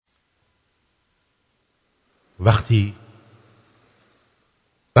وقتی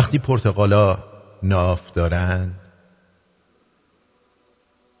پرتقالا ناف دارند،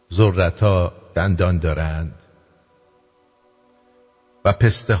 ذرت‌ها دندان دارند و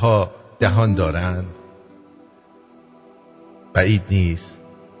پسته ها دهان دارند، بعید نیست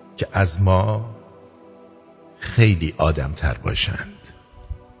که از ما خیلی آدم تر باشند.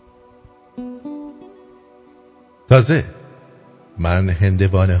 تازه من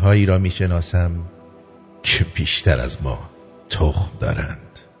هندوانه هایی را می شناسم که بیشتر از ما تخم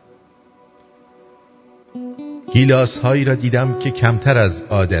دارند. گیلاس هایی را دیدم که کمتر از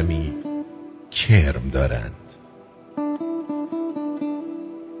آدمی کرم دارند.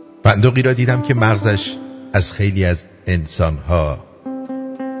 فندقی را دیدم که مغزش از خیلی از انسان ها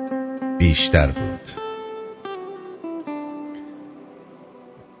بیشتر بود.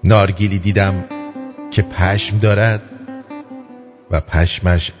 نارگیلی دیدم که پشم دارد و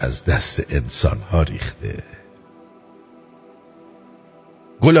پشمش از دست انسان ها ریخته.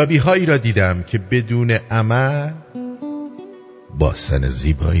 گلابی هایی را دیدم که بدون عمل باسن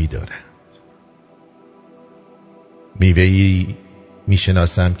زیبایی دارند. میوه‌ای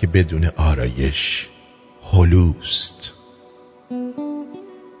میشناسم که بدون آرایش هلوست.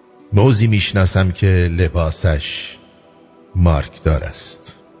 موزی میشناسم که لباسش مارکدار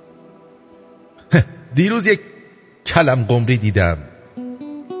است. دیروز یک کلم قمری دیدم،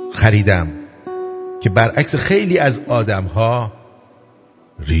 خریدم، که برعکس خیلی از آدم‌ها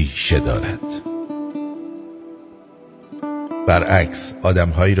ریشه دارد. برعکس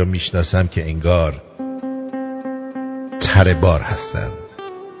آدم‌هایی را میشناسم که انگار تره بار هستند.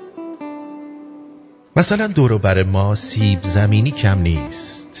 مثلا دور و بر ما سیب زمینی کم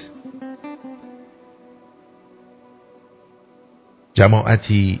نیست.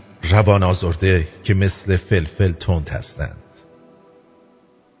 جماعتی روان آزرده که مثل فلفل تند هستند.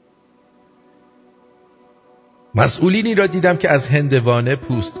 مسئولینی را دیدم که از هندوانه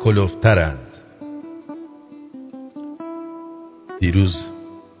پوست کلفترند. دیروز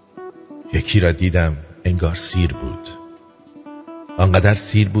یکی را دیدم انگار سیر بود. آنقدر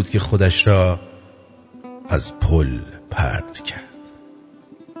سیر بود که خودش را از پل پرت کرد.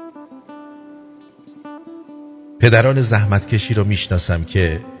 پدران زحمتکشی را میشناسم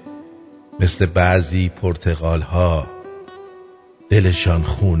که مثل بعضی پرتقال ها دلشان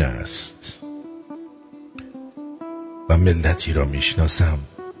خون است و ملتی را میشناسم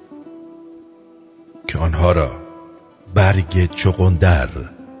که آنها را برگ چغندر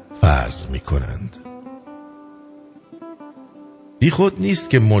فرض میکنند. بی خود نیست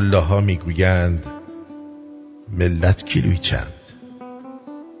که ملاها میگویند ملت کیلویی چند.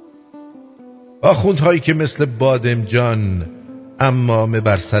 آخوندهایی که مثل بادمجان عمامه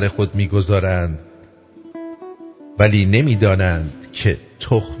بر سر خود میگذارند ولی نمیدانند که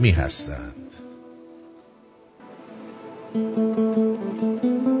تخمی هستند.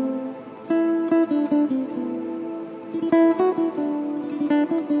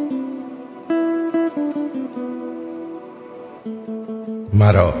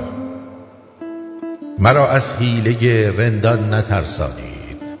 مرا از حیله رندان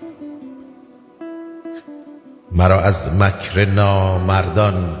نترسانید، مرا از مکر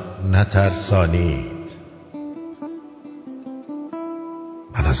نامردان نترسانید.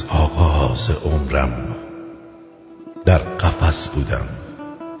 من از آغاز عمرم در قفس بودم،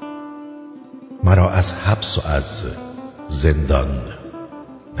 مرا از حبس و از زندان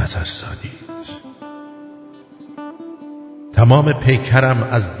نترسانید. تمام پیکرم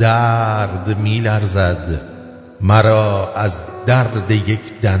از درد می لرزد، مرا از درد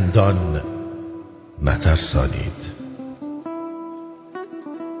یک دندان نترسانید.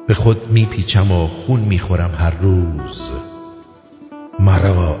 به خود می پیچم و خون می خورم هر روز،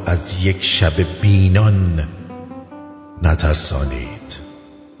 مرا از یک شب بینان نترسانید.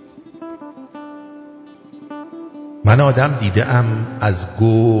 من آدم دیدم از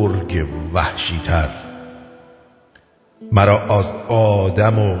گرگ وحشی تر، مرا از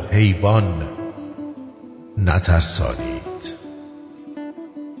آدم و حیوان نترسانید.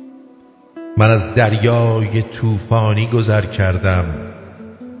 من از دریای طوفانی گذر کردم،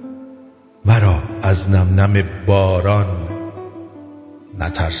 مرا از نم نم باران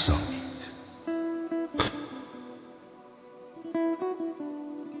نترسانید.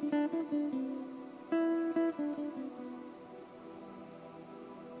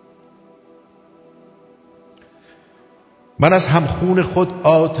 من از همخون خود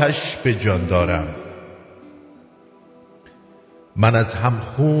آتش به جان دارم، من از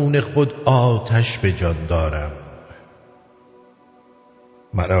همخون خود آتش به جان دارم.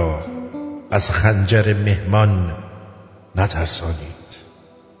 مرا از خنجر مهمان نترسانید.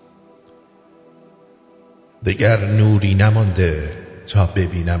 دگر نوری نمانده تا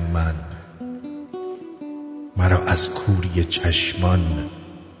ببینم من، مرا از کوری چشمان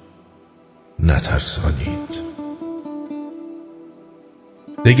نترسانید.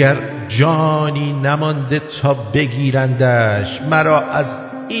 دگر جانی نمانده تا بگیرندش، مرا از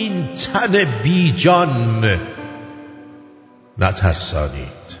این تن بی جان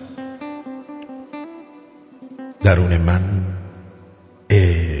نترسانید. درون من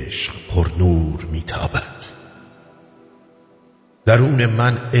عشق پر نور میتابد، درون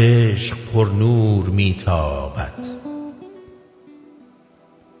من عشق پر نور میتابد،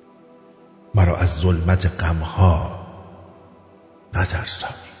 مرا از ظلمت غمها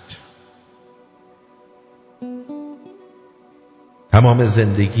نترسانید. تمام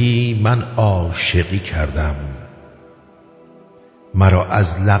زندگی من عاشقی کردم، مرا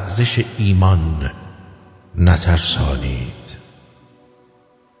از لغزش ایمان نترسانید.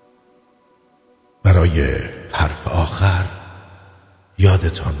 برای حرف آخر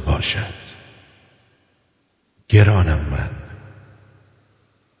یادتان باشد گرانم من،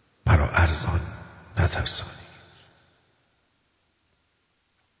 مرا ارزان نترسانید.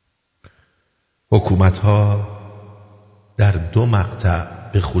 حکومت‌ها در دو مقطع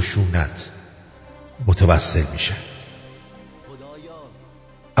به خشونت متوسل میشن.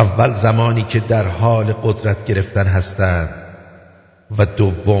 اول زمانی که در حال قدرت گرفتن هستند و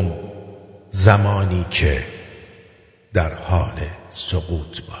دوم زمانی که در حال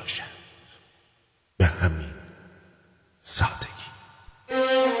سقوط باشند. به همین سادگی.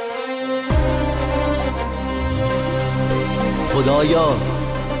 خدایا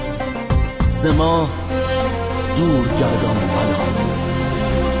ز ما دور گردان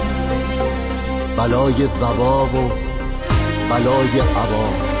بلای وبا و بلای عبا.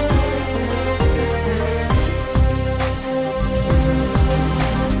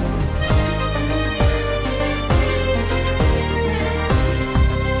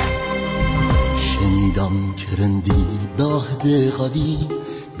 شنیدم که رندی به عهد قدیم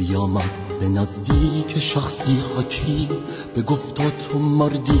بیامد به نزدیک شخصی حکیم، به گفتا تو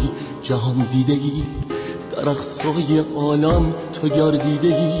مردی جهان دیده ای، در اقصای عالم تو گردیده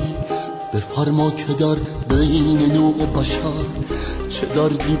ای، بفرما که در بین نوع بشر چه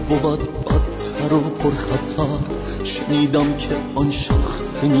دردی بود بدتر و پرخطر. شنیدم که آن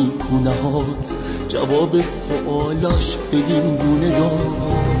شخص نیکونهاد جواب سوالش بدین گونه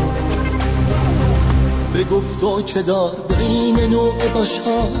داد، بگفتا که در بین نوع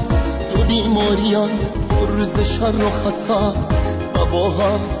بشر دو بیماریان پر ز شر و خطر. وبا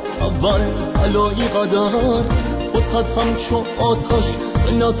هست اول بلای قدر، فتد همچو آتش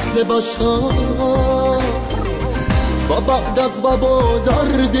به نسل بشر، و بعد از وبا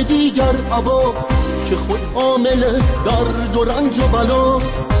درد دیگر عباس که خود عامل درد و رنج و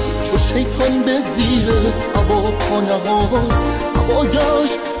بلاست. چو شیطان به زیر عبا پا نهاد، عبا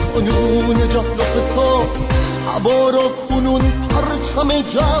گشت قانون جهل و فساد. عبا را کنون پرچم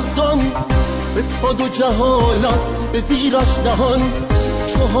جهدان، فساد و جهالت به زیرش نهان.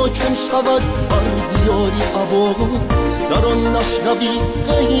 چو حاکم شود بر دیاری عبا، در آن نشنوی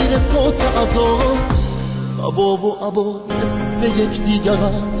غیر صوت عذاب. عبا و عبا مثل یک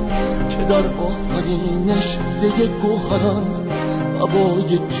دیگرند که در آفرینش ز یک گوهرند.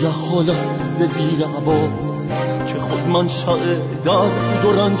 عبای جهالت ز زیر عباست که خود منشأ درد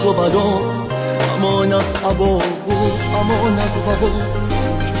و رنج و بلاست. امان از عبا و امان از وبا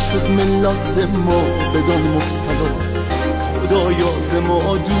که شد ملت ما بدان مبتلا. خدایا ز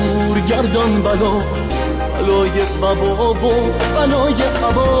ما دور گردان بلای وبا و بلای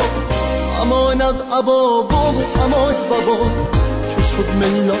عبا. امان از عبا و امان از وبا که شد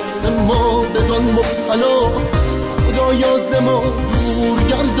ملت ما بدان مبتلا. خدایا ز ما دور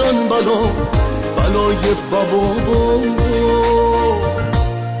گردان بلای وبا و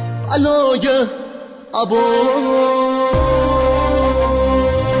بلای عبا.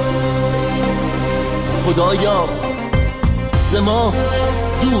 خدایا ز ما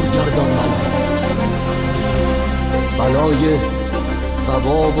دور گردان بلای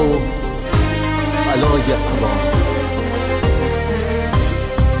وبا و بلای عبا.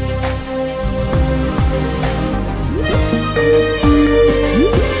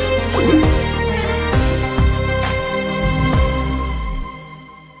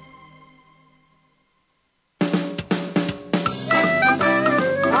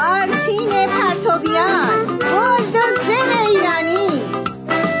 آرتین پرتویان، بلدوزر ایرانی،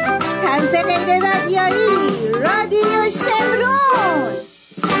 طنز غیر رادیویی، رادیو شمرون.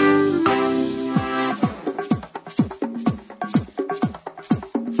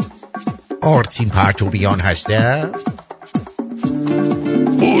 آرتین پرتویان هسته،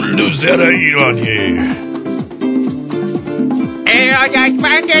 بلدوزر ایرانی.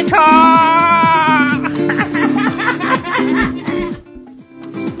 ارادتمند تو.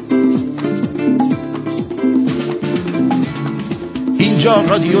 اینجا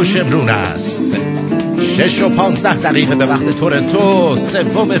رادیو شمرون است. 6:15 به وقت تورنتو، 3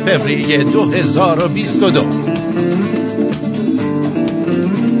 فوریه 2022.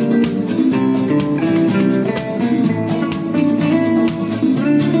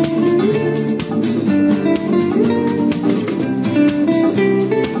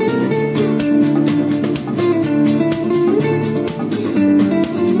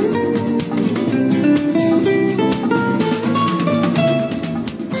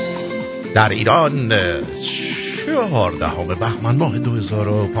 در ایران 14 بهمن ماه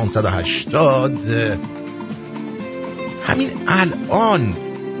 2580. همین الان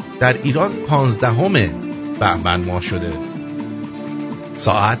در ایران 15 بهمن ماه شده.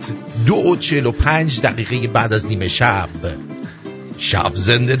 ساعت 2:45 بعد از نیمه شب. شب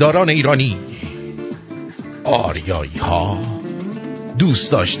زنده‌داران ایرانی، آریایی ها،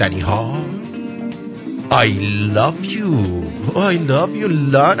 دوست داشتنی ها، I love you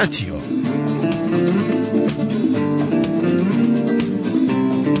لعنتی ها.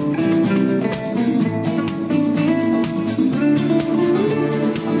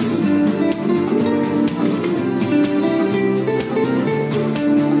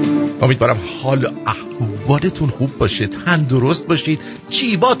 امیدوارم حال احوالتون خوب باشه، تندرست باشید،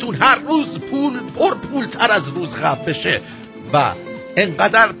 جیباتون هر روز پولتر از روز قبل بشه و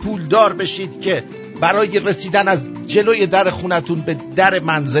انقدر پولدار بشید که برای رسیدن از جلوی در خونتون به در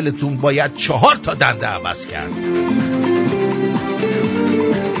منزلتون باید 4 تا دنده عوض کرد.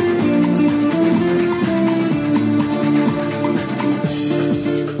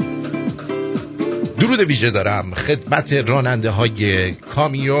 درود ویژه دارم خدمت راننده های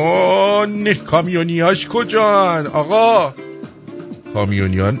کامیونیاش کجان؟ آقا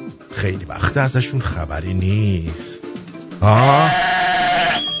کامیونیان خیلی وقت ازشون خبری نیست.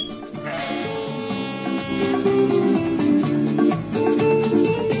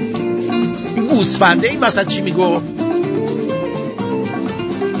 گوسفنده این وسط چی میگو؟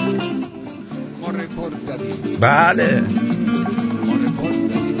 ما رکورد زدیم. بله ما رکورد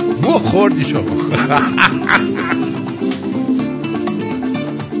زدیم. بو خوردی شما.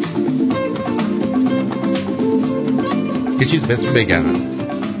 یه چیز بهتون بگم،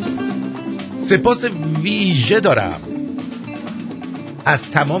 سپاس ویژه دارم از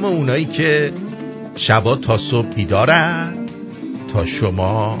تمام اونایی که شبا تا صبح بیدارن تا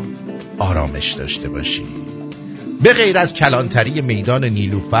شما آرامش داشته باشی. به غیر از کلانتری میدان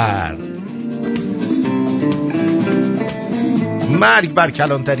نیلوفر، مرگ بر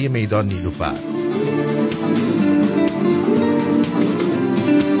کلانتری میدان نیلوفر.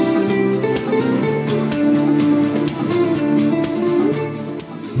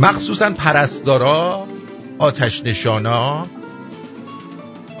 مخصوصاً پرستارا، آتش نشانا،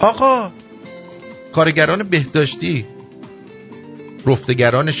 آقا کارگران بهداشتی،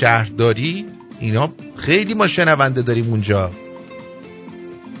 رفتگران شهرداری، اینا خیلی ما شنونده داریم اونجا.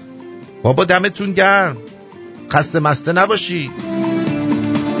 بابا دمتون گرم، خسته مسته نباشی.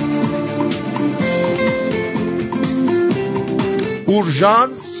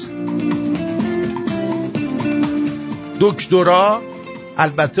 اورژانس، دکترا،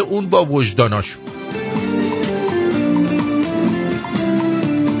 البته اون با وجداناشو.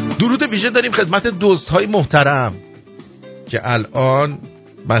 درود ویژه داریم خدمت دوست‌های محترم که الان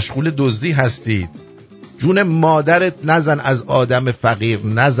مشغول دزدی هستید. جون مادرت نزن از آدم فقیر،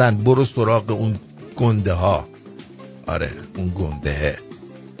 نزن، برو سراغ اون گنده ها. آره اون گنده.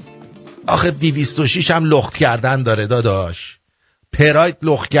 آخه 206 هم لخت کردن داره داداش، پراید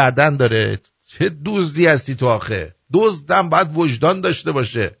لخت کردن داره. چه دزدی هستی تو آخه؟ دزدم باید وجدان داشته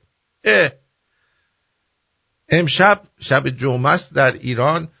باشه. امشب شب جمعه است در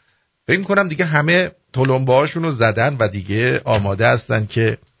ایران. فکر می‌کنم دیگه همه تلمبه هاشون رو زدن و دیگه آماده هستن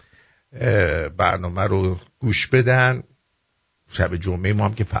که برنامه رو گوش بدن. شب جمعه ما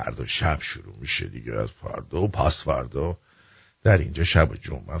هم که فردا شب شروع میشه دیگه، از فردا و پس فردا در اینجا شب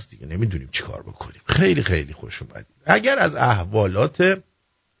جمعه است دیگه، نمیدونیم چی کار بکنیم. خیلی خیلی خوش اومدید. اگر از احوالات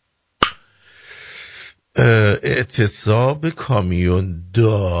اعتصاب کامیون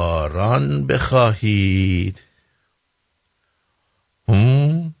داران بخواهید،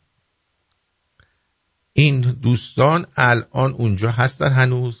 این دوستان الان اونجا هستن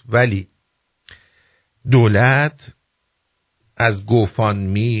هنوز، ولی دولت از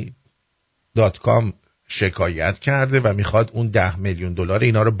GoFundMe.com شکایت کرده و میخواد اون 10 میلیون دلار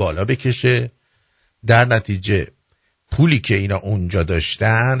اینا رو بالا بکشه. در نتیجه پولی که اینا اونجا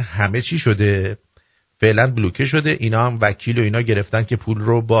داشتن همه چی شده؟ فعلا بلوکه شده. اینا هم وکیل و اینا گرفتن که پول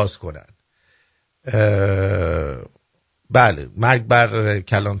رو باز کنن. بله، مرگ بر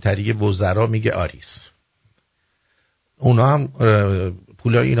کلانتری وزرا میگه آریس. اونا هم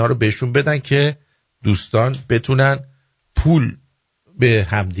پولای اینا رو بهشون بدن که دوستان بتونن پول به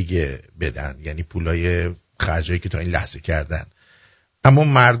همدیگه بدن، یعنی پولای خرجایی که تا این لحظه کردن. اما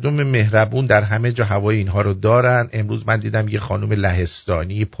مردم مهربون در همه جا هوای اینها رو دارن. امروز من دیدم یه خانم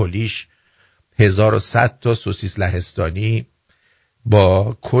لهستانی پولیش 1100 تا سوسیس لهستانی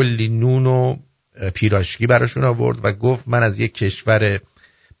با کلی نون و پیراشکی براشون آورد و گفت من از یک کشور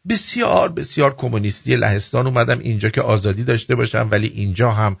بسیار بسیار کمونیستی لهستان اومدم اینجا که آزادی داشته باشم، ولی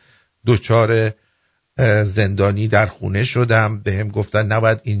اینجا هم دچار زندانی در خونه شدم. بهم گفتن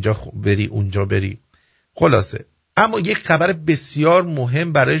نباید اینجا بری اونجا بری. خلاصه اما یک خبر بسیار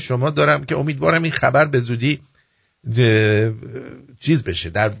مهم برای شما دارم که امیدوارم این خبر به زودی چیز بشه،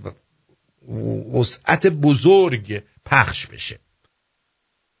 در وسعت بزرگ پخش بشه.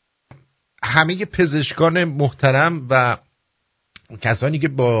 همه پزشکان محترم و کسانی که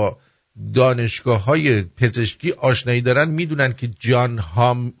با دانشگاه‌های پزشکی آشنایی دارن میدونن که جان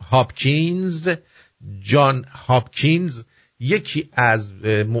هاپکینز یکی از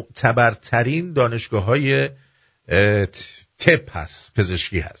معتبرترین دانشگاه‌های طب هست،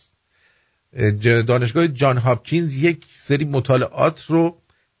 پزشکی هست. دانشگاه جان هاپکینز یک سری مطالعات رو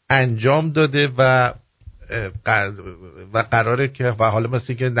انجام داده و قراره که و حالا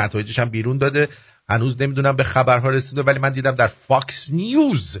مثل که نتایجش هم بیرون داده، هنوز نمیدونم به خبرها رسیده، ولی من دیدم در فاکس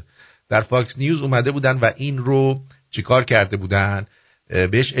نیوز اومده بودن و این رو چیکار کرده بودن،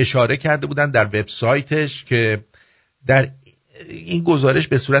 بهش اشاره کرده بودن در وبسایتش که در این گزارش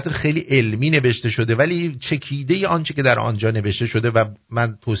به صورت خیلی علمی نوشته شده ولی چکیده آنچه که در آنجا نوشته شده و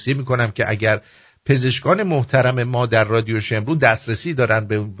من توصیه میکنم که اگر پزشکان محترم ما در رادیو شمرون دسترسی دارن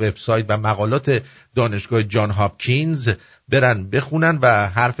به وبسایت و مقالات دانشگاه جان هاپکینز برن بخونن و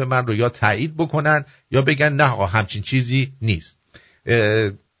حرف من رو یا تایید بکنن یا بگن نه همچین چیزی نیست.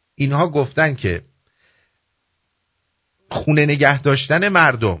 اینها گفتن که خونه نگه داشتن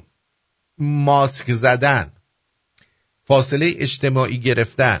مردم، ماسک زدن، فاصله اجتماعی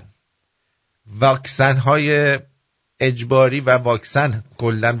گرفتن، واکسن های اجباری و واکسن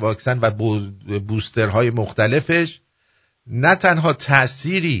و بوسترهای مختلفش نه تنها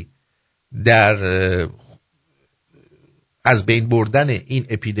تأثیری در از بین بردن این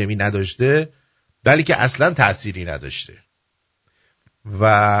اپیدمی نداشته بلکه اصلا تأثیری نداشته و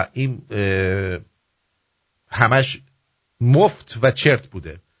این همش مفت و چرت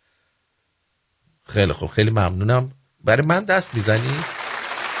بوده. خیلی خوب، خیلی ممنونم. برای من دست میزنی؟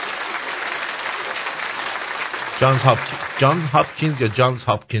 جان هاپکینز یا جانز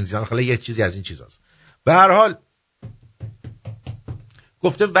هاپکینز، یعنی خیلی یه چیزی از این چیزاست. به هر حال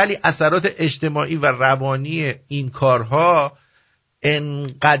گفته ولی اثرات اجتماعی و روانی این کارها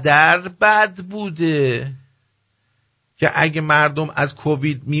انقدر بد بوده که اگه مردم از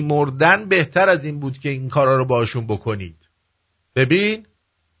کووید میمردن بهتر از این بود که این کارا رو باشون بکنید.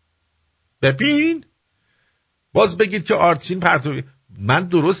 ببین باز بگید که آرتین پرتوی، من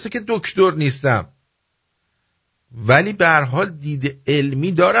درسته که دکتر نیستم ولی به هر حال دید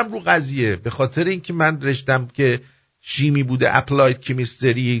علمی دارم رو قضیه، به خاطر اینکه من رشتم که شیمی بوده، اپلاید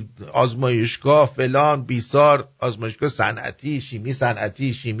کیمیستری، آزمایشگاه فلان بیسار، آزمایشگاه صنعتی، شیمی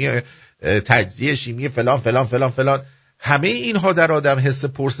صنعتی، شیمی تجزیه، شیمی فلان فلان فلان فلان، همه اینها در آدم حس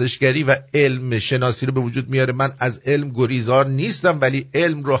پرسشگری و علم شناسی رو به وجود میاره. من از علم گریزار نیستم ولی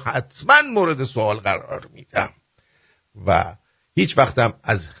علم رو حتما مورد سوال قرار میدم و هیچ وقتم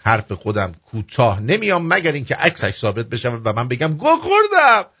از حرف خودم کوتاه نمیام مگر اینکه عکسش ثابت بشه و من بگم گو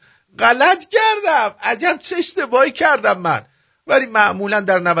خوردم، غلط کردم، عجب چه اشتباهی کردم من. ولی معمولا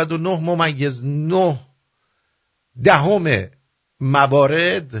در 99.9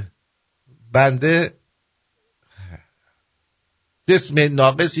 موارد بنده جسم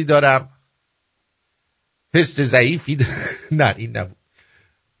ناقصی دارم، حس ضعیفی نه این نبود،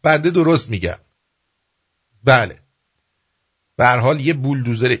 بنده درست میگم. بله به هر حال یه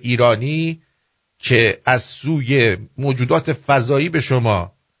بولدوزر ایرانی که از سوی موجودات فضایی به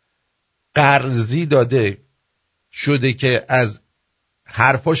شما قرضی داده شده که از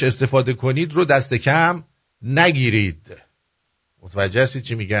حرفاش استفاده کنید رو دست کم نگیرید. متوجه هستید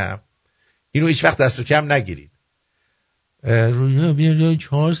چی میگم؟ اینو هیچ وقت دست کم نگیرید. روی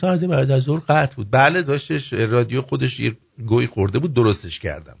 4 ساعت بعد از ظهر قطع بود. بله داشتش رادیو خودش یه گوی خورده بود، درستش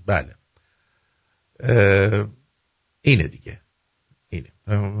کردم. بله اینه دیگه،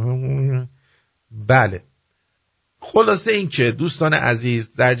 اینه. بله خلاصه این که دوستان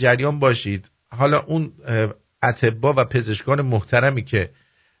عزیز در جریان باشید. حالا اون اطباء و پزشکان محترمی که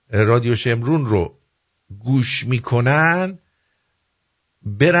رادیو شمرون رو گوش میکنن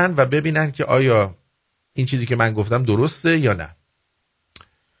برن و ببینن که آیا این چیزی که من گفتم درسته یا نه.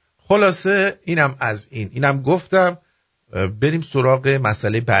 خلاصه اینم از اینم گفتم. بریم سراغ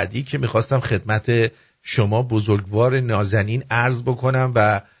مسئله بعدی که میخواستم خدمت شما بزرگوار نازنین عرض بکنم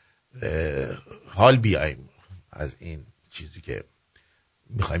و حال بیایم از این چیزی که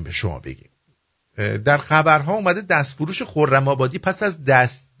میخوایم به شما بگیم. در خبرها اومده دستفروش خرم‌آبادی پس از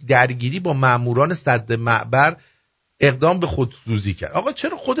درگیری با ماموران سد معبر اقدام به خودسوزی کرد. آقا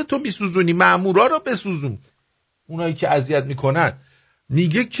چرا خودتو میسوزونی؟ مامورا رو بسوزون، اونایی که اذیت میکنن.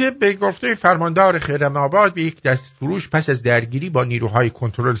 میگه که به گفته فرماندار خرم‌آباد به یک دستفروش پس از درگیری با نیروهای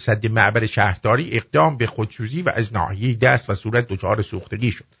کنترل سد معبر شهرداری اقدام به خودسوزی و از ناحیه دست و صورت دچار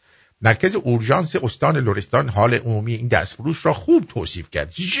سوختگی شد. مرکز اورژانس استان لرستان حال عمومی این دستفروش را خوب توصیف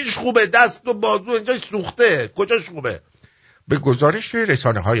کرد. چیش خوبه؟ دست و بازو اینجا سوخته، کجاش خوبه؟ به گزارش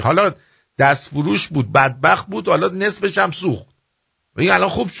رسانه‌های حالا دستفروش بود، بدبخت بود، حالا نصفش هم سوخت. این الان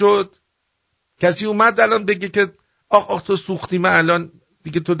خوب شد؟ کسی اومد الان بگه که آخ تو سوختی، من الان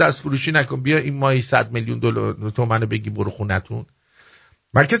دیگه تو دستفروشی نکن، بیا این ماهی 100 میلیون دلار تومن بگی برو خونتون.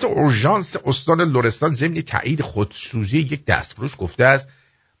 مرکز اورژانس استان لرستان ضمن تایید خودسوزی یک دستفروش گفته است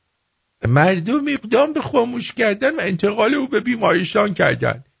مردم اقدام به خاموش کردن و انتقال او به بیمارستان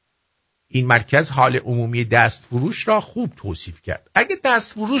کردند. این مرکز حال عمومی دستفروش را خوب توصیف کرد. اگه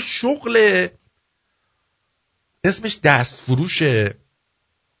دستفروش شغل اسمش دستفروشه،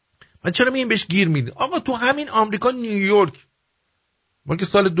 من چرا میگم بهش گیر میدیم؟ آقا تو همین آمریکا نیویورک، ما که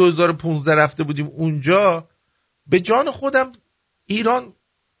سال 2015 رفته بودیم اونجا، به جان خودم ایران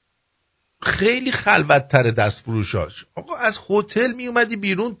خیلی خلوت‌تر دستفروشاش. آقا از هتل می اومدی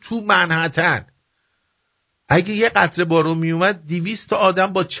بیرون تو منهتن، اگه یه قطره بارون می اومد 200 تا آدم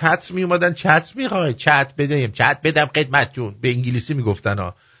با چتر می اومدن. چتر میخوای؟ چتر بدم خدمتتون. به انگلیسی میگفتن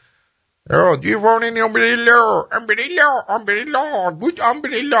ها. Do you want an umbrella? Good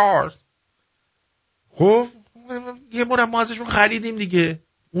umbrella. خب یه بارم ما ازشون خریدیم دیگه،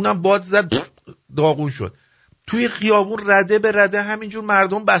 اونم باد زد داغون شد. توی خیابون رده به رده همینجور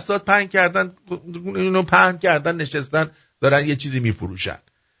مردم بساط پهن کردن، اینو پهن کردن نشستن دارن یه چیزی میفروشن.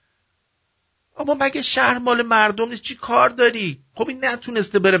 اما مگه شهر مال مردم نیست؟ چی کار داری؟ خب این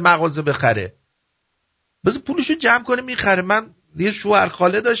نتونسته بره مغازه بخره، بذار پولشو جمع کنه میخره. من یه شوهر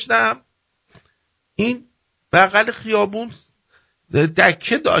خاله داشتم، این بغل خیابون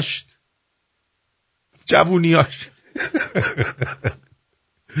دکه داشت جوونیاش.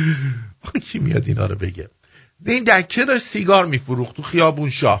 آخه کی میاد اینا رو بگه؟ این دکه داشت سیگار میفروخت تو خیابون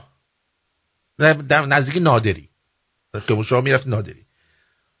شاه، نزدیک نادری. خیابون شاه میرفت نادری.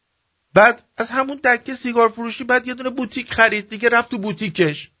 بعد از همون دکه سیگار فروشی بعد یه دونه بوتیک خرید دیگه، رفت تو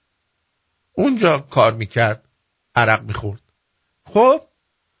بوتیکش، اونجا کار میکرد، عرق میخورد. خب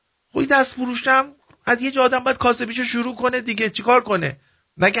دست فروشم از یه جا آدم باید کاسبیشو شروع کنه دیگه. چیکار کنه؟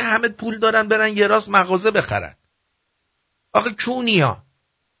 مگه همه پول دارن برن یه راست مغازه بخرن؟ آخه کونیا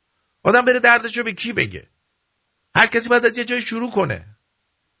آدم بره دردشو به کی بگه؟ هر کسی باید از یه جای شروع کنه.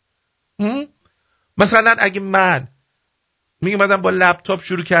 مثلا اگه من میگم با لپتاپ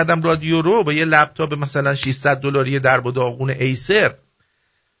شروع کردم رادیو رو، با یه لپتاپ مثلا $600 درب و داغون ایسر،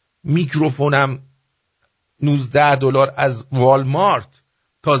 میکروفونم $19 از والمارت،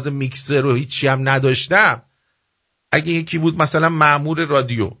 تازه میکسر رو هیچی هم نداشتم. اگه یکی بود مثلا مأمور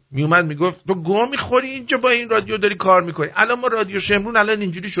رادیو میومد میگفت تو گو میخوری اینجا با این رادیو داری کار میکنی، الان ما رادیو شمرون الان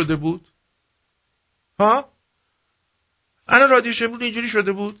اینجوری شده بود ها؟ الان رادیو شمرون اینجوری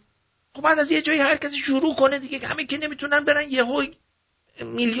شده بود. خب بعد از یه جایی هر کسی شروع کنه دیگه. همه که نمیتونن برن یهو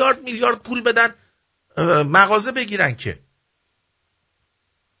میلیارد پول بدن مغازه بگیرن که.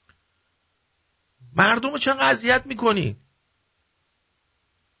 مردم رو چرا اذیت میکنی؟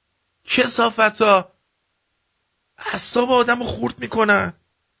 کثافتا اعصاب آدم رو خورد میکنن.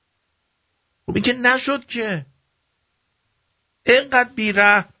 خب این که نشد که. اینقدر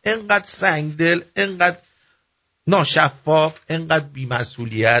بیره، اینقدر سنگدل، اینقدر ناشفاف، اینقدر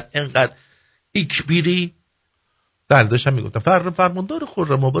بی‌مسئولیت، اینقدر ایکبیری. داشتم میگفتم فرماندار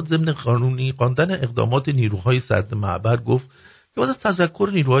خرم‌آباد ضمن قانونی خواندن اقدامات نیروهای سد معبر گفت که واسه تذکر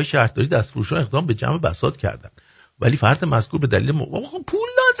نیروهای شهرداری دستفروشان اقدام به جمع بساط کردن، ولی فرد مذکور به دلیل پول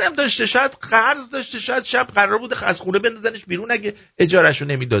لازم داشته، شاید قرض داشته، شاید شب قرار بوده از خونه بندازنش بیرون اگه اجارهشو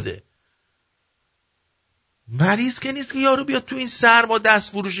نمیداده. مریض که نیست که یارو بیاد تو این سرما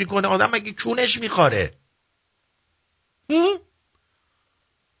دست فروشی کنه. آدم مگه چونش میخواره؟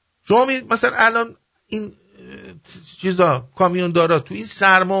 شما مثلا الان این چیزا کامیون دارا تو این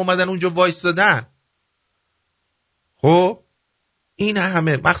سرما اومدن اونجا وایستادن. خب این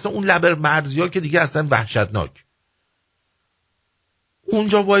همه مخصوصا اون لبر مرزی ها که دیگه اصلا وحشتناک،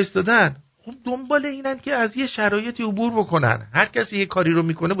 اونجا وایستادن. خب دنبال اینن که از یه شرایطی عبور بکنن. هر کسی یه کاری رو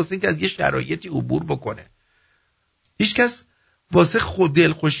میکنه واسه اینکه از یه شرایطی عبور بکنه. هیچ کس واسه خود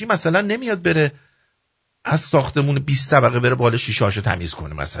دلخوشی مثلا نمیاد بره از ساختمون 20 طبقه بره بالا شیشه‌هاشو تمیز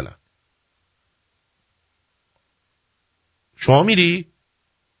کنه. مثلا شما میری؟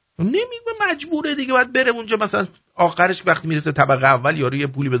 نمیگه مجبوره دیگه، باید بره اونجا. مثلا آخرش وقتی میرسه طبقه اول یارو یه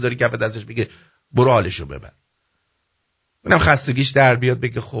پولی بذاری کف دستش بگه برو حالشو ببر. اونم خستگیش در بیاد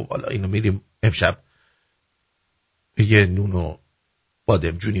بگه خب حالا اینو میریم امشب یه نون و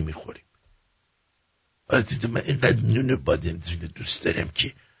بادمجونی میخوریم. البته من اینقدر نون بادمجون دوست دارم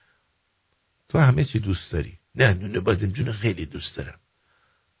که. تو همه چی دوست داری. نه نون بادمجون خیلی دوست دارم.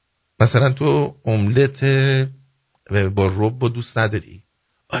 مثلا تو املت با رب دوست نداری؟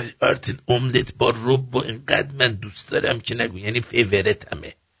 آرتین املت با رب اینقدر من دوست دارم که نگو، یعنی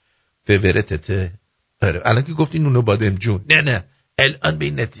فیورتمه. فیورتته؟ آره الان که گفتی نون بادمجون. نه الان به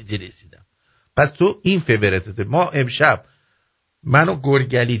این نتیجه رسیدم. پس تو این فیورتته. ما امشب من و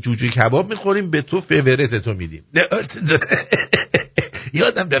گرگلی جوجوی کباب میخوریم، به تو فیورتتو میدیم. نه آرتین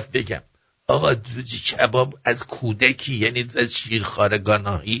یادم رفت بگم آقا جوجوی کباب از کودکی، یعنی از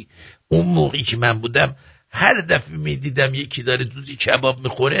شیرخوارگانایی، اون موقعی که من بودم هر دفعه میدیدم یکی داره جوجوی کباب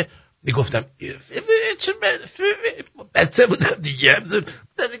میخوره میگفتم بچه بودم دیگه،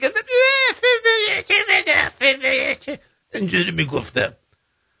 اینجوری میگفتم.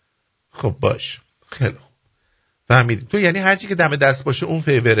 خب باش، خیلی خوب فهمیدیم. تو یعنی هرچی که دم دست باشه اون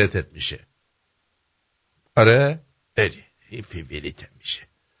فیورتت میشه. آره این فیورتت میشه.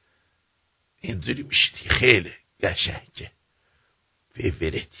 اینجوری میشه دیگه. خیلی قشنگه.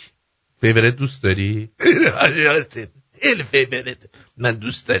 فیورت دوست داری؟ خیلی فیورت من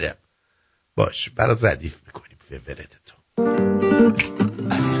دوست دارم. باش برات ردیف میکنیم فیورت تو.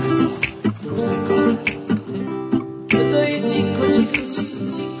 علیرضا روزگار صدای چیکو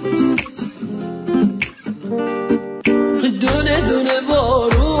دونه دونه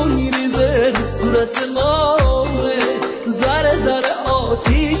بارون میریزه رو صورت ما، ذره ذره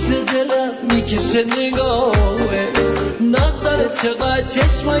آتیش به دلم میکشه نگاهه. نظر چقدر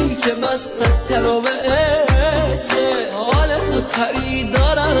چشمایی که مست از شراب عشقه، حالتو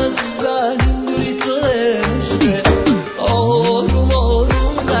خریدارن عزیزن اینجوری تو عشقه. آروم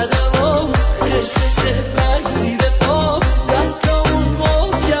آروم قدم ها خشخشه برگ زیر پا، دستامون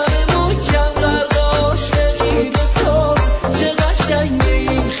محکم رد عاشقی دوتا. چه قشنگه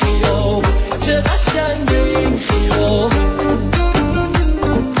این خیاب، چه قشنگه این خیاب.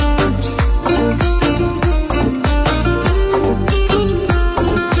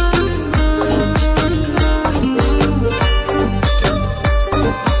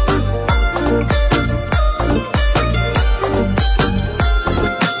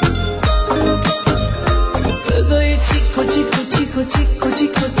 صدای چیکو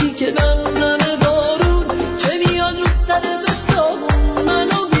که نم بارون که میاد رو سر دوستامون،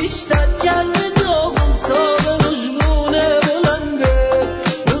 منو بیشتر کرده داغون. تا به مجمونه بلنده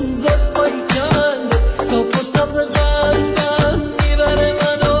اون زلفای کمنده، تا پتاب قلبم میبره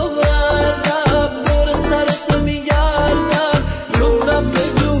منو بردم، دور سرتو میگردم جونم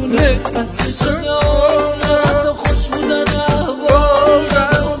بدونه بسه شده حتی خوش بودن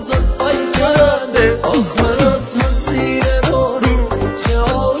احوالم. اون زلفای کمنده آخ منو تو زیر بارون چه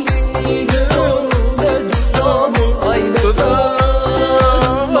حالی میده به دوتامون. آی بزن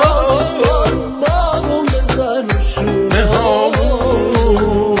بارون بزن رو شونه هامون.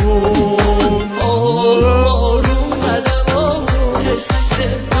 آروم آروم قدم ها خشخشه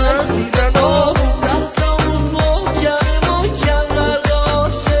برگ زیر پا، دستامون محکم رد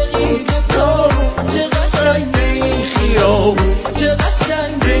عاشقی دوتامون. چه قشنگه این خیابون، چه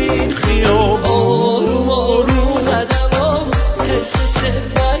قشنگه این خیابون. آروم آروم قدم ها خشخشه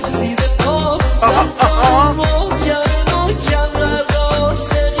برگ زیر پا، دستامون محکم رد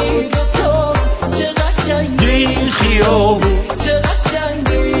عاشقی دوتامون. چه قشنگه این خیابون، چه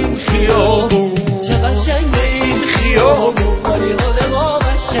قشنگه این خیابون، چه قشنگه این خیابون. ولی حال ما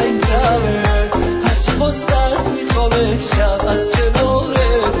قشنگ‌تره، هرچی غصه است میخوام امشب از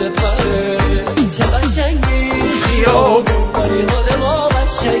کنارت بپره. چه قشنگه این خیابون، ولی حال ما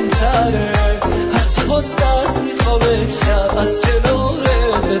قشنگ‌تره، هرچی غصه است میخوام امشب از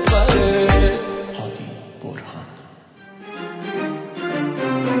کنارت بپره.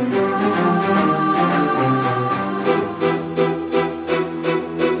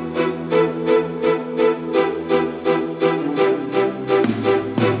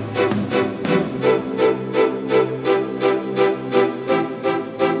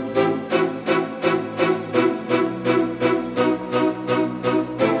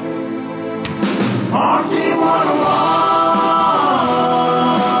 هادی برهان.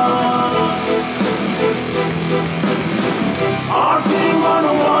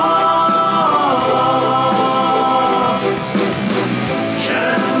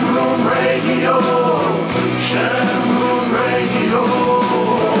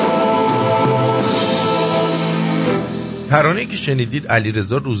 ترانه‌ای که شنیدید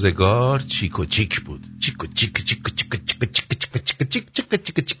علیرضا روزگار چیک و چیک بود. چیک و چیک چیک چیک چیک چیک چیک چیک چیک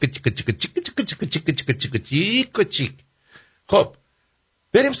چیک چیک چیک چیک چیک. خب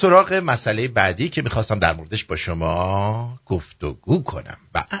بریم سراغ مسئله بعدی که میخواستم در موردش با شما گفتگو کنم.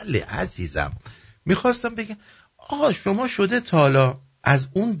 بله عزیزم، میخواستم بگم آقا شما شده تا حالا از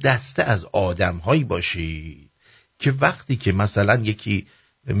اون دسته از آدم‌هایی باشی که وقتی که مثلا یکی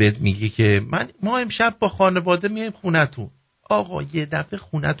میگه که ما امشب با خانواده میایم خونتون، آقا یه دفعه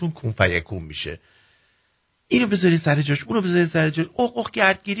خونتون کون فیکون میشه، اینو بذاری سر جاش اونو بذاری سر جاش، اوه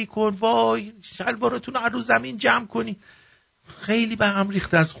گردگیری کن، وای شلوارتون رو رو زمین جمع کنی، خیلی به هم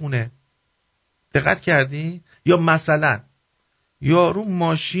ریخته از خونه. دقت کردی؟ یا مثلا یارو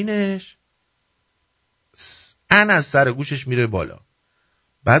ماشینش از سر گوشش میره بالا،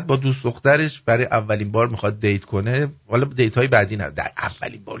 بعد با دوست دخترش برای اولین بار میخواد دیت کنه، حالا دیت های بعدی نه، در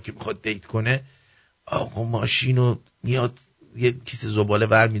اولین بار که میخواد دیت کنه آقا ماشینو میاد یه کیسه زباله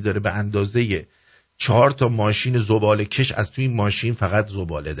ور میداره به اندازه 4 تا ماشین زباله کش، از توی ماشین فقط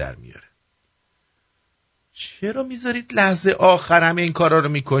زباله در میاره. چرا میذارید لحظه آخرم این کارا رو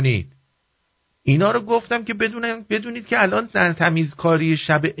میکنید؟ اینا رو گفتم که بدونید که الان تمیزکاری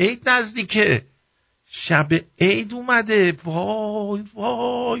شب عید نزدیکه، شب عید اومده. وای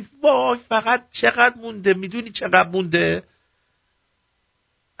وای وای فقط چقدر مونده؟ میدونی چقدر مونده؟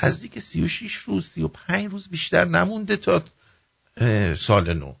 از دیگه 36 روز 35 روز بیشتر نمونده تا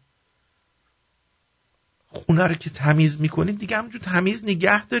سال نو. خونه رو که تمیز میکنید دیگه همونجور تمیز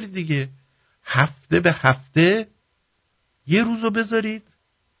نگه دارید دیگه، هفته به هفته یه روزو بذارید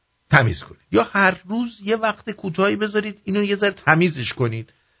تمیز کنید، یا هر روز یه وقت کوتاهی بذارید اینو یه ذره تمیزش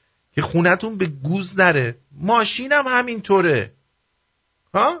کنید که خونتون به گوز نره. ماشینم همینطوره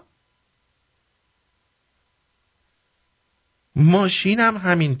ها، ماشینم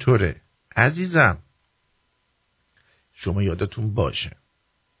همینطوره عزیزم. شما یادتون باشه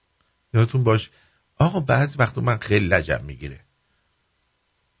آقا بعضی وقتا من خیلی لجب میگیره،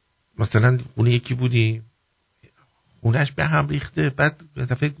 مثلا خونه یکی بودیم خونش به هم ریخته، بعد یه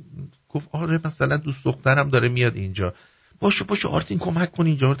دفعه گفت آره مثلا دوست دخترم داره میاد اینجا، باشه آرتین کمک کن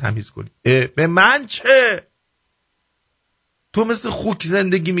اینجا رو تمیز کنی. به من چه؟ تو مثل خوک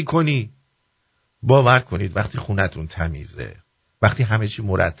زندگی میکنی. باور کنید وقتی خونتون تمیزه، وقتی همه چی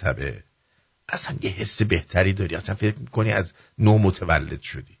مرتبه، اصلا یه حس بهتری داری، اصلا فکر میکنی از نو متولد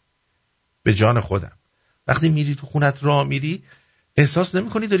شدی. به جان خودم وقتی میری تو خونت راه میری احساس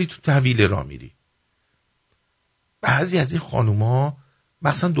نمیکنی داری تو طویل راه میری. بعضی از این خانوما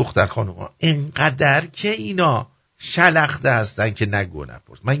مثلا دختر خانوما اینقدر که اینا شلخته هستن که نگو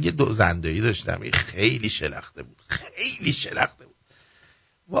نپرس. من یه زندایی داشتم خیلی شلخته بود،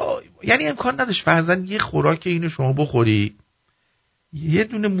 وای. یعنی امکان نداشت فرضاً یه خوراک اینو شما بخوری یه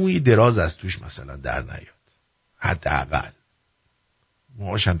دونه موی دراز از توش مثلا در نیاد، حداقل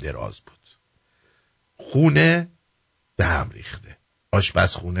موهاش هم دراز بود. خونه به هم ریخته،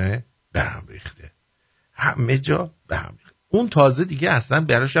 آشپزخونه به هم ریخته، همه جا به هم ریخته. اون تازه دیگه اصلا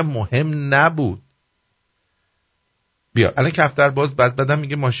براش مهم نبود. بیا الان کفتر باز بعدم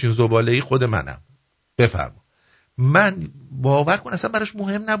میگه ماشین زباله‌ای خود منم، بفرما. من باور کن اصلا براش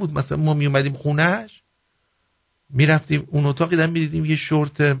مهم نبود. مثلا ما می اومدیم خونهش میرفتیم اون اتاقی دم میدیدیم یه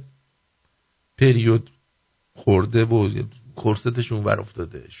شورت پریود خورده و کورستش اونور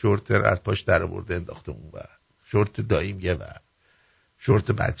افتاده، شورت از پاش در آورده انداخته اونور، شورت داییم یه ور،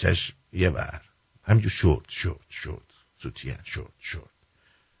 شورت بچهش یه ور، همینجور شورت سوتین شورت.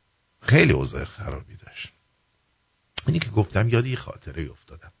 خیلی اوضاع خرابی داشت. اینی که گفتم یاد یه خاطره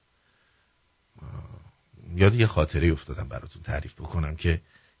افتادم براتون تعریف بکنم که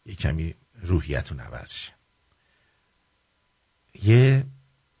یه کمی روحیتون عوض شه. یه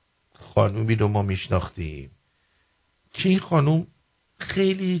خانومی رو ما میشناختیم که این خانوم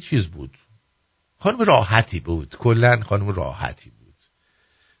خیلی چیز بود، خانوم راحتی بود، کلن خانوم راحتی بود،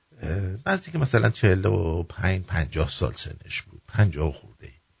 نزدیک مثلا 45-50 سال سنش بود، 50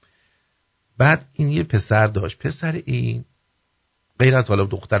 خورده. بعد این یه پسر داشت، پسر این غیر از حالا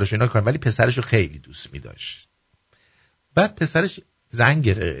دخترش اینا کار، ولی پسرش رو خیلی دوست می داشت. بعد پسرش زن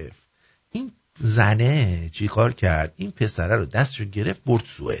گرفت، این زنه چی کار کرد؟ این پسره رو دستشو گرفت برد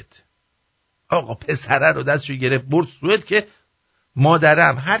سوئد. آقا پسره رو دستشو گرفت برد سوئد که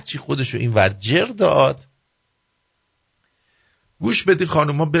مادرم هرچی خودشو این ور جر داد. گوش بدید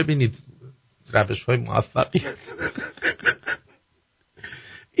خانوما ببینید روش های موفقیت.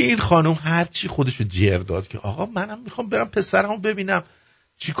 این خانم هرچی خودشو جر داد که آقا منم میخوام برم پسرمو ببینم،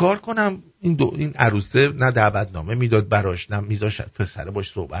 چیکار کنم؟ این عروسه نه دعوتنامه میداد براش، نه میذاشت پسره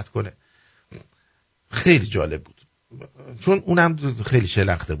باش صحبت کنه. خیلی جالب بود چون اونم خیلی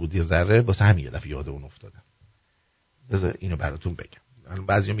شلخته بود یه ذره، واسه همین یه دفعه یاد اون افتادم. بذار اینو براتون بگم.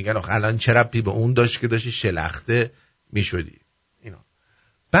 بعضیا میگن آخه الان چه ربطی به اون داشت که داشتی شلخته میشدی اینا.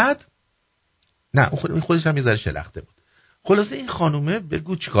 بعد نه اون خودش هم یه ذره شلخته بود. خلاصه این خانومه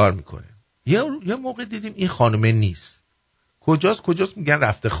بگو چیکار میکنه. یه موقع دیدیم این خانومه نیست. کجاست میگن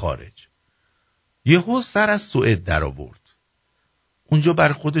رفته خارج. یهو سر از سوئد در آورد. اونجا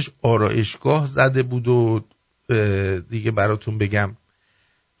بر خودش آرایشگاه زده بود و دیگه براتون بگم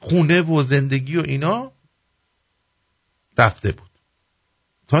خونه و زندگی و اینا رفته بود.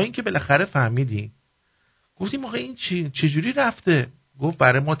 تا اینکه بالاخره فهمیدیم. گفتیم آخه این چجوری رفته؟ گفت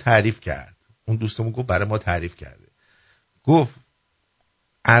برای ما تعریف کرد. اون دوستمون گفت برای ما تعریف کرده. گفت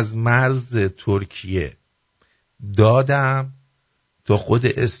از مرز ترکیه دادم تا خود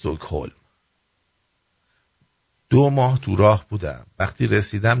استکهلم. 2 ماه تو راه بودم. وقتی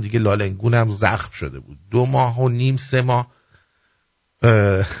رسیدم دیگه لالنگونم زخم شده بود. 2 ماه و نیم 3 ماه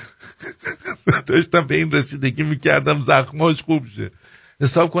داشتم به این رسیدگی میکردم زخماش خوب شه.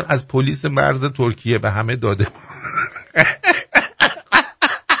 حساب کن از پلیس مرز ترکیه به همه داده بود.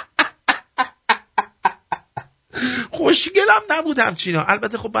 خوشگلم نبودم چینا.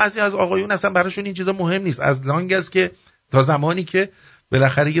 البته خب بعضی از آقایون اصلا براشون این چیزا مهم نیست. از لانگ است که تا زمانی که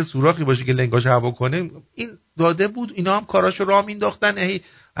بالاخره یه سوراخی باشه که لنگاش هوا کنه. این داده بود. اینا هم کاراشو راه مینداختن.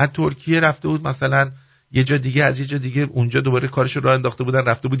 از ترکیه رفته بود مثلا یه جا دیگه، از یه جا دیگه اونجا دوباره کارشو راه انداخته بودن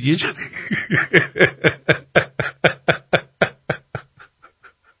رفته بود یه جا دیگه.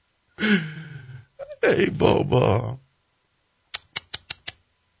 ای بابا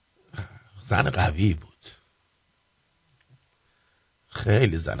زن قوی بود.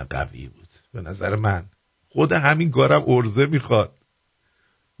 خیلی زن قوی بود به نظر من. خود همین کارم ارزه میخواد.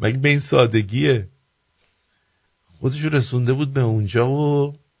 مگه به این سادگیه؟ خودشو رسونده بود به اونجا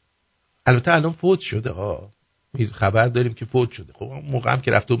و البته الان فوت شده ها. خبر داریم که فوت شده. خب اون موقع هم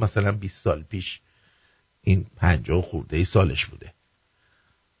که رفته بود مثلا 20 سال پیش این 50 خورده ای سالش بوده.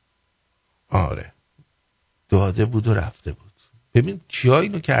 آره داده بود و رفته بود. ببین کیا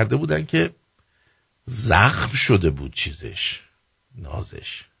اینو کرده بودن که زخم شده بود چیزش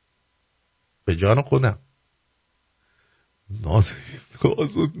نازش. به جان خودم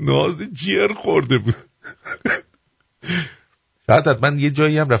ناز جیر خورده بود. شاید حتما یه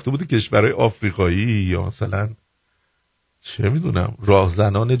جایی هم رفته بود کشورهای آفریقایی یا مثلا چه میدونم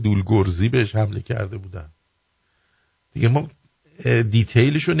راهزنان دولگرزی بهش حمله کرده بودن دیگه. ما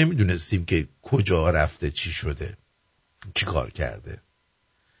دیتیلشو نمیدونستیم که کجا رفته چی شده چی کار کرده.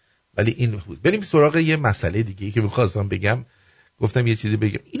 ولی این بود. بریم سراغ یه مسئله دیگه که میخواستم بگم. گفتم یه چیزی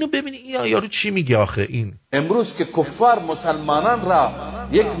بگم. اینو ببینید این یارو چی میگه آخه. این امروز که کفار مسلمانان را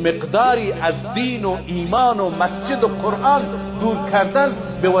یک مقداری از دین و ایمان و مسجد و قرآن دور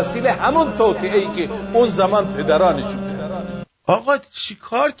کردن به وسیله همون توطئه‌ای که اون زمان پدرانشون کردن. آقا چی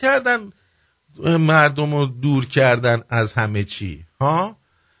کار کردن مردم رو دور کردن از همه چی ها؟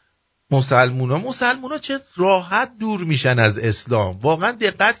 مسلمونا چه راحت دور میشن از اسلام. واقعا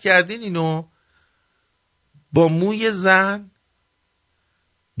دقت کردین اینو؟ با موی زن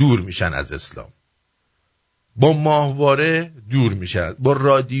دور میشن از اسلام، با ماهواره دور میشن، با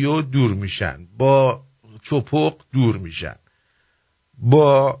رادیو دور میشن، با چپق دور میشن،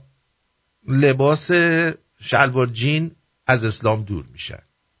 با لباس شلوار جین از اسلام دور میشن.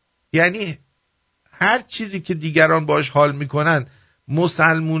 یعنی هر چیزی که دیگران باش حال میکنن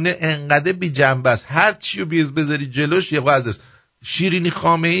مسلمونه انقدر بی جنبه است. هر چی رو بذاری جلوش یه از شیرینی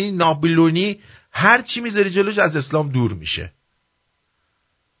خامه‌ای نابلونی هر چی میذاری جلوش از اسلام دور میشه.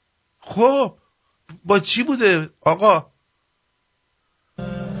 خب با چی بوده آقا؟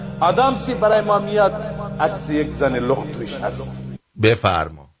 آدامسی برای ما میاد عکس یک زن لخت توش هست.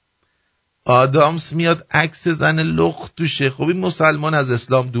 بفرما. آدامس میاد عکس زن لخت توشه. خب این مسلمان از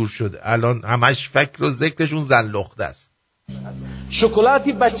اسلام دور شده. الان همش فکر و ذکرشون زن لخت است.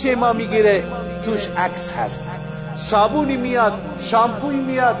 شکلاتی بچه ما میگیره توش عکس هست. صابونی میاد، شامپوی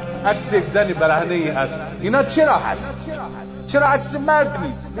میاد، عکس یک زن برهنه‌ای هست. اینا چرا هست؟ چرا عکس مرد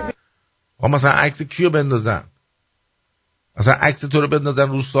نیست؟ مثلا عکس کیو بندازن؟ مثلا عکس تو رو بندازن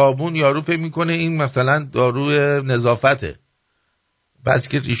رو صابون، یارو فکر میکنه این مثلا دارو نظافته. بعد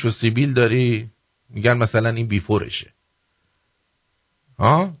که ریش و سیبیل داری میگن مثلا این بیفورشه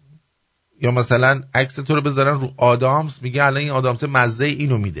ها. یا مثلا عکس تو رو بذارن رو آدامس، میگه الان این آدامس مزه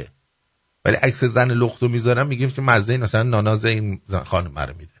اینو میده. ولی عکس زن لختو میذارن میگیم که مزه مثلا ناناز این خانم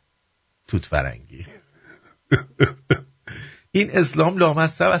رو میده. توت فرنگی. این اسلام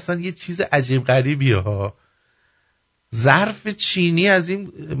لامصب اصلا یه چیز عجیب غریبیه ها. ظرف چینی از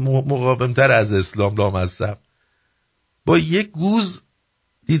این مقاومتر از اسلام لامصب. با یک گوز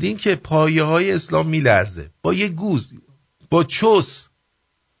دیدین که پایه های اسلام میلرزه. با یک گوز، با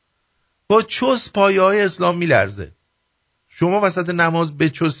چوس پایه های اسلام میلرزه. شما وسط نماز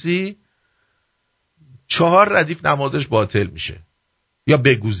بچوسی 4 ردیف نمازش باطل میشه، یا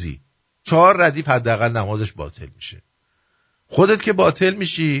بگوزی 4 ردیف حداقل نمازش باطل میشه. خودت که باطل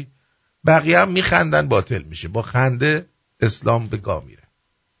میشی، بقیه هم میخندن باطل میشه. با خنده اسلام به گا میره.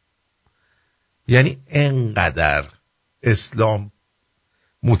 یعنی انقدر اسلام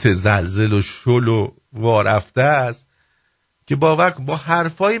متزلزل و شل و وارفته است که با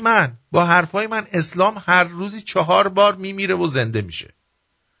حرفای من اسلام هر روزی 4 بار میمیره و زنده میشه.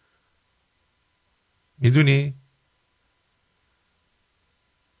 میدونی؟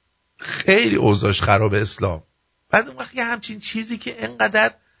 خیلی اوضاعش خراب اسلام. بعد اون وقت یه همچین چیزی که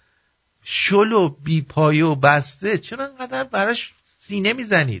انقدر شل و بیپایه و بسته، چرا انقدر براش سینه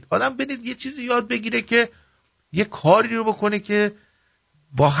میزنید؟ آدم برید یه چیزی یاد بگیره که یه کاری رو بکنه که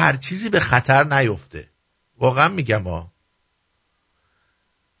با هر چیزی به خطر نیفته. واقعا میگم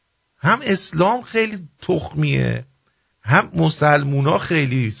هم اسلام خیلی تخمیه، هم مسلمونا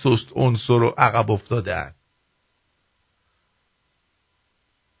خیلی سست عنصر و عقب افتاده هن.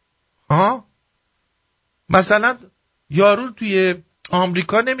 ها؟ مثلا یارو توی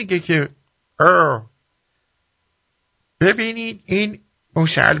آمریکا نمیگه که ببینید این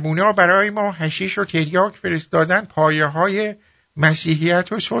مسلمونا برای ما حشیش و تریاک فرستادن، پایه های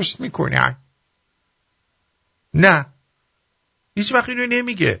مسیحیت رو سست میکنن. نه، هیچ وقت اینو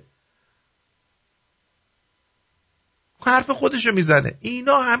نمیگه، حرف خودشو میزنه.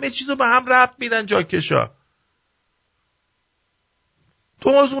 اینا همه چیزو به هم ربط میدن جاکشا. تو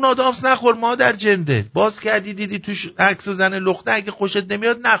از اون آدامس نخور مادر جنده. باز کردی دیدی توش عکس زن لخته، اگه خوشت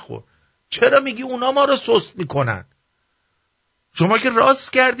نمیاد نخور. چرا میگی اونا ما رو سست میکنن؟ شما که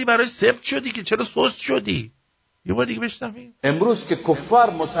راست کردی براش سفت شدی، که چرا سست شدی؟ یه بار دیگه بشنویم. امروز که کفار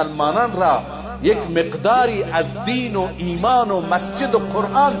مسلمانان را یک مقداری از دین و ایمان و مسجد و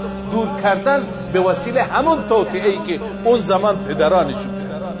قرآن دور کردن به وسیله همون توطئه‌ای که اون زمان پدرانشون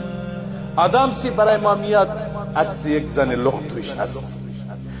کردن. آدامسی برای ما میاد عکس یک زن لخت توش هست،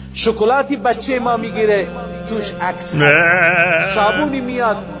 شکلاتی بچه ما میگیره توش عکس هست، صابونی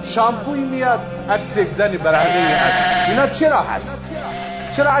میاد، شامپویی میاد عکس یک زن برهنه‌ای هست. اینا چرا هست؟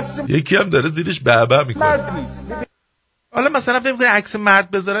 چرا عکس یکی هم داره زیرش بعبع میکنه. مرد نیست. حالا مثلا فکر کنید عکس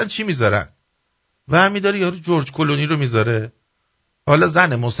مرد بذارن چی میذارن؟ ورمی داره یارو جورج کلونی رو میذاره. حالا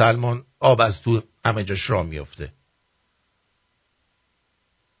زن مسلمان آب از تو همه جاش را میفته.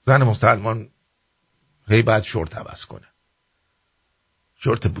 زن مسلمان هی بعد شورت عوض کنه،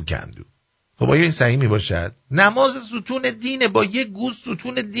 شورت بوکندو. خب آیا این صحیح میباشد؟ نماز ستون دینه، با یه گوز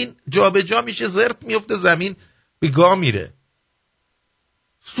ستون دین جابجا میشه، زرت میفته زمین، به گا میره.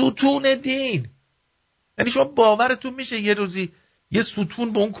 ستون دین یعنی شما باورتون میشه یه روزی یه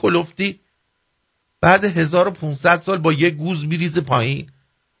ستون به اون کلفتی بعد 1500 سال با یه گوز میریزه پایین؟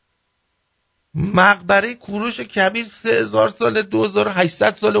 مقبره کوروش کبیر 3000 سال،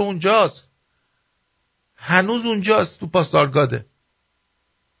 2800 سال اونجاست، هنوز اونجاست تو پاسارگاده.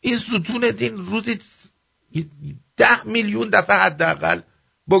 این ستون دین روزی 10 میلیون دفعه حداقل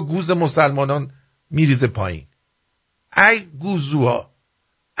با گوز مسلمانان میریزه پایین. ای گوزوها،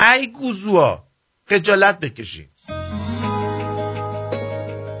 ای گوزوها، خجالت بکشین.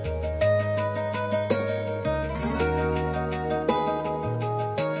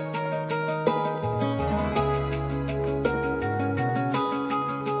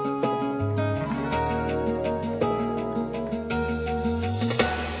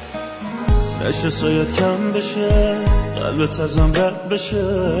 نشه سایت کم بشه، قلبت ازم رد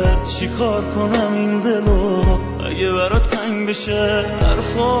بشه، چی کار کنم این دلو اگه برات تنگ بشه؟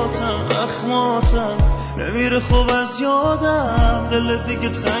 حرفاتم اخماتم نمیره خوب از یادم، دل دیگه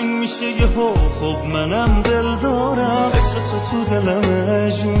تنگ میشه یهو، خب منم دل دارم. عشق تو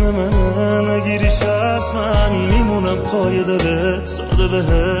دلمه، جون منه، نگیریش از من میمونم پای دلت، ساده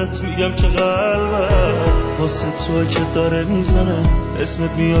بهت میگم که قلبم واسه تو که داره میزنه،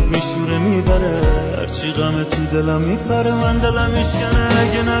 اسمت میاد میشوره میبره، هرچی غم تو دلم میپره، من دلم میشکنه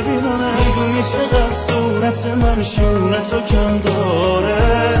اگه نبینمه. میدونی چقدر صورت من شونه تو کم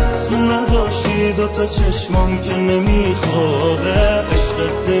داره، تو نباشی دوتا چشمام که نمیخوابه،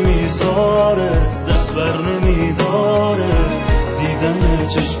 عشقت نمیذاره دست بر نمیداره، دیدن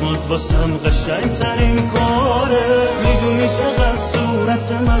چشمات واسم قشنگ ترین کاره. میدونی چقدر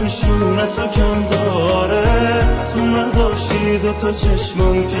صورت من شونه تو کم داره، تو نباشی دوتا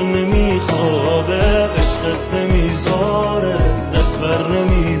چشمام که نمیخوابه، عشقت نمیذاره دست بر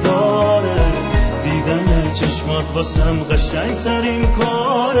نمیداره، دیدن چشمات واسم قشنگ ترین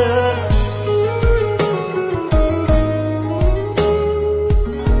کاره.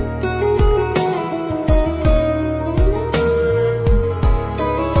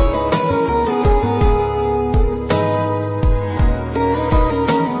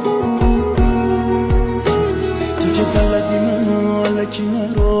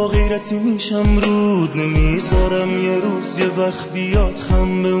 وقت بیاد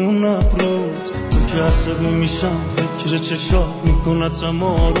خم به اون ابرود، تو که عصبی میشم فکر چشات میکنتم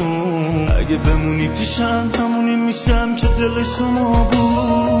آروم. اگه بمونی پیشم همونی میشم که دل شما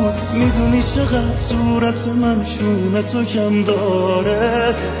بود. میدونی چقدر صورت من شونه تو کم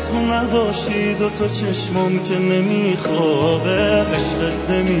داره، تو نباشی دوتا چشمم که نمیخوابه. عشقت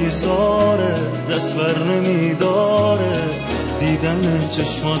نمیذاره دست بر نمیداره، دیدن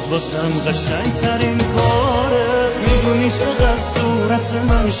چشمات واسم قشنگ ترین کاره. میدونی چقدر صورت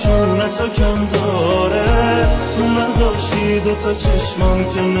من شونه تو کم داره، تو نداشتی دوتا چشمام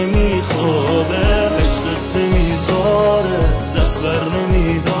که نمیخوابه. عشقت نمیذاره دست بر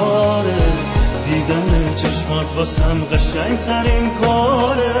نمیداره، دیدن چشمات واسم قشنگ ترین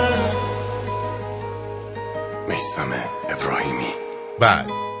کاره. میثم ابراهیمی.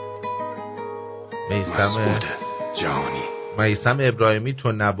 بعد مسعود جهانی. میثم ابراهیمی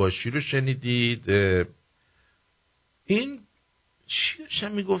تو نباشی رو شنیدید. این چی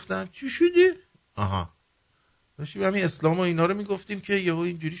میگفتم؟ چی شدی؟ آها، داشتیم همین اسلام و اینا رو میگفتیم که یهو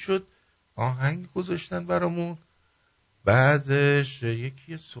اینجوری شد آهنگ گذاشتن برامون. بعدش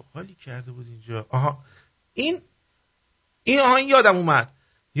یکی سوالی کرده بود اینجا. آها، این آهنگ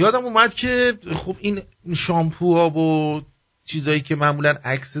یادم اومد که خب این شامپوها و چیزایی که معمولا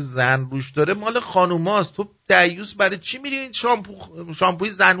عکس زن روش داره مال خانوماست. تو دیوس برای چی میری این شامپوی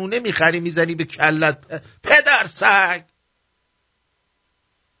زنونه میخری میزنی به کلت پدر سگ؟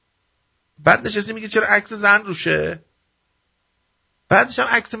 بعد نشستی میگه چرا عکس زن روشه؟ بعدش هم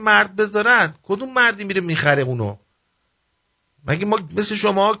عکس مرد بذارن، کدوم مردی میره میخره اونو؟ مگه ما مثل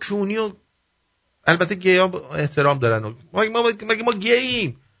شما کونی و البته گیا احترام دارن، مگه ما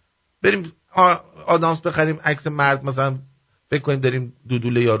گییم بریم آدامس بخریم عکس مرد مثلا فکر کنیم داریم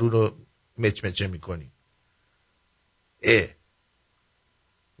دودول یارو رو مچمچه میکنیم؟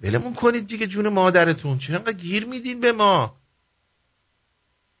 ولمون کنید دیگه جون مادرتون، چرا انقدر گیر میدین به ما؟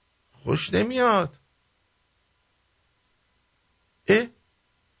 خوش نمیاد.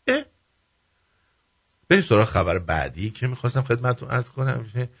 بریم سراغ خبر بعدی که میخواستم خدمتتون عرض کنم.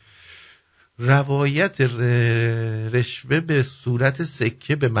 روایت رشوه به صورت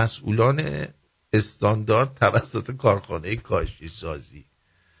سکه به مسئولان استاندارد توسط کارخانه کاشی سازی.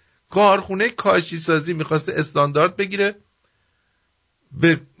 کارخانه کاشی سازی میخواسته استاندارد بگیره،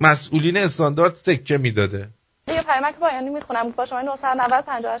 به مسئولین استاندارد سکه میداده. یه پیامک پایانی میخونم با شما 990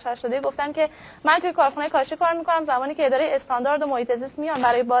 5880 گفتن که من توی کارخونه کاشی کار میکنم. زمانی که اداره استاندارد و محیط زیست میان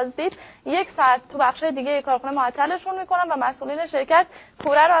برای بازدید، 1 ساعت تو بخشای دیگه کارخونه معطلشون میکنن و مسئولین شرکت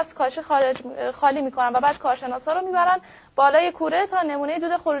کوره رو از کاشی خالی میکنن و بعد کارشناسا رو میبرن بالای کوره تا نمونه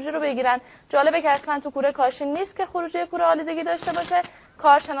دود خروجی رو بگیرن. جالبه که اصلا تو کوره کاشی نیست که خروجی کوره آلودگی داشته باشه.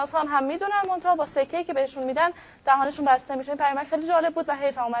 کارشناسان هم میدونن، منتها با سکه‌ای که بهشون میدن دهانشون بسته میشه. این پیامک خیلی جالب بود و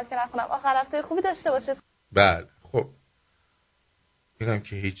حیف اومد که نخونم. آخر هفته خوبی داشته باشید. بله خب میگم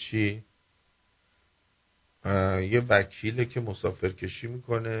که هیچی. یه وکیله که مسافر کشی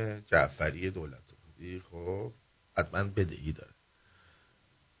میکنه، جعفری دولت‌آبادی، خب حتما بدهی داره.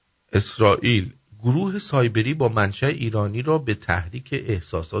 اسرائیل گروه سایبری با منشأ ایرانی را به تحریک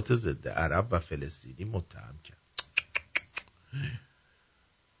احساسات ضد عرب و فلسطینی متهم کرد.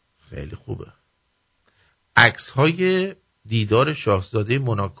 خیلی خوبه. عکس‌های دیدار شاهزاده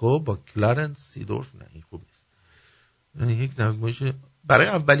موناکو با کلارنس سیدورف، نه این خوب نیست. یک نمایش برای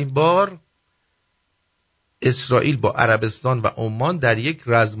اولین بار اسرائیل با عربستان و عمان در یک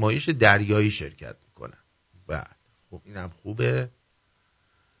رزمایش دریایی شرکت میکنه. بله خب اینم خوبه.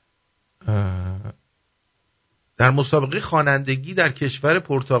 در مسابقه خوانندگی در کشور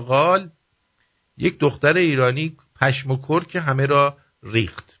پرتغال یک دختر ایرانی پشم و کرک همه را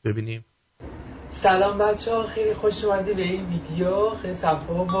ریخت. ببینیم. سلام بچه‌ها، خیلی خوش اومدید به این ویدیو. خیلی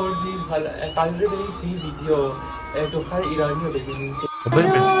صفا بردید. حالا قراره بریم توی ویدیو دختر ایرانی رو ببینیم که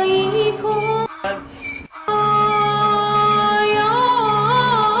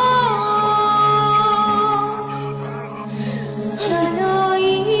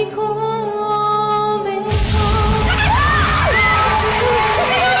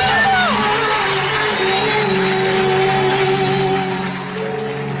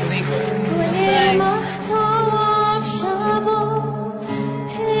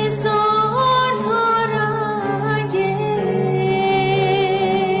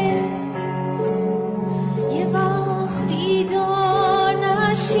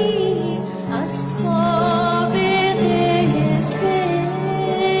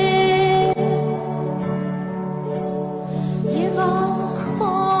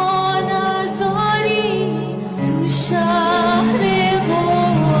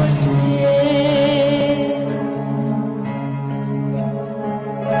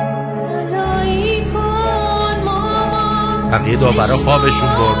داورا خوابشون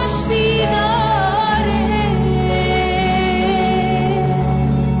برد.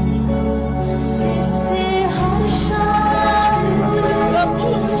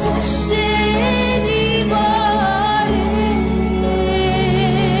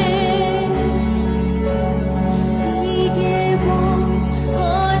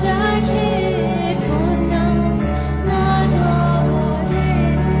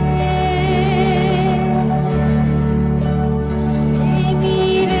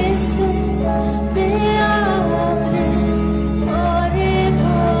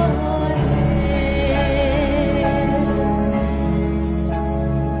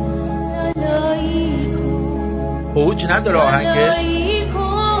 اوج نداره آهنگه.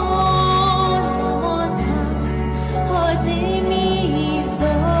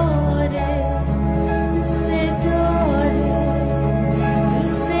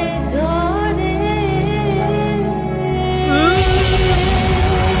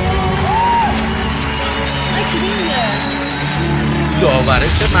 داوره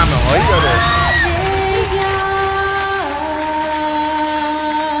چه ممه هایی داره.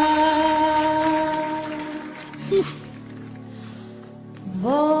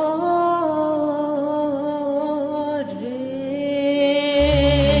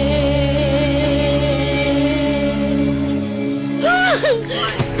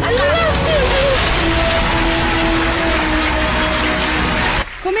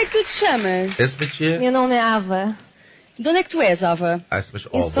 اسم چیه؟ Meu nome é Ava. De onde é que tu és, Ava? اسمش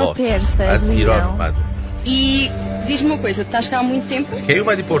Eu sou آوا. persa, از do ایران Irão. اومده. E diz-me uma coisa, estás cá há muito tempo? از کی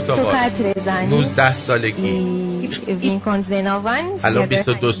اومدی Estou cá پرتغال؟ há 3 anos. 19 سالگی. E eu vim com 19 anos. الان e agora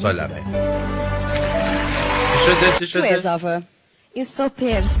 22 tenho سالمه. 22. چی Tu شده؟ és, Ava. Eu sou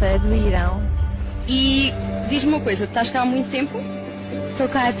persa, do Irão. E diz-me uma coisa, estás cá há muito tempo? Estou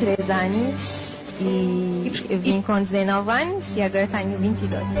cá há 3 anos. E eu vim com 19 anos e agora tenho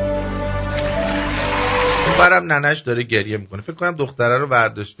 22. اون برم ننش داره گریه میکنه. فکر کنم دختره رو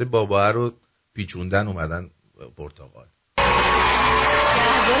برداشته بابا رو پیچوندن اومدن پرتغال.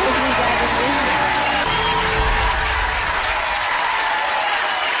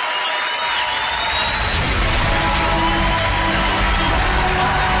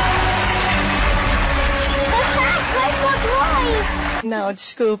 Não,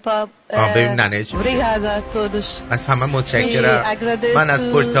 desculpa. ببین ننه چی میگه. Obrigada a todos. از همه متشکرم. من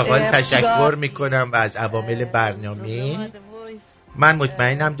از پرتغال تشکر میکنم و از عوامل برنامه. من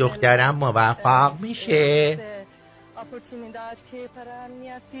مطمئنم دخترم موفق میشه.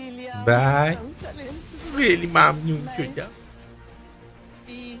 بله خیلی ممنون شدم.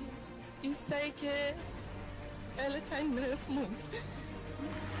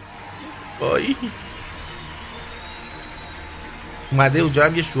 بای اومده اونجا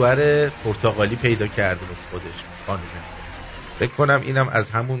هم یه شوهر پرتغالی پیدا کرده واسه خودش خانومه. فکر کنم اینم از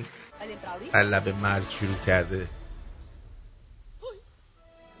همون لب مرز شروع کرده.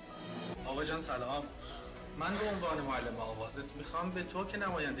 آقا جان سلام. من به عنوان معلم آوازت میخوام به تو که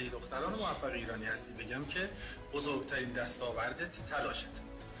نماینده دختران موفق ایرانی هستی بگم که بزرگترین دستاوردت تلاشت.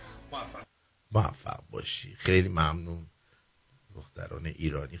 موفق باشی. خیلی ممنون. دختران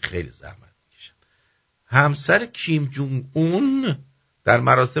ایرانی خیلی زحمت میکشن. همسر کیم جونگ اون در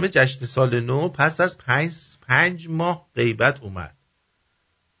مراسم جشن سال نو پس از 5 ماه غیبت اومد.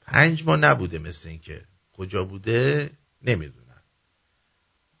 5 ماه نبوده مثل این که کجا بوده نمیدونم.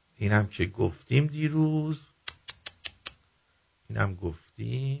 اینم که گفتیم دیروز، اینم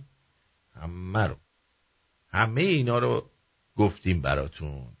گفتیم، همه اینا رو گفتیم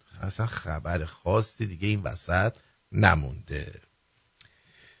براتون. اصلا خبر خاصی دیگه این وسط نمونده.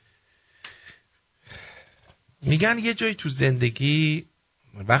 میگن یه جایی تو زندگی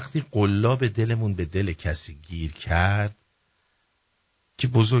وقتی قلاب دلمون به دل کسی گیر کرد که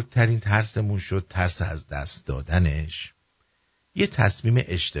بزرگترین ترسمون شد ترس از دست دادنش، یه تصمیم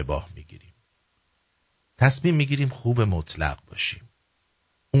اشتباه میگیریم. تصمیم میگیریم خوب مطلق باشیم.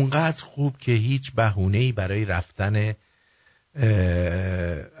 اونقدر خوب که هیچ بهونه‌ای برای رفتن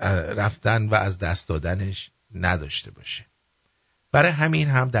و از دست دادنش نداشته باشه. برای همین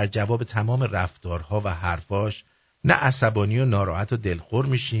هم در جواب تمام رفتارها و حرفاش نه عصبانی و ناراحت و دلخور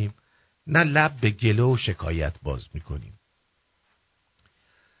میشیم، نه لب به گله و شکایت باز میکنیم.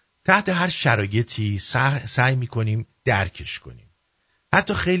 تحت هر شرایطی سعی میکنیم درکش کنیم.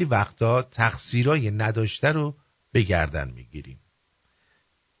 حتی خیلی وقتا تقصیرای نداشته رو به گردن میگیریم.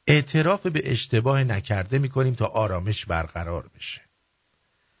 اعتراف به اشتباه نکرده میکنیم تا آرامش برقرار بشه.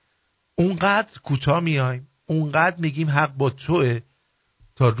 اونقدر کوتاه میایم، اونقدر میگیم حق با توه،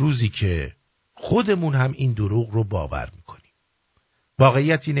 تا روزی که خودمون هم این دروغ رو باور میکنیم.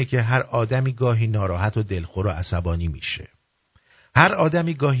 واقعیت اینه که هر آدمی گاهی ناراحت و دلخور و عصبانی میشه. هر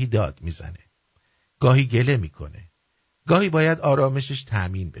آدمی گاهی داد میزنه، گاهی گله میکنه، گاهی باید آرامشش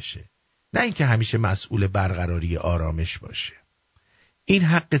تأمین بشه، نه اینکه همیشه مسئول برقراری آرامش باشه. این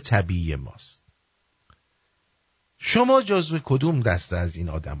حق طبیعی ماست. شما جزو کدوم دسته از این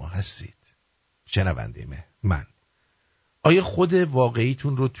آدما هستید؟ شنونده من. آیا خود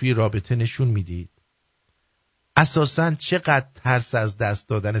واقعیتون رو توی رابطه نشون میدید؟ اساساً چقدر ترس از دست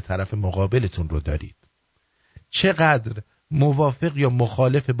دادن طرف مقابلتون رو دارید؟ چقدر موافق یا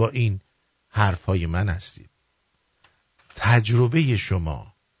مخالف با این حرفای من هستید؟ تجربه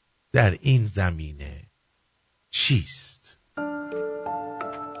شما در این زمینه چیست؟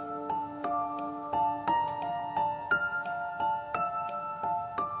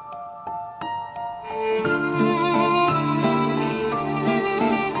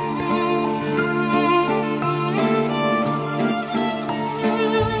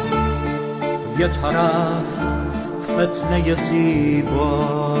 یه طرف فتنه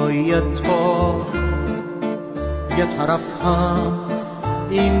زیبایی تو، یه طرف هم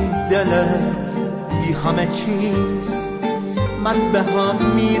این دل بی همه چیز. من به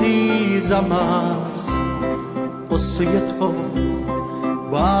هم میریزم از قصه تو،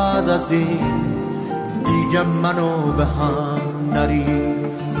 بعد از این دیگه منو به هم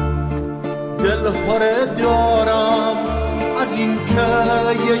نریز. دل پره دارم از این که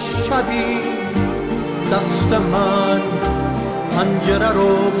یه شبی دست من پنجره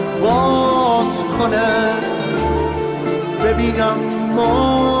رو باز کنه، ببینم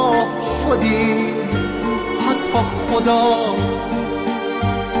ما شدی، حتی خدا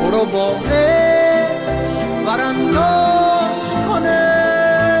تو رو با عشق برانداز کنه.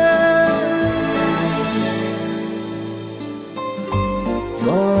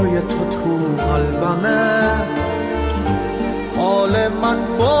 جای تو قلبمه، حال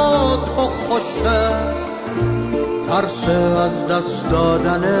من با تو خوشه، ترس از دست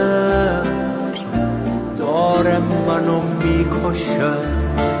دادنه داره منو میکشه.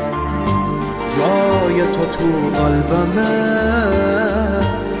 جای تو قلبمه،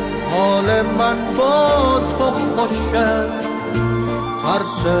 حال من با تو خوشه،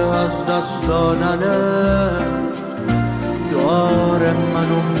 ترس از دست دادنه داره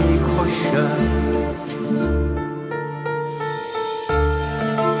منو میکشه.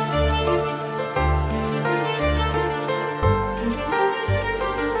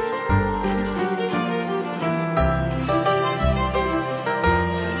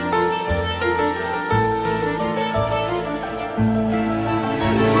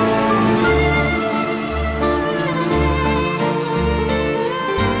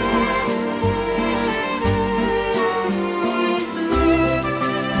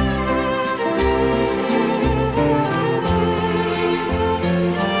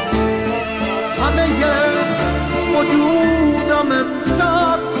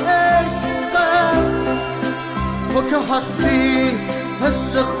 که هستی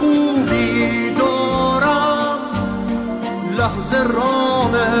حس خوبی دارم، لحظه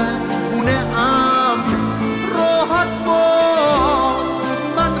رام خونه ام راحت باش،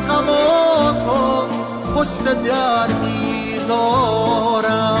 من غماتو پشت در میذارم.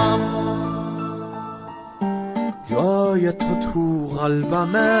 جای تو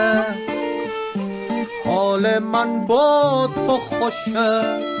قلبمه، حال من با تو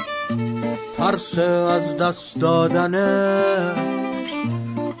خوشه، ترس از دست دادنه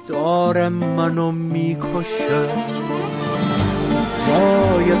داره منو میکشه.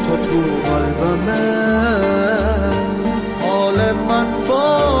 جای تو قلبمه، حال من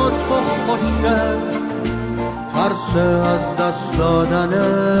با تو خوشه، ترس از دست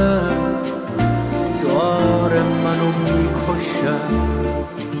دادنه داره منو میکشه.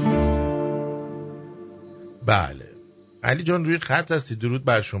 بله علی جان روی خط هستی، درود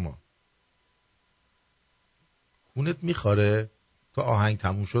بر شما. خونت میخواره؟ تا آهنگ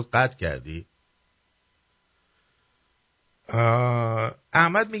تموم شد قطع کردی؟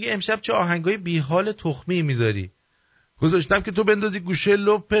 احمد میگه امشب چه آهنگای بی حال تخمی میذاری؟ گذاشتم که تو بندازی گوشه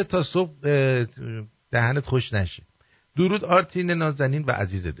لپه تا صبح دهنت خوش نشه. درود آرتین نازنین و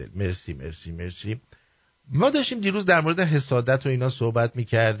عزیز دل. مرسی مرسی مرسی. ما داشتیم دیروز در مورد حسادت و اینا صحبت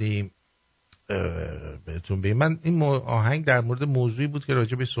میکردیم. بهتون بگم من این آهنگ در مورد موضوعی بود که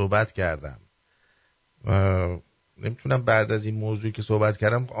راجع به صحبت کردم. نمیتونم بعد از این موضوعی که صحبت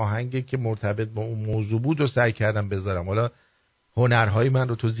کردم آهنگی که مرتبط با اون موضوع بود و سعی کردم بذارم. حالا هنرهای من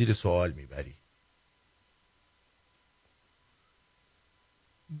رو تو زیر سوال میبری.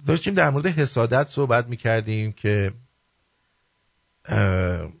 داشتیم در مورد حسادت صحبت میکردیم که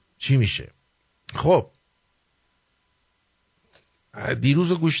چی میشه. خب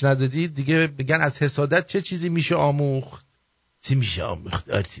دیروز رو گوش ندادید دیگه، بگن از حسادت چه چیزی میشه آموخت. چی میشه آموخت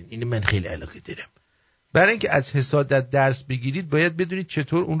آرتین؟ اینو من خیلی علاقه دارم. برای اینکه از حسادت درس بگیرید باید بدونید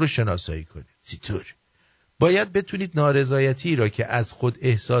چطور اون رو شناسایی کنید. چطور؟ باید بتونید نارضایتی را که از خود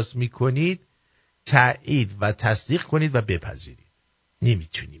احساس میکنید تایید و تصدیق کنید و بپذیرید.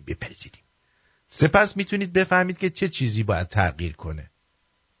 نمیتونیم بپذیریم. سپس میتونید بفهمید که چه چیزی باید تغییر کنه.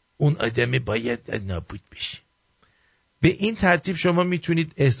 اون آدم باید نابود بشه. به این ترتیب شما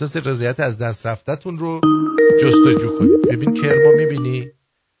میتونید احساس رضایت از دست رفتتون رو جستجو کنید. ببین کرما میبینی؟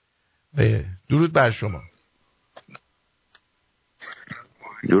 درود بر شما.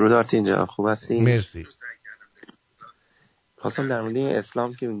 درود آرتین جان، خوب هستی؟ مرسی. خواستم در مورد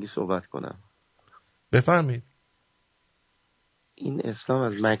اسلام که میگی صحبت کنم. بفرمایید. این اسلام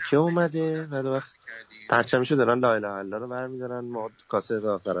از مکه اومده و دو وقت پرچمشو دارن لا اله الا الله رو برمیدارن، ما کاسه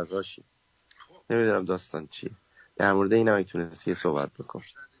آخر از هاشی. نمیدونم داستان چیه. در مورد این هم میتونستی صحبت بکن.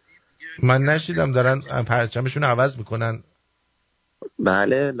 من نشیدم دارن پرچمشون عوض میکنن.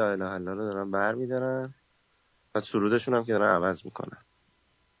 بله، لا اله الا الله رو دارن برمیدارن و سرودشون هم که دارن عوض میکنن.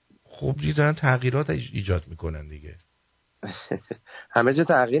 خب دیگه دارن تغییرات ایجاد میکنن دیگه. همه جا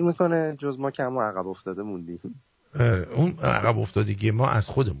تغییر میکنه جز ما که همون عقب افتاده موندیم. اون عقب افتادگی ما از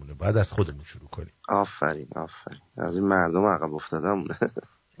خودمونه، باید از خودمون شروع کنیم. آفرین از این مردم عقب افتادهمونه.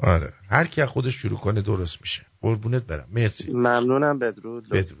 آره، هر کی از خودش شروع کنه درست میشه. قربونت برم. مرسی. ممنونم. بدرود.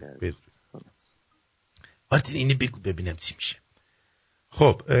 آرتین اینی بگو ببینم چی میشه.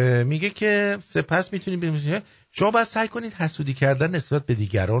 خب میگه که سپس میتونید ببینید شما باید سعی کنید حسودی کردن نسبت به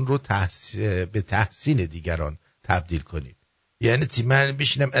دیگران رو به تحسین دیگران تبدیل کنید. یعنی من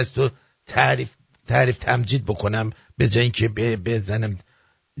بشینم از تو تعریف تمجید بکنم به جای اینکه بزنم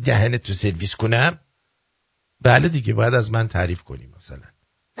دهنت تو سرویس کنم. بله دیگه، باید از من تعریف کنی مثلا.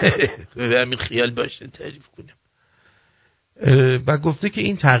 به همین خیال باشه تعریف کنم. و گفته که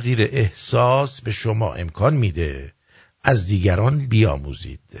این تغییر احساس به شما امکان میده از دیگران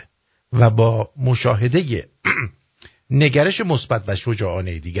بیاموزید و با مشاهده نگرش مثبت و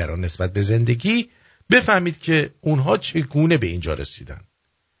شجاعانه دیگران نسبت به زندگی بفهمید که اونها چگونه به اینجا رسیدن.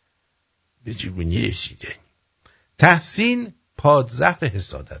 به چگونه رسیدن. تحسین پادزهر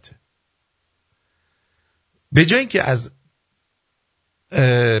حسادته. به جای اینکه از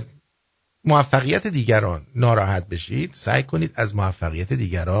موفقیت دیگران ناراحت بشید، سعی کنید از موفقیت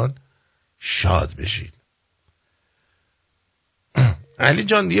دیگران شاد بشید. علی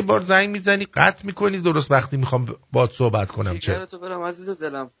جان یه بار زنگ میزنی قطع میکنی درست وقتی میخوام باهات صحبت کنم. چه تو برم عزیز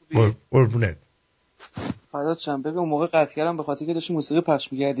دلم. قربونت. فدات شم. ببین اون موقع قطع کردم به خاطر که داشتی موسیقی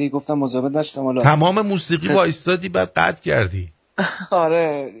پخش می‌کردی، گفتم مزاحمت نشم. حالا تمام موسیقی وایستادی بعد قطع کردی.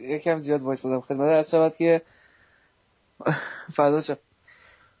 آره یکم زیاد وایستادم. خدمت عرض شود که فدات شم.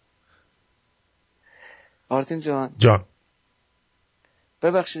 آرتین جان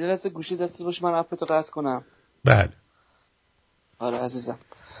ببخشید دست گوشی دستت باشه من اپتو قطع کنم. بله آره عزیزم.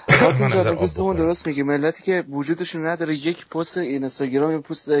 آرتین جان قصه‌مون درست میگی. ملتی که وجودشون نداره یک پست اینستاگرام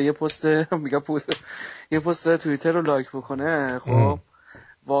یه پست توییتر رو لایک بکنه، خب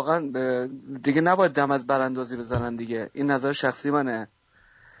واقعا دیگه نباید دم از براندازی بزنن دیگه. این نظر شخصی منه.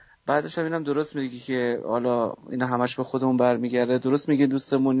 بعدش هم اینم درست میگی که حالا اینا همش به خودمون برمیگرده. درست میگی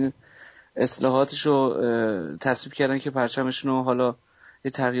دوستمون اصلاحاتشو تصویب کردن که پرچمشون رو حالا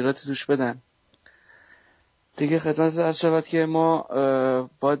یه تغییراتی توش بدن دیگه. خدمت عرض شود که ما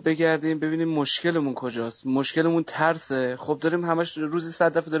باید بگردیم ببینیم مشکلمون کجاست. مشکلمون ترسه. خب داریم همش روزی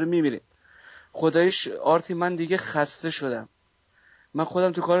 100 دفعه داریم میمیریم. خدایش آرتی من دیگه خسته شدم. من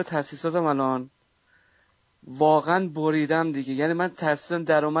خودم تو کار تاسیساتم الان واقعا بریدم دیگه. یعنی من تاسیسم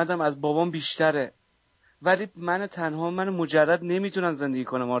درآمدم از بابام بیشتره ولی من تنها من مجرد نمیتونم زندگی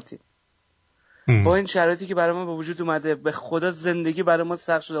کنم آرتی. با این شرایطی که برای ما به وجود اومده به خدا زندگی برای ما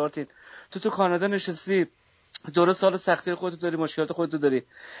سخت شده. آرتین تو کانادا نشستی، درست سال سختی خودت داری، مشکلات خودت داری،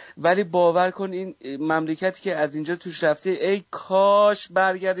 ولی باور کن این مملکتی که از اینجا توش رفتی ای کاش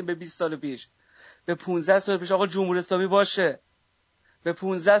برگردیم به 20 سال پیش، به 15 سال پیش. آقا جمهوری اسلامی باشه به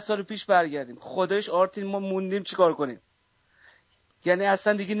 15 سال پیش برگردیم. خدایش آرتین ما موندیم چیکار کنیم؟ یعنی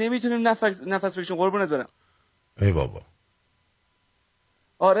اصلا دیگه نمیتونیم نفس بکشیم. قربونت برم. ای بابا.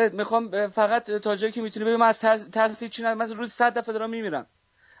 آره میخوام فقط تا جایی که میتونی. ببین من از ترس هیچی ندارم. من روز 100 دفعه دارم میمیرم.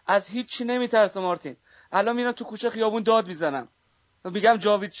 از هیچی نمیترسم آرتین. الان میرم تو کوچه خیابون داد میزنم، میگم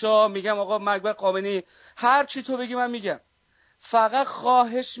جاوید شاه، میگم آقا مقبر خامنه‌ای، هر چی تو بگی من میگم. فقط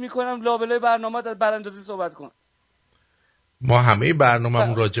خواهش میکنم لابلای برنامه‌ات از براندازی صحبت کن. ما همه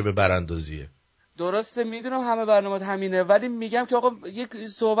برنامه‌مون راجع به براندازیه. درسته میدونم همه برنامه‌ات همینه، ولی میگم که آقا یک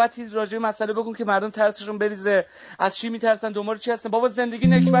صحبتی راجع به مسئله بکن که مردم ترسشون بریزه. از چی میترسن؟ دنبال چی هستن؟ بابا زندگی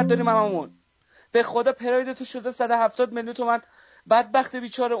نکبت داریم هممون. به خدا پراید تو شده 170 میلیون تومان. بدبخت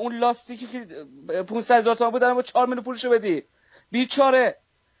بیچاره اون لاستیکی که 500,000 تومان بود الان با 4 میلیون پولشو بدی. بیچاره.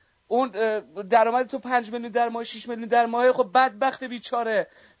 اون درآمد تو 5 میلیون در ماه 6 میلیون در ماه، خب بدبخت بیچاره.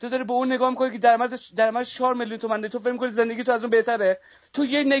 تو داری به اون نگاه میکنی که درآمد 4 میلیون تومانه، تو فکر میکنی زندگی تو از اون بهتره؟ تو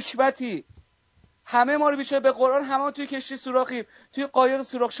یه نکبتی. همه ما رو بیچاره به قرآن همه توی کشتی سوراخیم، توی قایق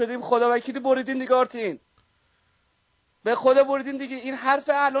سوراخ شدیم. خدا وکیلی بریدیم دیگه آرتین، به خدا بریدیم دیگه. این حرف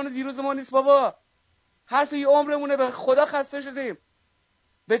الان دیروز ما نیست بابا، حرف یه عمرمونه. به خدا خسته شدیم،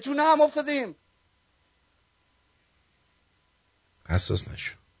 به جون هم افتادیم. حساس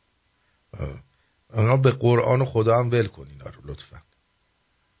نشو. به قرآن و خدا هم ول کن اینا رو لطفا.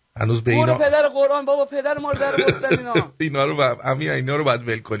 هنوز به اینا پدر قرآن بابا، پدر ما رو در آوردن اینا. اینا رو باید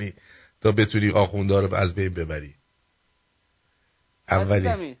ول کنی تا بتونی آخوندا رو از بین ببری.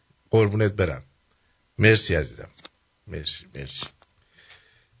 اولی قربونت برم. مرسی عزیزم، مرسی.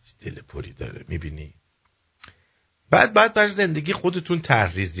 دل پری داره میبینی. بعد برای زندگی خودتون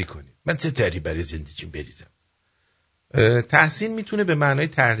طرحریزی کنید. من چه طرحی برای زندگیم بریزم؟ تحسین میتونه به معنای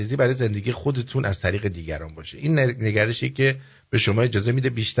طرحریزی برای زندگی خودتون از طریق دیگران باشه. این نگرشی که به شما اجازه میده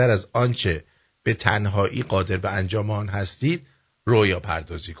بیشتر از آنچه به تنهایی قادر به انجام آن هستید رویا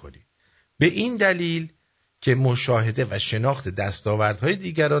پردازی کنید. به این دلیل که مشاهده و شناخت دستاوردهای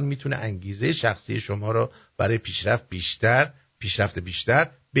دیگران میتونه انگیزه شخصی شما را برای پیشرفت بیشتر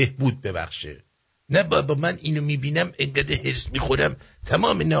بهبود ببخشه. نه بابا من اینو میبینم انقدر هرس میخورم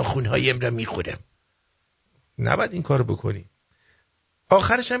تمام ناخونهایم را میخورم. نباید این کارو بکنی.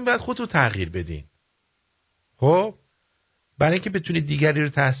 آخرش هم باید خودتو تغییر بدین. خب برای اینکه بتونی دیگری رو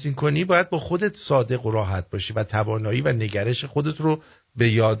تحسین کنی باید با خودت صادق و راحت باشی و توانایی و نگرش خودت رو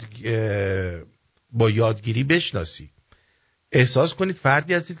با یادگیری بشناسی. احساس کنید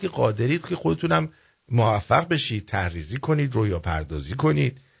فردی هستید که قادرید که خودتونم موفق بشید، طرحریزی کنید، رویا پردازی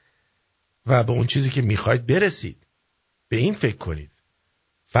کنید و به اون چیزی که میخواید برسید. به این فکر کنید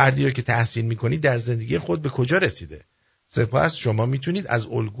فردی رو که تحسین میکنید در زندگی خود به کجا رسیده. سپس شما میتونید از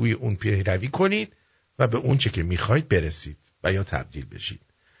الگوی اون پیروی کنید و به اون چه که میخواید برسید و یا تبدیل بشید.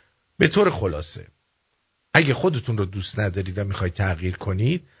 به طور خلاصه اگه خودتون رو دوست ندارید و میخواید تغییر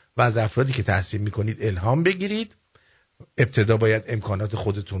کنید و از افرادی که تحسین میکنید الهام بگیرید، ابتدا باید امکانات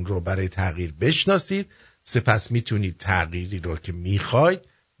خودتون رو برای تغییر بشناسید. سپس میتونید تغییری رو که میخواید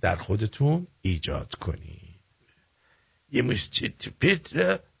در خودتون ایجاد کنید. یه مشت پرت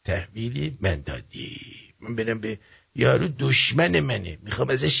را تحویل من دادی. من برم به یارو دشمن منه، میخوام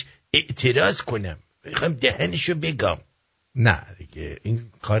ازش اعتراض کنم، میخوام دهنشو بگم. نه دیگه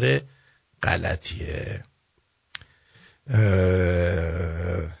این کار غلطیه.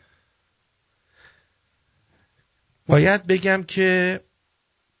 باید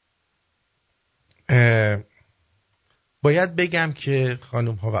بگم که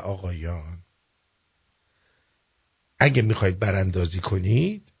خانم ها و آقایان، اگه میخواید براندازی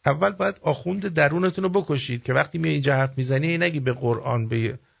کنید اول باید آخوند درونتون رو بکشید که وقتی می اینجا حرف میزنی نگی به قرآن،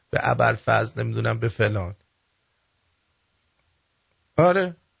 به ابوالفضل، نمیدونم به فلان.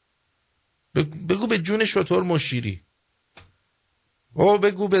 آره بگو به جون شتر مشیری، او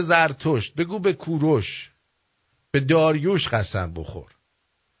بگو به زرتشت، بگو به کوروش، به داریوش قسم بخور.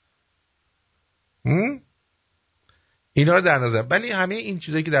 اینا رو در نظر. ولی همه این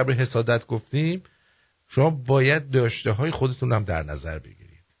چیزایی که درباره حسادت گفتیم شما باید داشته های خودتون هم در نظر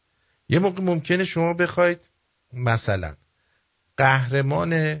بگیرید. یه موقع ممکنه شما بخواید مثلا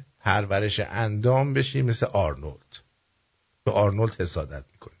قهرمان پرورش اندام بشید مثل آرنولد، به آرنولد حسادت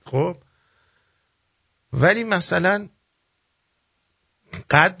میکنید. خب ولی مثلا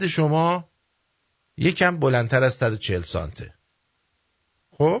قد شما یکم بلندتر از 140 سانته.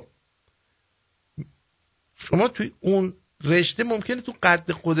 خب شما توی اون رشته ممکنه تو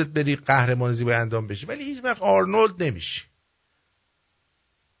قد خودت بری قهرمان زیبای اندام بشی ولی هیچ وقت آرنولد نمیشی.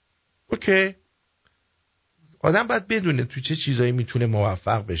 اوکی. آدم باید بدونه تو چه چیزایی میتونه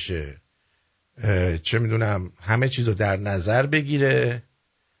موفق بشه، چه میدونم همه چیز رو در نظر بگیره،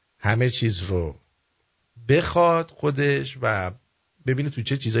 همه چیز رو بخواد خودش و ببینه تو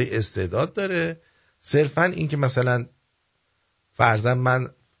چه چیزایی استعداد داره. صرفا این که مثلا فرضاً من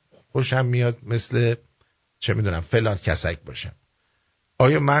خوشم میاد مثل چه میدونم فلان کسک باشم،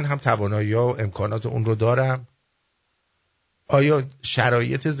 آیا من هم توانایی ها و امکانات اون رو دارم؟ آیا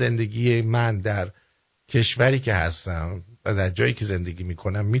شرایط زندگی من در کشوری که هستم و در جایی که زندگی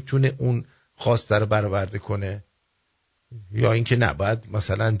میکنم میتونه اون خواسته رو برآورده کنه؟ یا اینکه نه باید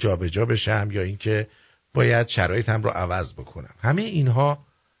مثلا جابجا بشم، یا اینکه باید شرایطم رو عوض بکنم؟ همه اینها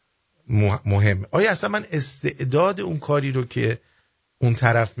مهمه. آیا اصلا من استعداد اون کاری رو که اون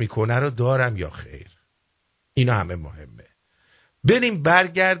طرف میکنه رو دارم یا خیر؟ اینا همه مهمه. بریم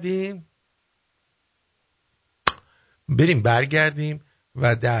برگردیم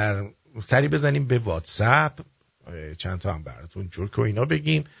و در سری بزنیم به واتساپ چند تا هم براتون جور که اینا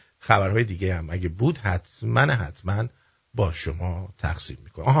بگیم. خبرهای دیگه هم اگه بود حتما با شما تقسیم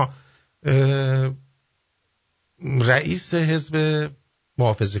میکنم. رئیس حزب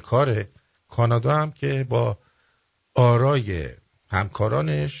محافظه‌کار کانادا هم که با آرای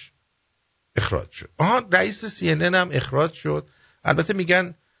همکارانش اخراج شد. رئیس CNN هم اخراج شد. البته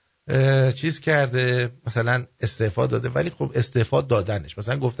میگن چیز کرده، مثلا استعفا داده، ولی خب استعفا دادنش،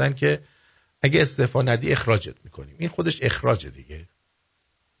 مثلا گفتن که اگه استعفا ندی اخراجت میکنیم. این خودش اخراجه دیگه،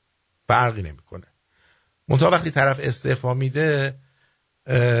 فرقی نمیکنه. منتها وقتی طرف استعفا میده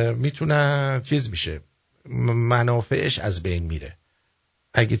میتونه چیز میشه، منافعش از بین میره.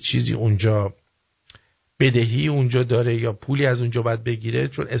 اگه چیزی اونجا بدهی اونجا داره یا پولی از اونجا باید بگیره،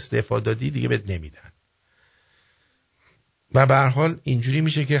 چون استعفا دادی دیگه بهت نمیدن. و به هر حال اینجوری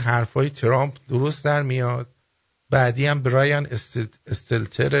میشه که حرفای ترامپ درست در میاد. بعدی هم برایان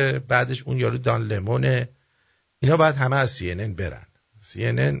استلتر، بعدش اون یارو دان لمونه. اینا باید همه از CNN برن.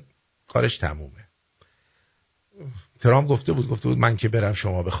 CNN کارش تمومه. ترامپ گفته بود من که برم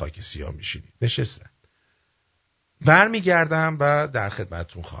شما به خاک سیاه میشینید. نشستن. برمیگردم و در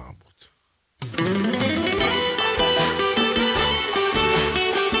خدمتتون خواهم بود.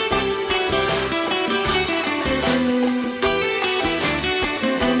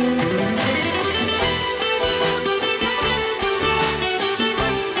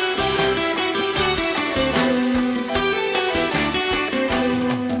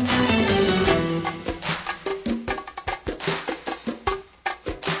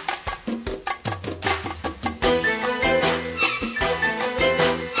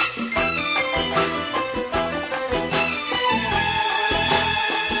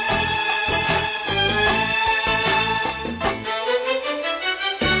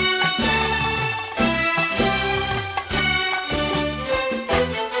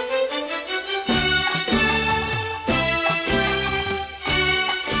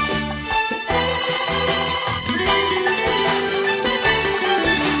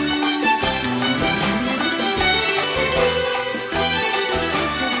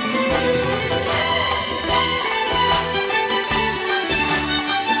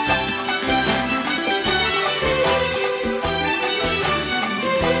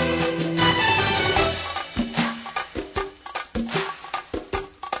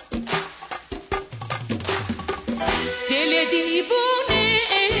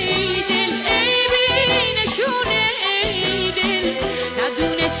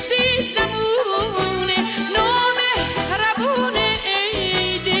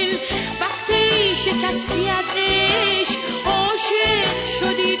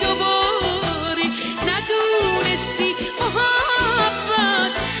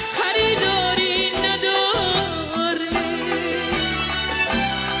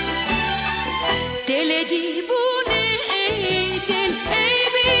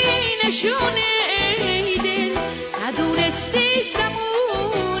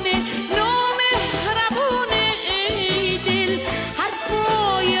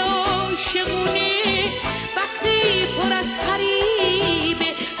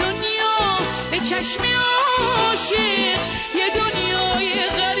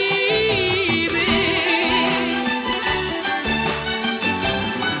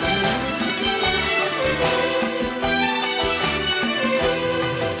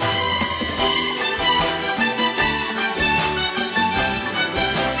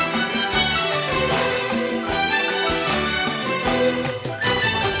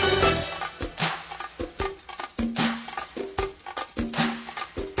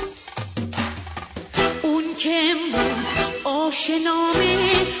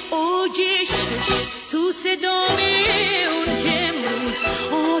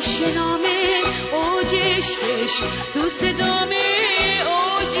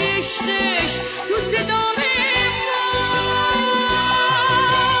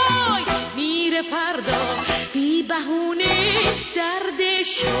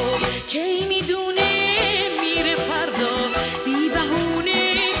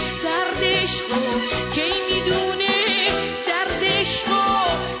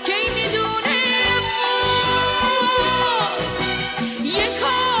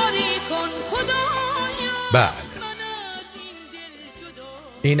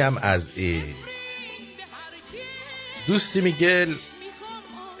 اینم از این. دوستی میگل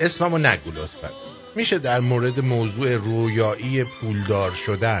اسممو نگو لطفا. میشه در مورد موضوع رویایی پولدار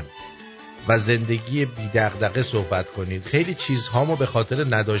شدن و زندگی بی دغدغه صحبت کنید؟ خیلی چیزهامو به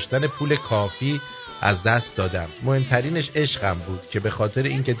خاطر نداشتن پول کافی از دست دادم. مهمترینش عشقم بود که به خاطر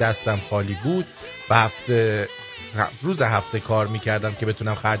اینکه دستم خالی بود و روز هفته کار میکردم که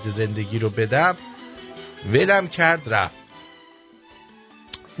بتونم خرج زندگی رو بدم، ولم کرد رفت.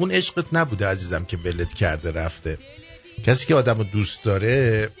 اون عشقت نبوده عزیزم که ولت کرده رفته. کسی که آدم رو دوست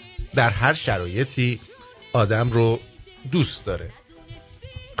داره در هر شرایطی آدم رو دوست داره.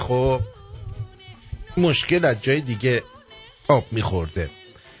 خب مشکل از جای دیگه آب میخورده،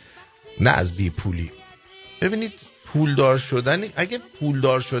 نه از بی پولی. ببینید پولدار شدن، اگه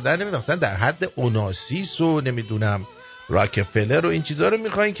پولدار شدن مثلا در حد اوناسیس و نمیدونم راکفلر و این چیزا رو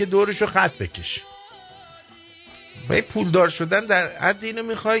میخواین که دورشو خط بکش، و پولدار شدن در حد اینو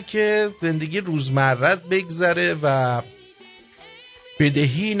میخوای که زندگی روزمرت بگذره و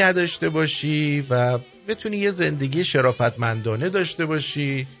بدهی نداشته باشی و بتونی یه زندگی شرافتمندانه داشته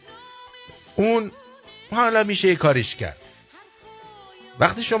باشی. اون حالا میشه یه کارش کرد.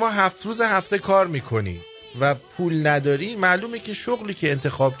 وقتی شما 7 روز هفته کار میکنی و پول نداری، معلومه که شغلی که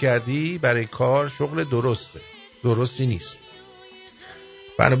انتخاب کردی برای کار شغل درستی نیست.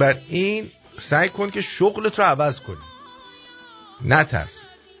 بنابراین سعی کن که شغلت رو عوض کنی، نترس.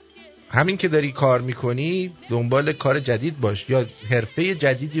 همین که داری کار میکنی دنبال کار جدید باش یا حرفه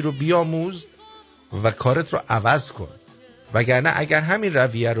جدیدی رو بیاموز و کارت رو عوض کن، وگرنه اگر همین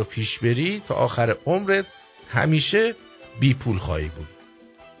رویه رو پیش بری تا آخر عمرت همیشه بی پول خواهی بود.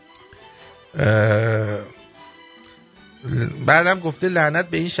 بعدم گفته لعنت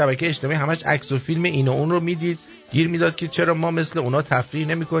به این شبکه اجتماعی، همش عکس و فیلم این و اون رو میدید، گیر میداد که چرا ما مثل اونا تفریح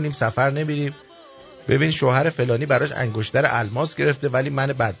نمی کنیم، سفر نمیریم. ببین شوهر فلانی براش انگشتر الماس گرفته، ولی من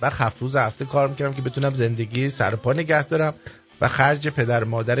بدبخت 7 روز هفته کار میکردم که بتونم زندگی سر پا نگه دارم و خرج پدر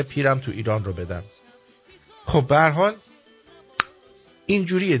مادر پیرم تو ایران رو بدم. خب به هر حال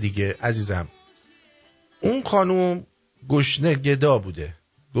اینجوریه دیگه عزیزم. اون خانوم گشنه گدا بوده،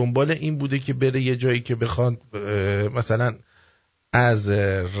 دنبال این بوده که بره یه جایی که بخوان مثلا از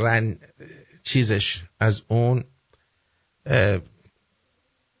از اون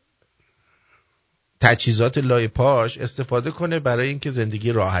تجهیزات لای پاش استفاده کنه برای اینکه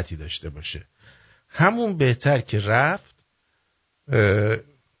زندگی راحتی داشته باشه. همون بهتر که رفت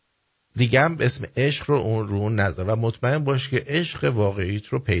دیگه هم اسم عشق رو اون نذار و مطمئن باش که عشق واقعیت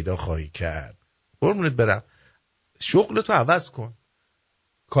رو پیدا خواهی کرد. قربونت برم. شغلتو عوض کن،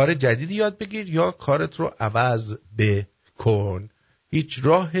 کار جدیدی یاد بگیر یا کارت رو عوض بکن. هیچ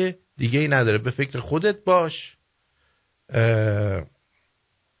راه دیگه ای نداره. به فکر خودت باش.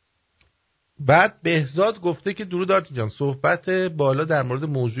 بعد بهزاد گفته که درود آرتین جان، صحبت بالا در مورد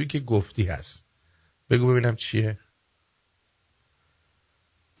موضوعی که گفتی هست. بگو ببینم چیه.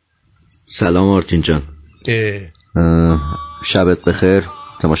 سلام آرتین جان، شبت بخیر.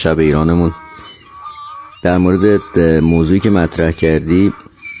 تمام شب ایرانمون. در مورد موضوعی که مطرح کردی،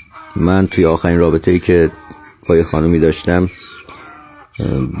 من توی آخرین رابطه‌ای که با یه خانومی داشتم،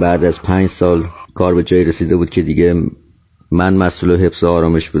 بعد از 5 سال کار به جایی رسیده بود که دیگه من مسئول حفظ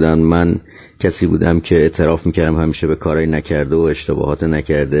آرامش بودم. من کسی بودم که اعتراف میکردم همیشه به کارهای نکرده و اشتباهات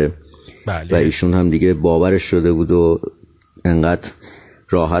نکرده. بله. و ایشون هم دیگه باورش شده بود و انقدر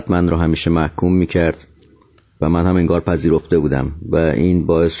راحت من رو همیشه محکوم میکرد و من هم انگار پذیرفته بودم و این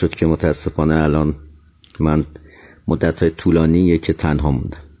باعث شد که متاسفانه الان من مدت‌های طولانیه که تنها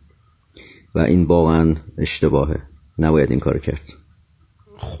موندم و این واقعا اشتباهه، نباید این کارو کرد.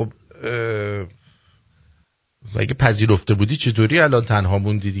 خب اگه پذیرفته بودی چطوری الان تنها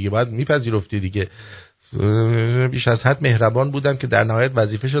موندی؟ دیگه باید میپذیرفتی دیگه. بیش از حد مهربان بودم که در نهایت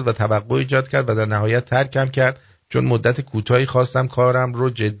وظیفه شد و توقع ایجاد کرد و در نهایت ترکم کرد، چون مدت کوتاهی خواستم کارم رو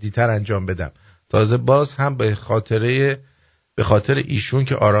جدی‌تر انجام بدم. تازه باز هم به خاطر ایشون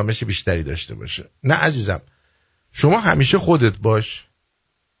که آرامش بیشتری داشته باشه. نه عزیزم، شما همیشه خودت باش.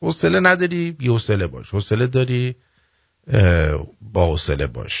 حوصله نداری بی حوصله باش، حوصله داری با حوصله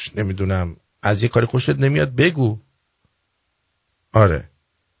باش. نمیدونم از یه کاری خوشت نمیاد بگو. آره.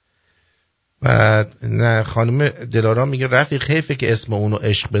 بعد نه خانم دلارام میگه رفیق حیفه که اسم اونو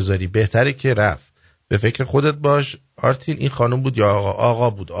عشق بذاری، بهتره که رفت. به فکر خودت باش. آرتین این خانم بود یا آقا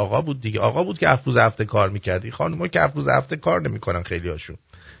بود دیگه. آقا بود که افروز هفته کار میکردی. خانم‌ها که افروز هفته کار نمیکنن خیلی هاشون.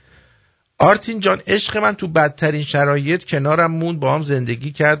 آرتین جان عشق من تو بدترین شرایط کنارم موند، با هم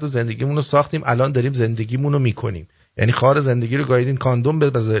زندگی کرد و زندگیمون رو ساختیم. الان داریم زندگیمون رو میکنیم. یعنی خار زندگی رو گاییدین کاندوم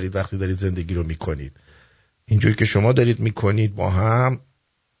بذارید وقتی دارید زندگی رو میکنید. اینجوری که شما دارید میکنید با هم.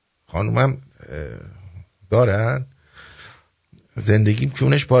 خانومم دارن زندگیم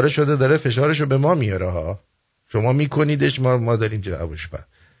کونش پاره شده، داره فشارشو به ما میاره ها. شما میکنیدش، ما داریم جوابش بعد.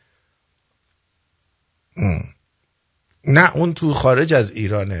 نه اون تو خارج از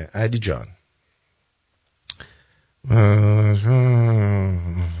ایرانه علی جان.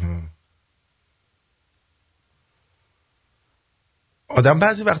 آدم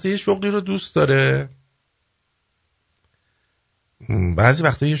بعضی وقتا یه شغلی رو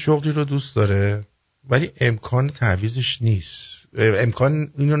دوست داره، ولی امکان تعویضش نیست.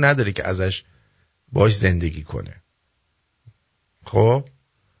 امکان اینو نداره که ازش باش زندگی کنه. خب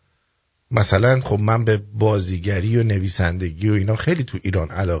مثلا خب من به بازیگری و نویسندگی و اینا خیلی تو ایران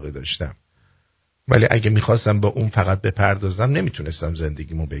علاقه داشتم، ولی اگه میخواستم با اون فقط بپردازم نمیتونستم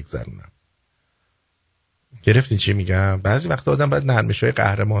زندگیمو بگذرونم. گرفتین چی میگم؟ بعضی وقتا آدم باید نرمش‌های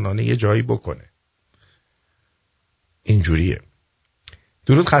قهرمانانه یه جایی بکنه. اینجوریه.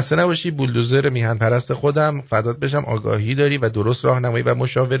 درود، خسته نباشی. بولدوزر میهن پرست خودم، فدات بشم. آگاهی داری و درست راهنمایی و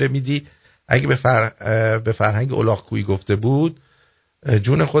مشاوره میدی. اگه به فرهنگ الاغ‌کویی گفته بود،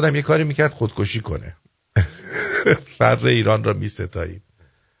 جون خودم یه کاری میکرد خودکشی کنه. فر ایران را میستاییم.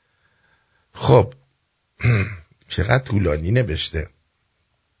 خب چقدر طولانی نوشته.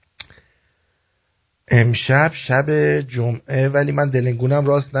 امشب شب جمعه، ولی من دلنگونم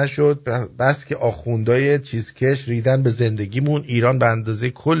راست نشد. بس که آخوندای چیزکش ریدن به زندگیمون. ایران به اندازه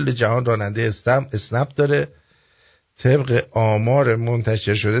کل جهان راننده اسنپ داره. طبق آمار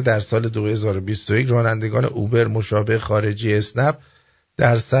منتشر شده در سال 2021 رانندگان اوبر مشابه خارجی اسنپ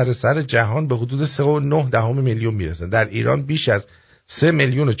در سر جهان به حدود 3.9 میلیون میرسن. در ایران بیش از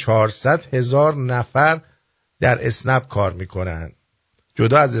 3,400,000 نفر در اسنپ کار میکنن.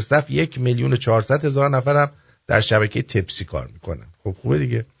 جدا از اسنپ 1,400,000 نفر هم در شبکه تپسی کار میکنن. خب خوبه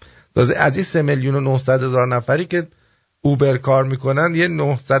دیگه. تازه از این 3,900,000 نفری که اوبر کار میکنن، یه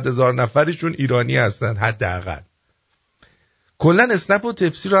 900,000 نفریشون ایرانی هستن حداقل. کلا اسنپ و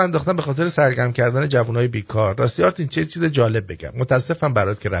تپسی رو انداختن به خاطر سرگرم کردن جوانای بیکار. راستی آرتین چه چیز جالب بگم. متاسفم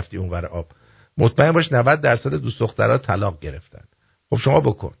برات که رفتی اونور آب. مطمئن باش 90% دوست دخترها طلاق گرفتن. خب شما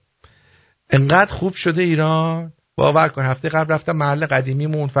بکن. انقدر خوب شده ایران. باور کن هفته قبل رفتم محل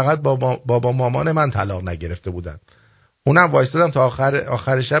قدیمیمون، فقط بابا مامان من طلاق نگرفته بودن. اونم وایسادم تا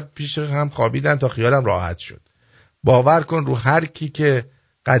آخر شب پیش هم خوابیدن تا خیالم راحت شد. باور کن رو هر کی که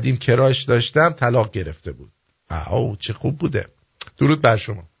قدیم کراش داشتم طلاق گرفته بود. آو چه خوب بوده. درود بر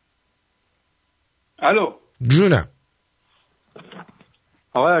شما. الو. جونم.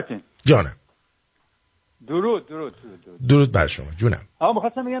 آقای آرتین. جانم. درود بر شما. جونم. آقا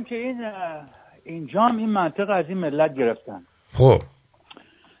می‌خواستم بگم که اینجا هم این منطقه از این ملت گرفتن. خب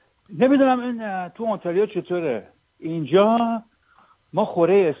نمیدونم این تو اونتاریو چطوره. اینجا ما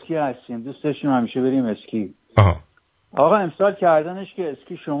خوره اسکی هستیم، دوست داشتیم همیشه بریم اسکی. آقا امسال کردنش که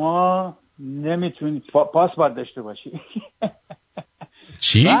اسکی شما نمیتونید پاس باید داشته باشی.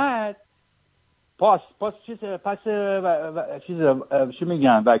 چی؟ بعد پاس چی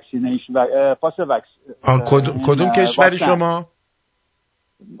میگن واکسینیشن پاس کدوم کشوری شما؟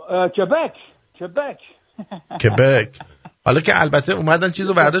 کبک. حالا که البته اومدن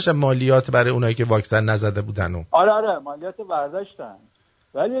چیزو برداشتن، مالیات برای اونایی که واکسن نزده بودن. آره مالیات برداشتن.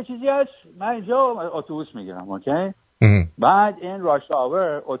 ولی یه چیزی هست، من اینجا اتوبوس میگیرم، اوکی؟ بعد این راش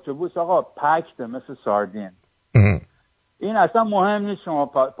آور اتوبوس آقا پکت مثل ساردین. این اصلا مهم نیست شما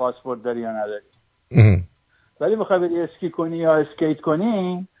پاسپورت داری یا نداری. ولی بخوای بری اسکی کنی یا اسکیت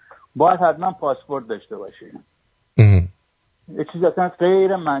کنی باید حتما پاسپورت داشته باشی. یه چیز اصلا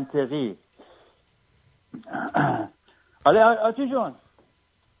غیر منطقی. آتی جان.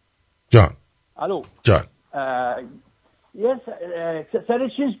 الو جان. یه سر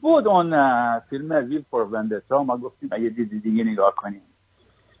چیز بود اون فیلم ویل فور وندتا، ما گفتیم اگه دیگه نگاه کنیم.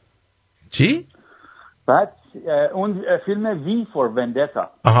 چی؟ بعد اون فیلم ویل فور وندتا.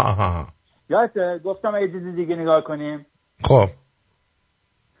 یادت گفتم اگه دیگه نگاه کنیم. خب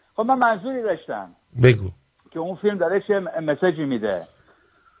من منظوری داشتم. بگو. که اون فیلم داره چه مسیجی میده.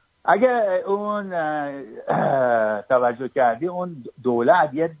 اگه اون توجه کردی اون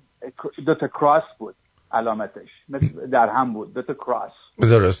دولت یه دوتا کراس بود علامتش، مثل در هم بود، دوتا کراس.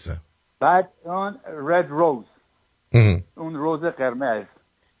 درسته. بعد اون رد روز، اون روز قرمز،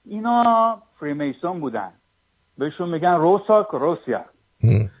 اینا فریمیسون بودن، بهشون میگن روسیا.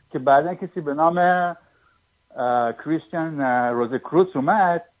 که بعدن کسی به نام کریستیان روز کروس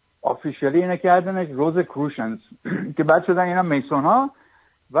اومد، آفیشیالی اینه کردنش روز کروشنز که بعد شدن اینا میسون ها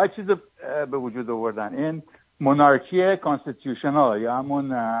و چیز به وجود آوردن، این مونارکی کانستیتیوشنال یا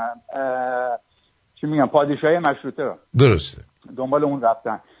همون چی میگن پادشاهی مشروطه رو. درسته. دنبال اون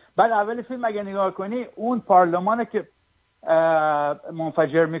رفتن. بعد اول فیلم اگه نگاه کنی اون پارلمانه که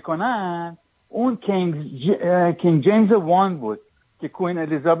منفجر میکنن اون کینگ جیمز وان بود که کوین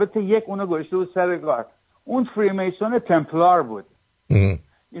الیزابت یک اونو گذاشته بود سر کار. اون فریمیسون تمپلار بود.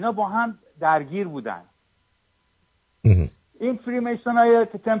 اینا با هم درگیر بودن. این فریمیسون های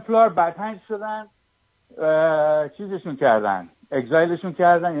تمپلار بعد شدن چیزشون کردن، اگزایلشون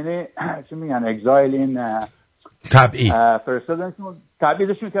کردن، یعنی چی میگن اگزایل، این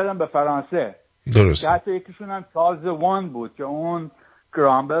تبعیدشون کردن به فرانسه. درست. که حتی یکیشون هم چارلز وان بود که اون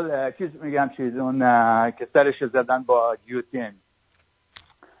گرامبل چیز میگم اون که سرش زدن با گیوتین.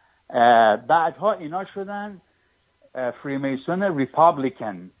 بعدها اینا شدن فریمیسون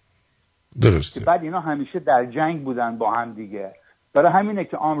ریپابلیکن. درسته. که بعد اینا همیشه در جنگ بودن با هم دیگه. برای همینه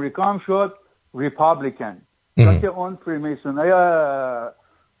که آمریکا هم شد ریپابلیکن. که اون فریمیسون های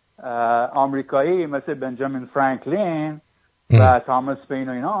آمریکایی مثل بنجامین فرانکلین و تاماس پین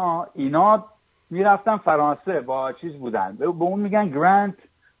و اینا میرفتن فرانسه با چیز بودن، به اون میگن گراند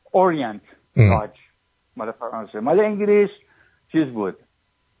اورینت لاج مال فرانسه. مال انگلیس چیز بود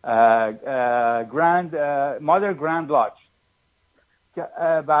گراند مادر گراند لاج. که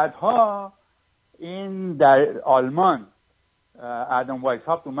بعدها این در آلمان آدم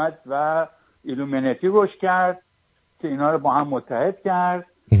وایسهاپت اومد و ایلومیناتی روش کرد که اینا رو با هم متحد کرد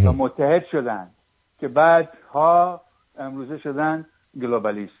و متحد شدن که بعدها امروزه شدن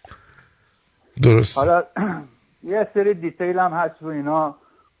گلوبالیست. درست. حالا یه سری دیتیل هم هست و اینا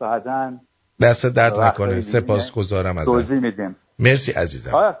بعداً دست درد نکنه. سپاسگزارم ازت. توضیح میدیم. مرسی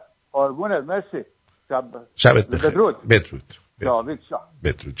عزیزم. قربونت. مرسی. شبت بخیر. بدرود. جاوید شاه.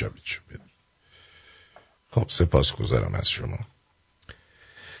 بدرود جاوید شاه. خب سپاسگزارم از شما.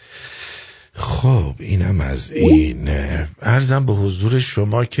 خب اینم از این. عرضم به حضور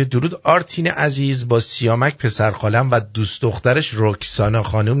شما که درود آرتین عزیز، با سیامک پسرخالم و دوست دخترش رکسانا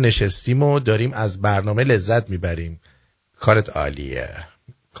خانم نشستیم و داریم از برنامه لذت میبریم. کارت عالیه.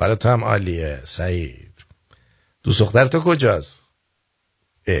 کارت هم عالیه سعید. دوست دختر تو کجاست؟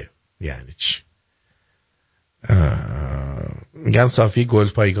 یعنی چی؟ میگن صافی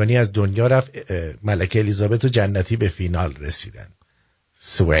گلپایگانی از دنیا رفت، ملکه الیزابت و جنتی به فینال رسیدن.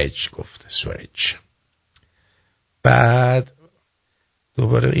 سویج گفته سویج. بعد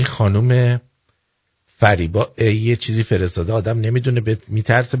دوباره این خانوم فریبا یه چیزی فرستاده، آدم نمیدونه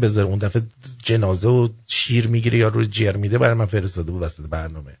میترسه بذاره، اون دفعه جنازه و شیر میگیره یا روی جیر میده، برای من فرستاده بود وسط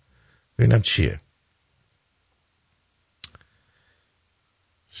برنامه. ببینم چیه.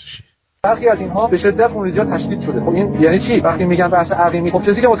 برخی از اینها به شدت خونریزی‌ها تشدید شده. خب این یعنی چی؟ وقتی میگن بحث عقیمی، خب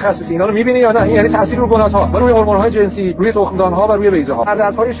کسی که متخصص اینا رو می‌بینه یا نه؟ این یعنی تاثیر روی گونات‌ها و روی هورمون‌های جنسی، روی تخمدان‌ها و روی بیضه‌ها.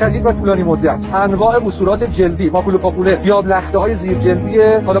 دردهای شدید و طولانی مدت، انواع بصورات جلدی، ماکولوپاپوله یا لخته‌های زیرجلدی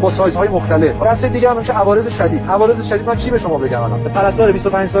حالا با سایزهای مختلف. دست دیگه هم که عوارض شدید من چی به شما بگم الان؟ پرستار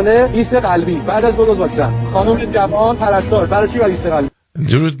 25 ساله ایست قلبی بعد از 2 دوز واکسن. خانم جوان پرستار برای چی ایست قلبی؟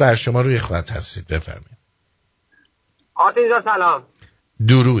 درود بر شما، روی خط هستید، بفرمایید. آرتین جان سلام.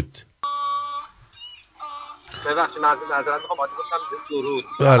 درود. ببخشید معذرت میخوام، آتی گفتم درود.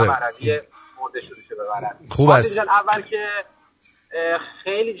 عربی مرده شروع شه ببرد. خوب است. جان اول که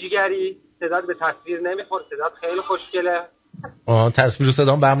خیلی جیگری، صدات به تصویر نمیخوره، صدات خیلی خوشگله. تصویر و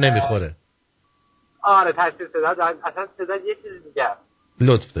صدام به هم نمیخوره. آره تصویر صدات اصلا صدات یه چیز دیگه.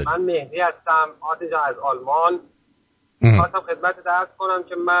 لطف داری. من مهدی هستم آتی جان از آلمان. خواستم خدمت درس کنم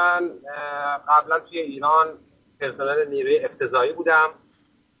که من قبلا توی ایران پرسنل نیروی افتضاحی بودم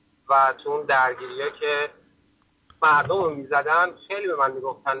و چون درگیریه که مردم رو میزدن خیلی به من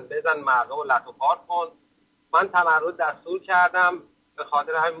میگفتن بزن مردم رو لط و پارت کن. من تمرد دستور کردم، به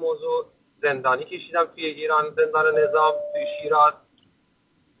خاطر همین موضوع زندانی کشیدم توی ایران، زندان نظام توی شیراز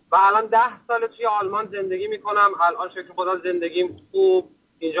و الان 10 سال توی آلمان زندگی میکنم. الان شکر خدا زندگیم خوب،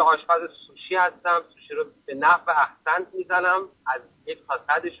 اینجا آشپز سوشی هستم، سوشی رو به نحو احسن میزنم از 1 تا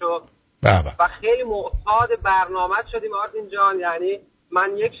 100شو و خیلی معتاد برنامه شدیم آرتین جان. یعنی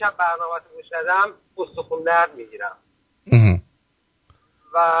من یک شب برنامه رو گوش دادم استخون درد میگیرم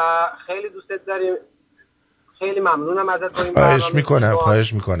و خیلی دوستت داریم، خیلی ممنونم ازت با این برنامه.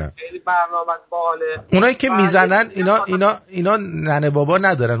 خواهش میکنم. خیلی برنامه باحاله. اونایی که میزنن اینا ننه بابا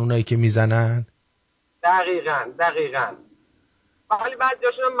ندارن، اونایی که میزنن. دقیقاً. ولی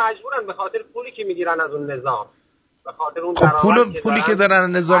بعضیاشون هم مجبورن به خاطر پولی که میگیرن از اون نظام، به خاطر اون پولی که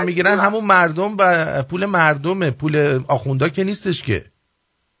دارن نظام میگیرن همون مردم و پول مردمه، پول آخوندا که نیستش که.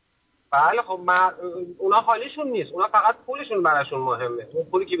 بله خب اونا حالیشون نیست، اونا فقط پولشون براشون مهمه، اون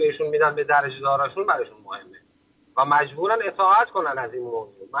پولی که بهشون میدن به درجه داراشون براشون مهمه و مجبورن اطاعت کنن از این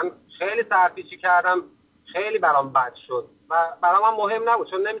موضوع. من خیلی سرپیچی کردم، خیلی برام بد شد و برام هم مهم نبود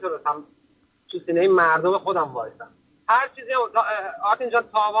چون نمیتونستم تو سینه مردم خودم وایسم. هر چیزی آرتین جان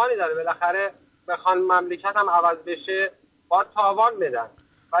تاوانی داره، بالاخره بخوان مملکت هم عوض بشه باید تاوان بدن،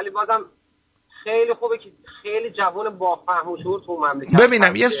 ولی بازم خیلی خوبه که خیلی جوان با فهم و شعور تو مملکت.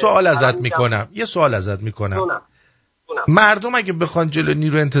 ببینم یه سوال ازت میکنم. مردم اگه بخوان جلو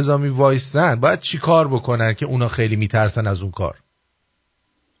نیرو انتظامی وایستن باید چی کار بکنن که اونا خیلی میترسن از اون کار؟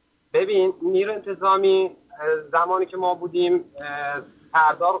 ببین نیرو انتظامی زمانی که ما بودیم،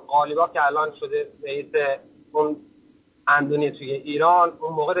 سردار قالیباف که الان شده رئیس اون اندونی توی ایران،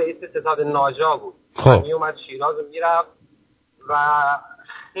 اون موقع رئیس ستاد ناجا بود. خب می اومد شیراز رو میرفت و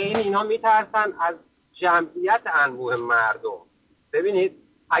خیلی اینا میترسن از جمعیت انبوه مردم. ببینید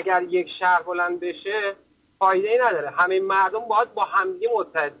اگر یک شهر بلند بشه فایده ای نداره، همه مردم باید با همدیگه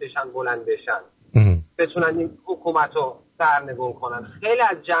متحد بشن، بلند بشن، بتونن این حکومت رو سرنگون کنن. خیلی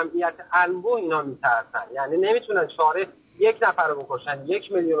از جمعیت انبوه اینا میترسن، یعنی نمیتونن چاره یک نفر رو بکشن،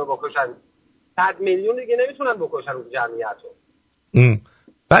 1 میلیون رو بکشن، 100 میلیون دیگه نمیتونن بکشن اون جمعیت رو.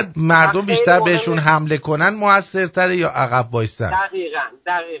 بعد مردم بیشتر بهشون حمله کنن موثرتره یا عقب وایسن؟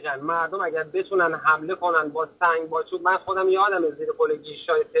 دقیقاً مردم اگر بتونن حمله کنن با سنگ با چوب. من خودم یادم زیر پل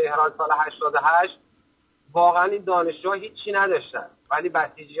گیشای تهران سال 88 واقعا این دانشجوها هیچی نداشتن، ولی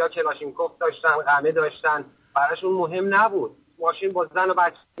بسیجی‌ها کلاشینکوف داشتن، قمه داشتن، براشون مهم نبود. ماشین با زن و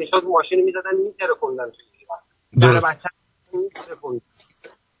بچه نشاد ماشین می‌زدن می‌ترکوندن توی ایران. زن و بچه می‌ترکوندن.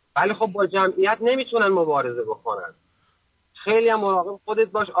 ولی خب با جمعیت نمیتونن مبارزه بکنن. خیلی هم مراقب خودت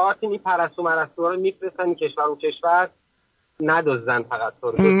باش آرتین، این پرستو مرستو رو میفرستن کشور و کشور ندازن فقط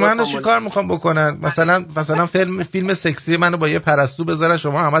تو رو. منو چیکار میخوام بکنن؟ مثلا فیلم سکسی منو با یه پرستو بذارن،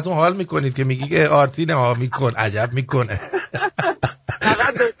 شما همتون حال میکنید که میگی که آرتین ها میکن عجب میکنه.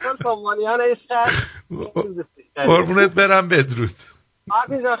 فقط دکتر سومالیان عشق. قربونت برم، بدرود.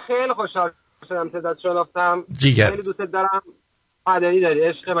 آرتین جان خیلی خوشحال شدم صدات شنفتم، خیلی دوست دارم، فدایی داری،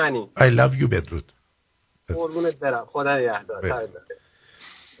 عشق منی. I love you. بدرود. قربونت برم، خدا نگهدار.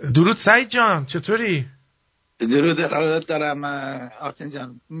 درود سعید جان، چطوری؟ درود ارادت دارم آرتین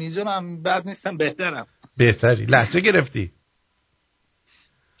جان. میزونم بد نیستم، بهترم. بهتری. لهجه گرفتی؟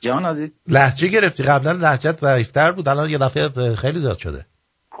 جان عزیز لهجه گرفتی. قبلا لهجت ضعیف‌تر بود، الان یه دفعه خیلی زیاد شده.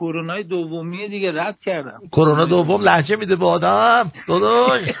 کرونای دومی دیگه رد کردم. کرونا دوم لهجه میده به آدم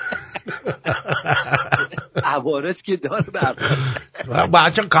داداش. عوارض که داره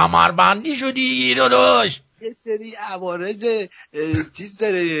بچه کمربندی شدی داداش. یه سری عوارض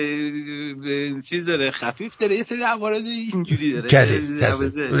چیز داره خفیف داره، یه سری عوارض اینجوری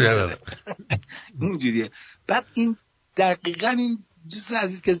داره اونجوریه. بعد این دقیقاً این دوست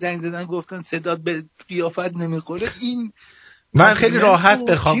عزیز که زنگ زدن گفتن صدات به قیافت نمیخوره، این من خیلی راحت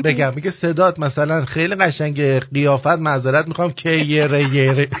بخوام بگم میگه صدات مثلا خیلی قشنگه، قیافت معذرت میخوام که یه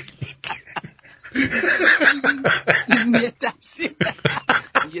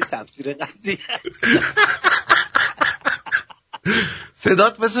یه تفسیر قضیه هست.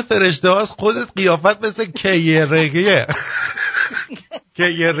 صدات مثل فرشته هاست، خودت قیافت مثل که یه رگیه.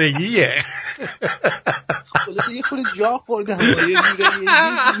 خلاصه یه خورده جا خوردم با یه جوره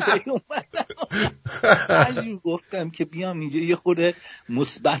اومدم گفتم که بیام اینجا یه خورده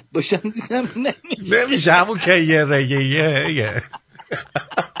مثبت باشم، دیدم نمیشه همون که یه رگیه.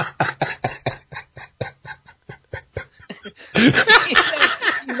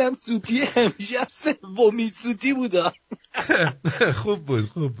 اینم سوتی همیشه سومی سوتی بودا. خوب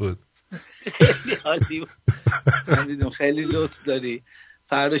بود. خیلی حالی بود. من خیلی لطف داری.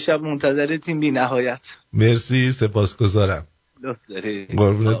 فردا شب منتظرتیم بی نهایت. مرسی، سپاسگزارم. لطف داری.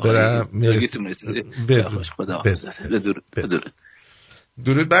 قربونت برم. مرسی.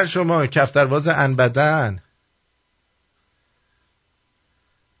 درود بر شما کفترباز انبدن.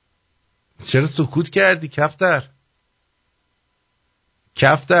 چرا سکوت کردی کفتر؟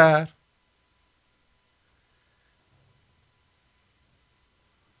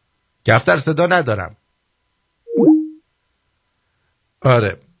 کفتر صدا ندارم.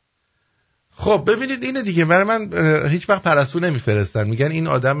 آره خب ببینید اینه دیگه، من هیچ وقت پرستو نمیفرستن، میگن این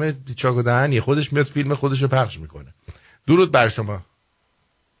آدم چاق و دهنیه، خودش میاد فیلم خودشو پخش میکنه. درود بر شما.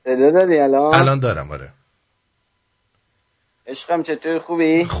 صدا داری الان دارم. آره عشقم چطوری؟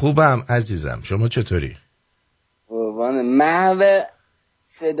 خوبی؟ خوبم عزیزم، شما چطوری؟ قربان. محو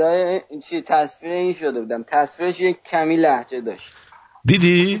صدای چی تصویر این شده بودم، تصویرش یک کمی لهجه داشت.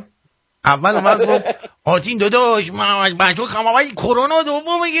 دیدی؟ اول اومد گفت آرتین داداش من از بچه خماوی کرونا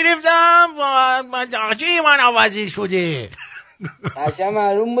دوم گرفتم و لهجه من عوضی شده. قشنگ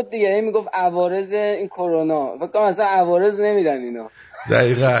معلوم بود دیگه، میگفت عوارض این کرونا. فکر کنم اصلا عوارض نمیدن اینا.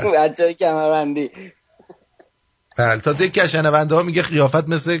 دقیقاً. بچهای کمربندی. تا یک شنونده ها میگه قیافت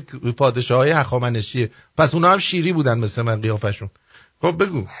مثل پادشاهای هخامنشیه، پس اونا هم شیری بودن مثل من قیافشون. خب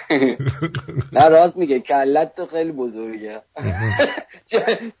بگو. نه راست میگه، کلت تو خیلی بزرگه.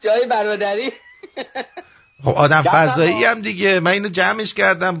 جای برادری. خب آدم فضایی هم دیگه، من اینو جمعش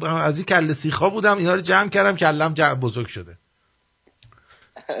کردم، از این کله سیخا بودم اینا رو جمع کردم، کلم بزرگ شده.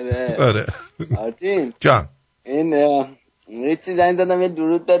 آره آرتین جان این ریچی زنگ دادم یه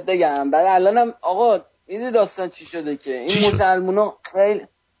درود بهت بگم. بعد الانم آقا میدونی داستان چی شده که این مسلمونا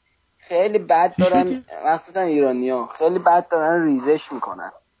خیلی بد دارن، مخصوصا ایرانی‌ها خیلی بد دارن ریزش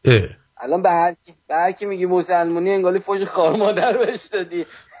میکنن. الان به هر کی میگی مسلمونی انگاری فوش خار مادر بهش دادی.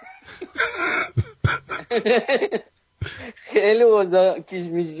 خیلی اوضاع کیش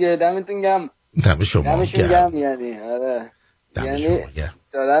میشه. دمتون گرم. دم شما گرم. یعنی آره یعنی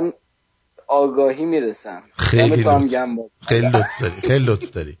دارم آگاهی میرسم. خیلی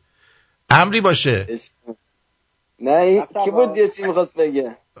لطف داری. امری باشه. نه این کی بود یه چی میخواست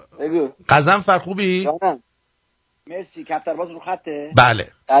بگه؟ بگو. قزنفر خوبی؟ مرسی. کفترباز رو خطه؟ بله.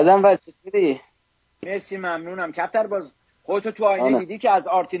 قزنفر چطوری؟ مرسی ممنونم. کفترباز خودتو تو آینه دیدی که از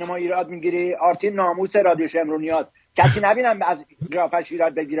آرتین ما ایراد میگیری؟ آرتین ناموس رادیو شمرونیات. کسی نبینم از قیافش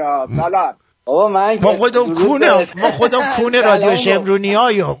ایراد بگیره. سالار بابا ما خودم کونه رادیو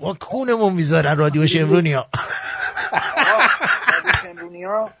شمرونیا ما کونمون میذارن رادیو شمرونیا. رادیو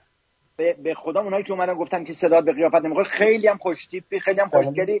شمرونیا به خدا اونایی که اومدن گفتن که صدا به قیافت نمیخوره خیلی هم خوش تیپی، خیلی هم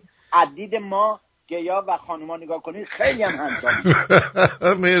خوشگلی. عدید ما گیا و خانوما نگاه کنید خیلی هم هندسامی.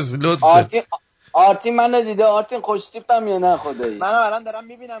 مرسی لطفا. آرتین من ندیده. آرتین خوش تیپم یا نه خدایی؟ من الان دارم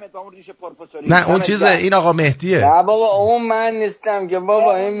میبینمت با اون ریش پرپسوری. نه اون چیزه، این آقا مهدیه. نه بابا اون من نیستم که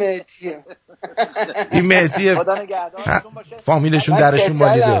بابا، این مهدیه. این مهدیه. خدا نگهدارتون باشه. فامیلشون درشون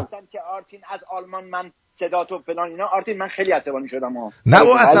مالیده که آرتین از آلمان من صدا تو فلان اینا. آرتین من خیلی عصبانی شدم. نه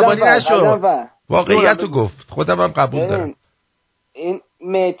بابا عصبانی نشو، واقعیتو گفت. خودم هم قبول دارم. این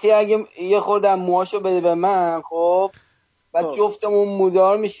مهدی اگه یه خودم موهاشو بده به من خب بعد جفتمون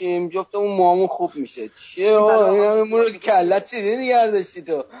مودار میشیم، جفتمون موامون خوب میشه. چیه بابا این همه مورد کلت چیزی نگه داشتی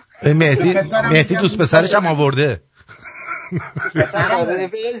تو؟ مهدی دوست پسرش هم آورده. پسرته؟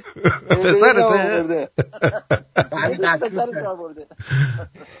 پسرش آورده.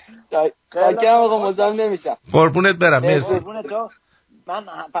 شاکرم آقا مزاحم نمیشم. قربونت برم. مرسی. من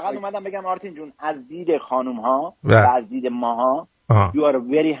فقط اومدم بگم آرتین جون از دید خانوم ها و از دید ماها you are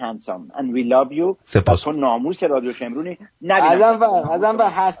very handsome and we love you. تو ناموس رادیو شمرونی. ازم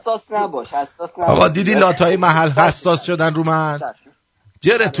حساس نباش. آقا دیدی لاتای محل حساس شدن رو من؟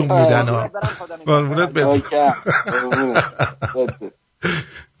 جرتون میدن ها. قربونت بدم.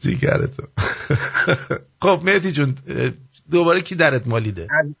 جیگرتون. خب مهدی جون دوباره کی درت مالیده؟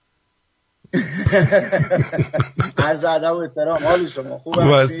 عرض ادب و احترام. حال شما خوب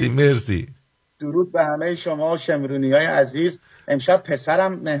هستی؟ مرسی. درود به همه شما شمرونیای عزیز. امشب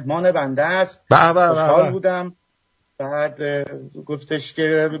پسرم مهمان بنده است. خوشحال بودم. بعد گفتش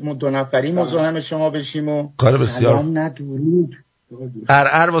که دو نفری مزاحم شما بشیم و کار بسیار سلام نه درود.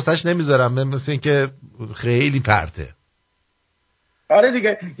 واسش نمیذارم، مثل این که خیلی پرته. آره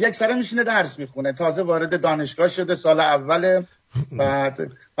دیگه یک سره میشینه درس میخونه، تازه وارد دانشگاه شده سال اول.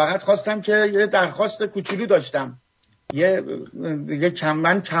 بعد فقط خواستم که یه درخواست کوچولو داشتم.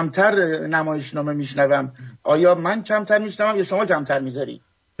 من کمتر نمایشنامه میشنوم. آیا من کمتر میشنوم یا شما کمتر میذاری؟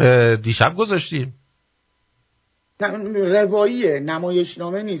 دیشب گذاشتیم. رواییه،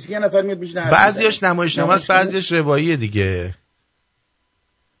 نمایشنامه نیست. یه نفر میاد میشنوه. بعضیاش نمایشنامه است، بعضیش رواییه دیگه.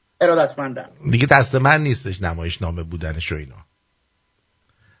 ارادتمندم. دیگه دست من نیستش نمایشنامه بودنش و اینا.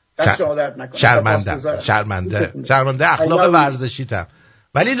 شرمنده اخلاق ورزشیتم.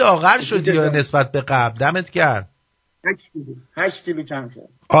 ولی لاغر شدی یا نسبت به قبل. دمت گرم. 8 کیلو کم شد.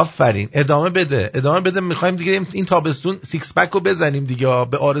 آفرین. ادامه بده. میخوایم دیگه این تابستون سیکس پک رو بزنیم دیگه،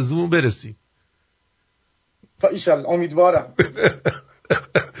 به آرزومون برسیم. ان شاءالله. امیدوارم.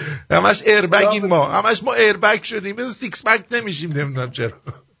 همش ایربگیم ما ایربگ شدیم، مثل سیکس پک نمیشیم. نمیدونم چرا.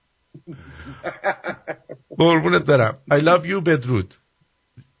 قربونت برم. I love you. بدرود.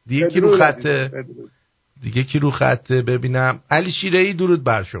 دیگه کی رو خطه ببینم. علی شیره‌ای درود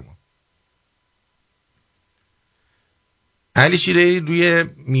بر شما. علی شیره‌ای روی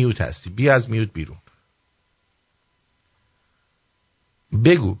میوت هستی، بیا از میوت بیرون.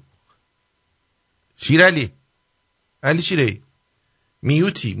 بگو شیرعلی. علی شیره‌ای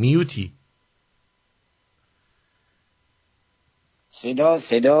میوتی. صدا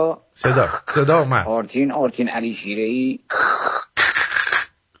من. آرتین علی شیره‌ای.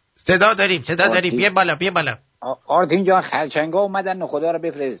 صدا داریم. بیا بالا. آرتین جان خلچنگا اومدن، خدا رو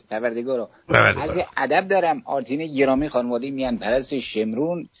بفرست پروردگارا. از ادب دارم. آرتین گرامی خانواده میان پرست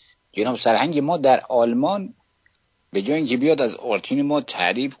شمرون جناب سرهنگ ما در آلمان، به جای اینکه بیاد از آرتین ما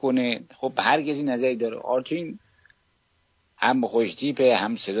تعریف کنه، خب هر کسی نظری داره. آرتین هم خوش تیپه،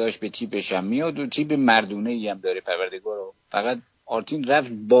 هم صداش به تیپش هم میاد و تیپ مردونه ای هم داره پروردگارا. فقط آرتین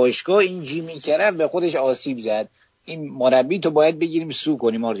رفت باشگاه این جیمی کرد به خودش آسیب زد. این مربی تو باید بگیریم سو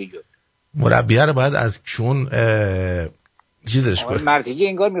کنیم. آرتین جان مربیه رو باید از چون چیزش کنیم. مرتیگه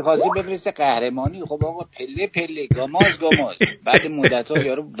انگار می‌خواستی بفرسته قهرمانی. خب آقا پله گاماز بعد مدت‌ها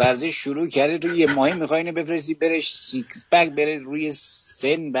یارو ورزش شروع کرده، تو یه ماهی می‌خوای اینو بفرستی برش سیکس پک بره روی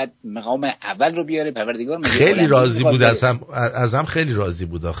سن، بعد مقام اول رو بیاره. پروردگار خیلی راضی بود ازم خیلی راضی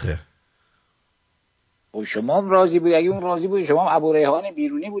بود آخه. و شما هم راضی بودی. اگه اون راضی بود شما هم ابو ریحان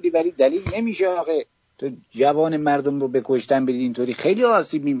بیرونی بودی، ولی دلیل نمیشه آخه تو جوان مردم رو به کشتن بدید اینطوری خیلی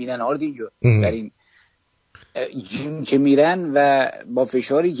آسیب میبینن آردین جو. در این جیم که میرن و با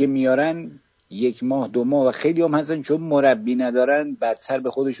فشاری که میارن 1 ماه 2 ماه و خیلی هم هستن چون مربی ندارن بدتر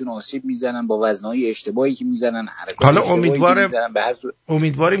به خودشون آسیب میزنن با وزنهای اشتباهی که میزنن، حرکات حالا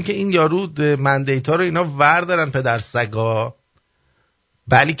امیدواریم که این یارو مندیتا رو اینا وردارن پدر سگا،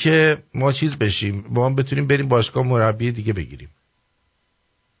 بلی که ما چیز بشیم، ما هم بتونیم بریم باشگاه مربی دیگه بگیریم.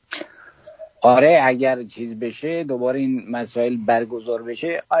 آره اگر چیز بشه دوباره این مسائل برگزار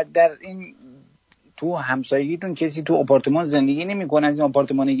بشه. در این تو همسایگیتون کسی تو آپارتمان زندگی نمیکنه؟ از این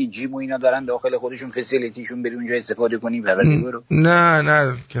آپارتمانی که جیم و اینا دارن داخل خودشون فسیلیتیشون بری اونجا استفاده کنی پروردگارو؟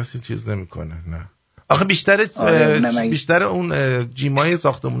 نه کسی چیز نمیکنه. نه آخه بیشتر اون جیمای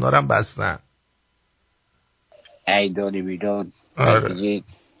ساختمونا رو هم بستن. ای دادی بیداد. آره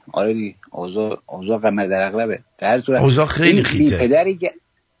دی اوضاع قمر در اغلبه. در هر صورت اوضاع خیلی خیته. پدری که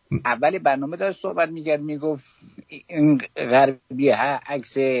اول برنامه داشت صحبت میگفت این غربی ها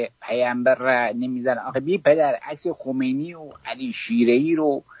عکس پیامبر را نمیذارن. آخه بی پدر عکس خمینی و علی شیره‌ای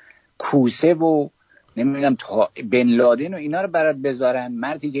رو کوسه و نمیدونم بن لادن و اینا رو برات بذارن،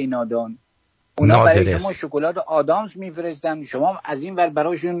 مردی که نادان. اونا برای شما شکلات آدامس میفرستن، شما از این ور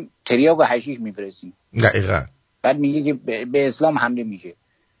براشون تریاک و حشیش میفرستین. دقیقاً. بعد میگه که به اسلام حمله میشه.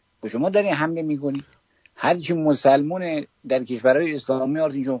 و شما دارین حمله میکنی. هر چی مسلمون در کشورهای اسلامی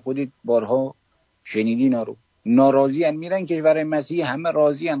آرتین چون خودت بارها شنیدین رو ناراضی ان، میرن کشورهای مسیحی همه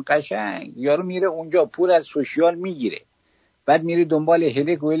راضی ان، قشنگ یارو میره اونجا پول از سوشیال میگیره، بعد میره دنبال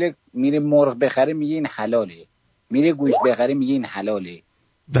هلک و هلک، میره مرغ بخره میگه این حلاله، میره گوشت بخره میگه این حلاله.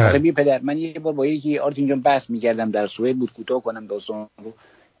 آخه بی پدر من یه بار با یکی آرتین جان بحث میکردم، در سوئد بود، کوتاه کنم داستان رو.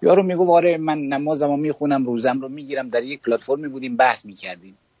 یارو میگه آره من نمازمو میخونم روزم رو میگیرم، در یک پلتفرمی بودیم بحث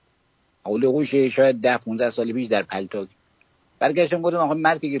میکردیم، اولش شاید 10-15 سال پیش در پلتاک. برگشتم گفتم آخه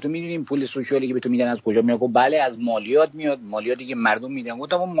مردی که تو میدونیم پول سوشیالی که به تو میدن از کجا میاد؟ گفت بله از مالیات میاد، مالیاتی که مردم میدن.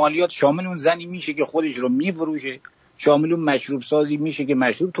 گفتم اون مالیات شامل اون زنی میشه که خودش رو میفروشه، شامل اون مشروب سازی میشه که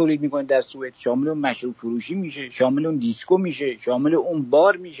مشروب تولید میکنه در سوئد، شامل اون مشروب فروشی میشه، شامل اون دیسکو میشه، شامل اون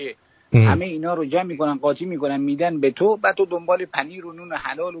بار میشه. همه اینا رو جمع میکنن قاطی میکنن میدن به تو، بعد تو دنبال پنیر و نون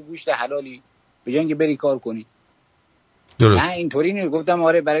حلال و گوشت حلالی به جای اینکه بری کار کنی. درست. نه اینطوری نیست. گفتم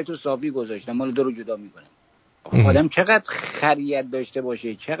آره برای تو صافی گذاشتم، مال دو رو جدا میکنم. آدم چقدر خریت داشته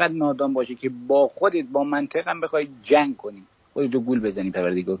باشه، چقدر نادان باشه که با خودت با منطق هم بخوای جنگ کنی، خودتو گول بزنی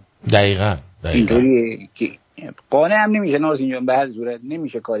پروردگار. دقیقاً اینطوریه که قانع هم نمیشه نارسین جان، به هر صورت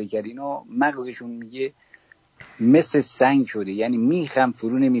نمیشه کاری کرد. اینا مغزشون میگه مثل سنگ شده، یعنی میخم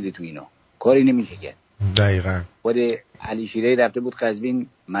فرو نمیره تو اینا، کاری نمیشه کرد. دقیقاً. خود علی شیره‌ای رفته بود قزوین،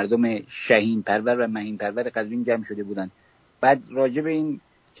 مردم شهین پرور و مهین پرور قزوین جمع شده بودن، بعد راجع به این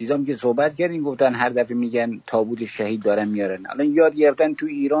چیزام که صحبت کردیم گفتن هر دفعه میگن تابوت شهید دارن میارن. الان یاد گرفتن تو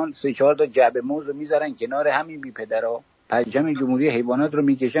ایران 3-4 تا جعبه موز رو میذارن کنار همین بی پدرها، پرچم جمهوری حیوانات رو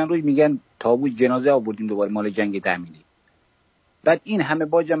میکشن روی، میگن تابوت جنازه آوردیم دوباره مال جنگ تأمینی. بعد این همه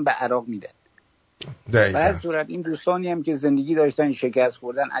باجم به عراق میدن. به هر صورت این دوستانی هم که زندگی داشتن شکست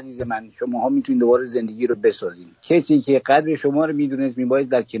خوردن، عزیز من شماها میتونید دوباره زندگی رو بسازید. کسی که قدر شما رو میدونست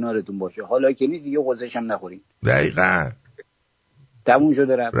میبایست در کنارتون باشه، حالا که نیست دیگه قضاش هم نخورید. دقیقاً. تموم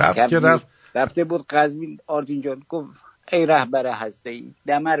شده رفته بود قزوین. آرتین جان گفت ای رهبر هسته‌ای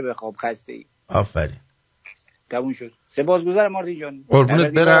دمر بخواب خسته‌ای. آفرین. تموم شد. سپاسگزارم آرتین جان.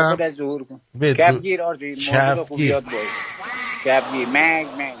 قربونت برم. خود از ظهور کن. کفگیر آرتین، موضوع خوب یاد باش. کفگیر مگ.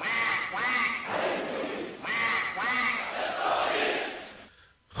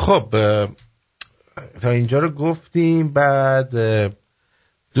 خب تا اینجا رو گفتیم. بعد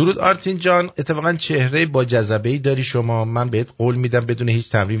درود آرتین جان، اتفاقا چهره با جذبه‌ای داری شما. من بهت قول میدم بدون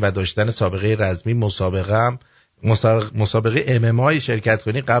هیچ تمرین و داشتن سابقه رزمی مسابقه MMA شرکت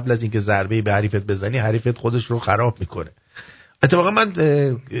کنی، قبل از اینکه ضربه‌ای به حریفت بزنی حریفت خودش رو خراب میکنه. اتفاقا من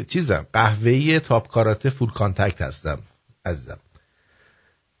قهوه‌ای تاپ کاراته فول کانتکت هستم عزیزم.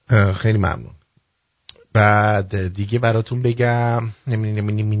 خیلی ممنون. بعد دیگه براتون بگم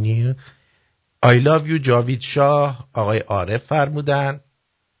I love you جاوید شاه آقای عارف فرمودن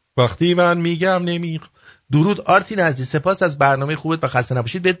وقتی من میگم درود آرتین عزیز، سپاس از برنامه خوبت و خسته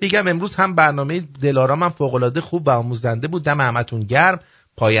نباشید. بهت بگم امروز هم برنامه دلارام هم فوق‌العاده خوب و آموزنده بود. دم همتون گرم.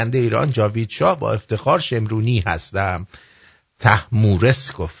 پاینده ایران جاوید شاه، با افتخار شمرونی هستم.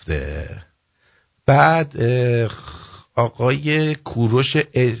 تحمورس گفته. بعد آقای کوروش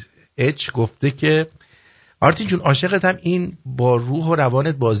اچ گفته که آرتین جون عاشقتم، این با روح و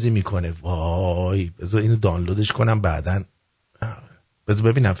روانت بازی میکنه. وای بذار اینو دانلودش کنم بعدن.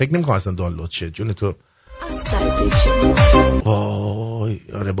 بذار ببینم، فکر نمیکنم اصلا دانلود شه جون تو. وای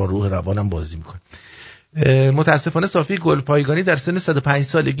آره با روح روانم بازی میکنه. متاسفانه صافی گلپایگانی در سن 105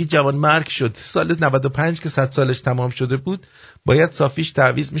 سالگی جوان مرگ شد. سال 95 که 100 سالش تمام شده بود باید صافیش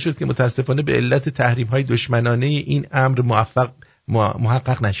تعویض میشد که متاسفانه به علت تحریم‌های دشمنانه این امر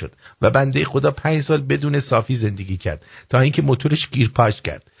محقق نشد و بنده خدا 5 سال بدون صافی زندگی کرد تا اینکه موتورش گیرپاش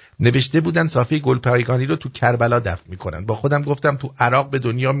کرد. نوشته بودن صافی گلپایگانی رو تو کربلا دفن میکنن. با خودم گفتم تو عراق به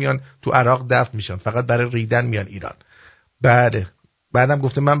دنیا میان، تو عراق دفن میشن، فقط برای ریدن میان ایران. بعدم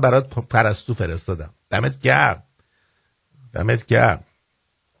گفتم من برات پرستو فرستادم. دمت گرم.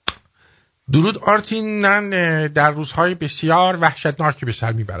 درود آرتین. من در روزهای بسیار وحشتناکی به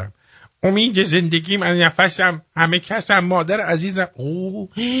سر میبرم. امید زندگیم، از نفسم، همه کسم، مادر عزیزم.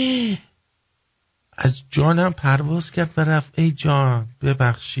 از جانم پرواز کرد و رفت. ای جان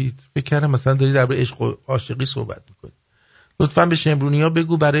ببخشید، بکرم مثلا داری در عشق و عاشقی صحبت میکنی. لطفاً به شمرونی ها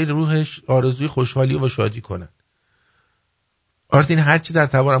بگو برای روحش آرزوی خوشحالی و شادی کنن. آرتین هرچی در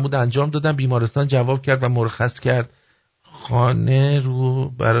توانم بود انجام دادم. بیمارستان جواب کرد و مرخص کرد. خانه رو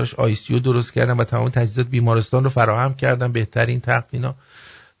براش آیسیو درست کردم و تمام تجهیزات بیمارستان رو فراهم کردم. بهترین تخت اینا.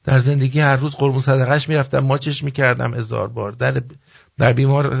 در زندگی هر روز قربون صدقه‌اش میرفتم، ماچش میکردم 1000 بار.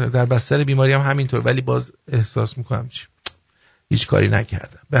 در بستر بیماری هم همینطور، ولی باز احساس میکنم هیچ کاری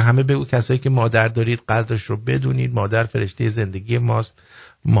نکردم. به همه بگو کسایی که مادر دارید قدرش رو بدونید. مادر فرشته زندگی ماست.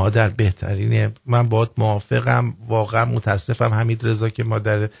 مادر بهترینه. من باهات موافقم. واقعا متاسفم حمید رضا که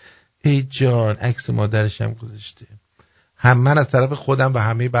مادر. ای جان عکس مادرش هم گذاشته. من از طرف خودم و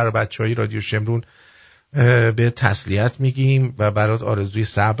همه برای بچهای رادیو شمرون به تسلیت میگیم و برات آرزوی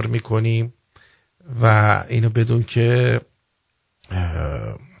صبر میکنیم و اینو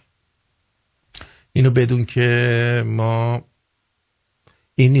بدون که ما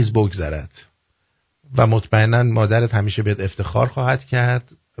این نیز بگذرد و مطمئنا مادرت همیشه بهت افتخار خواهد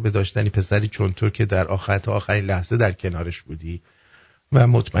کرد به داشتنی پسری چون تو که در آخرین لحظه در کنارش بودی و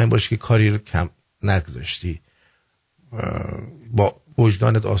مطمئن باش که کاری رو کم نگذاشتی. با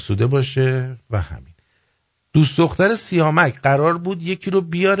وجدانت آسوده باشه و همین. دوست دختر سیامک قرار بود یکی رو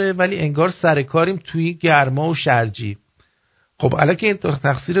بیاره ولی انگار سر کاریم توی گرما و شرجی. خب الان که این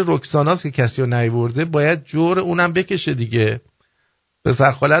تقصیر رکساناست که کسی رو نیورده باید جور اونم بکشه دیگه.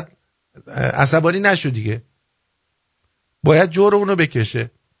 پسر خالت عصبانی نشو دیگه، باید جور اونو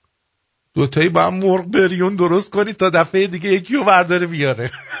بکشه. دوتایی با هم مرغ بریون درست کنید تا دفعه دیگه یکی رو برداره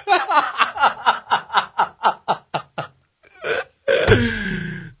بیاره.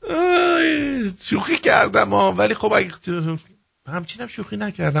 شوخی کردم ولی خب همچینم شوخی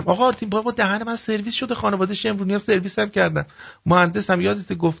نکردم. آقا آرتین بابا دهن من سرویس شده. خانواده شمرونی ها سرویس هم کردن. مهندسم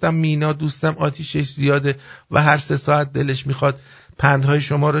یادت گفتم مینا دوستم آتیشش زیاده و هر 3 ساعت دلش میخواد پندهای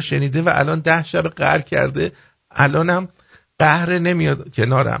شما رو شنیده و الان 10 شب قهر کرده. الانم قهر نمیاد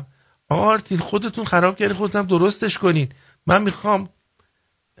کنارم. آقا آرتین خودتون خراب کردین، خودتون درستش کنین. من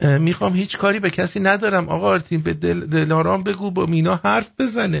میخوام هیچ کاری به کسی ندارم. آقا آرتین به دلارام بگو با مینا حرف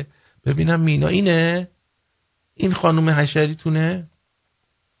بزنه. ببینم مینا این خانم حشریتونه.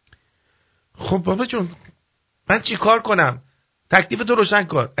 خب بابا جون من چی کار کنم؟ تکلیف تو روشن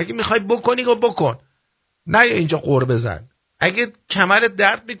کن. اگه میخوای بکنی و بکن، نه اینجا قور بزن. اگه کمرت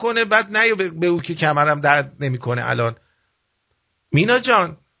درد میکنه بعد نه به او که کمرم درد نمیکنه. الان مینا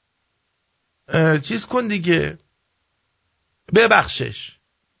جان چیز کن دیگه، ببخشش.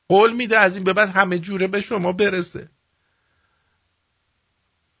 قول میده از این به بعد همه جوره به شما برسه.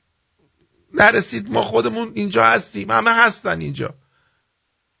 نرسید ما خودمون اینجا هستیم، همه هستن اینجا.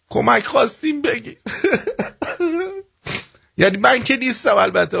 کمک خواستیم بگید. یعنی من که نیستم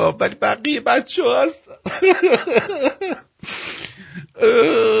البته، ولی بقیه بچه ها هستن.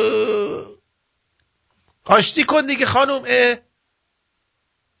 آشتی کن دیگه خانم.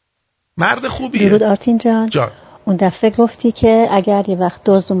 مرد خوبیه. درود آرتین جان. اون دفعه گفتی که اگر یه وقت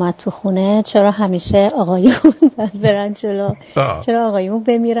دزد اومد تو خونه چرا همیشه آقایون برن جلو؟ چرا آقایون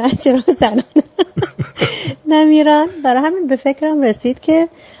بمیرن؟ چرا زنان نمیرن؟ برای همین به فکرم رسید که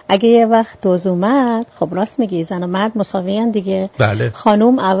اگه یه وقت دزد اومد، خب راست میگی زن و مرد مساویان دیگه. بله.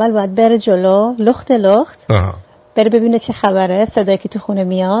 خانوم اول باید بره جلو، لخت بره ببینه چه خبره، صدایی که تو خونه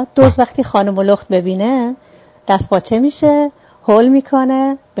میاد. دزد وقتی خانوم لخت ببینه دست باچه میشه، هول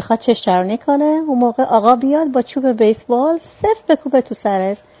میکنه، بخواد چشترانی کنه. اون موقع آقا بیاد با چوب بیسبال سفت بکوبه تو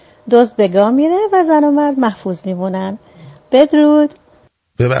سرش. دزد بگاه میره و زن و مرد محفوظ میمونن. بدرود.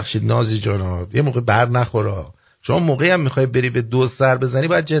 ببخشید نازی جانا، یه موقع بر نخوره. شما موقعی هم میخوای بری به دزد سر بزنی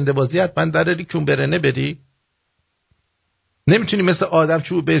باید جنده بازی حتما دراری کون برنه بری. نمیتونی مثل آدم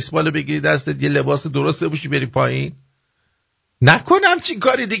چوب بیسبال بگیری دستت، یه لباس درست بپوشی بری پایین. نکنم چی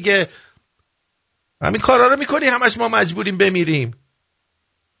کاری دیگه. همین کارا رو میکنی همش ما مجبوریم بمیریم.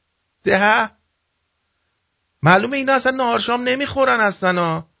 ده معلومه اینا اصلا نهار شام نمیخورن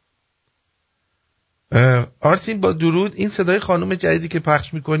اصلا. آرتین با درود. این صدای خانم جدیدی که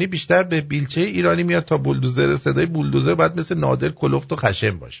پخش میکنی بیشتر به بیلچه ایرانی میاد تا بولدوزر. صدای بولدوزر باید مثل نادر کلفت و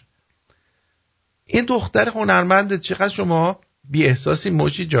خشن باشه. این دختر هنرمند چقدر شما بی احساسی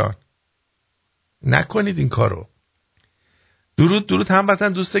موشی جان، نکنید این کارو. درود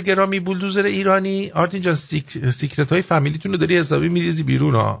هموطن دوست گرامی بولدوزر ایرانی. آرتین جان سیکرت های فامیلیتون رو داری حسابی میریزی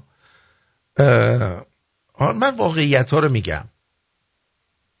بیرون ها. من واقعیت ها رو میگم.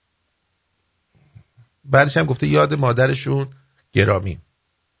 بعدش هم گفته یاد مادرشون گرامی.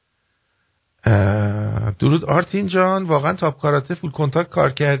 درود آرتین جان، واقعا تاپ کاراته فول کنتاکت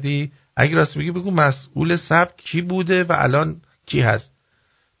کار کردی؟ اگه راست میگی بگو مسئول سبک کی بوده و الان کی هست؟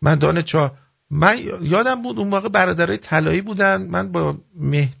 من یادم بود اون موقع برادرای طلایی بودن. من با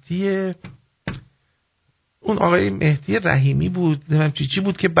مهدی، اون آقای مهدی رحیمی بود، نمیدونم چی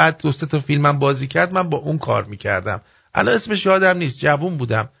بود که بعد 2-3 تا فیلمم بازی کرد، من با اون کار میکردم. الان اسمش یادم نیست. جوون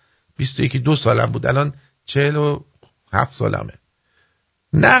بودم، 21-22 سالم بود. الان 47 سالمه.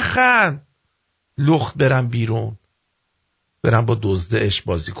 نخند لخت برم بیرون، برم با دزد عشق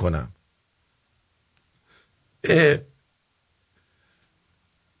بازی کنم.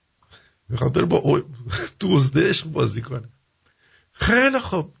 میخوام برم با دزد عشق بازی کنم. خیلی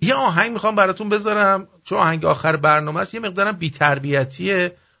خوب، یه آهنگ میخوام براتون بذارم چون آهنگ آخر برنامه است. یه مقدارم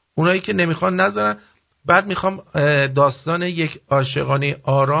بی‌تربیتیه، اونایی که نمیخوان نذارن. بعد میخوام داستان یک عاشقانه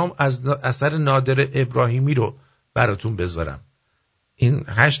آرام از اثر نادر ابراهیمی رو براتون بذارم. این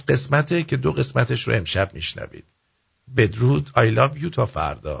 8 قسمته که 2 قسمتش رو امشب میشنوید. بدرود. I love you تا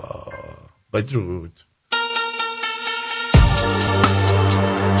فردا. بدرود.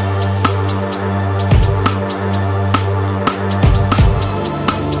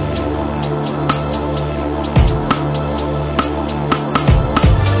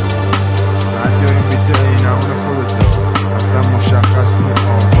 مشخص نی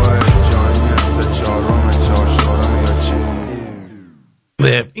آقای جانی 3/4 جاشارم یا چی.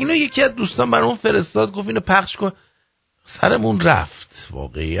 اینو یکی از دوستان برام فرستاد، گفت اینو پخش کن. سرمون رفت.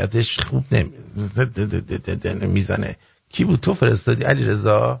 واقعیتش خوب نمیزنه. کی بود تو فرستادی؟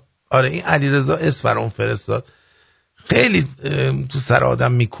 علیرضا؟ آره این علیرضا اس برام فرستاد. خیلی تو سر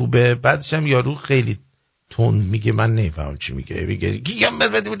آدم میکوبه. بعدش هم یارو خیلی تند میگه، من نمیفهمم چی میگه.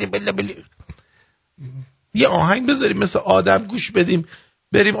 یه آهنگ بذاریم مثل آدم گوش بدیم،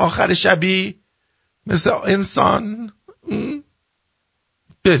 بریم آخر شبی مثل انسان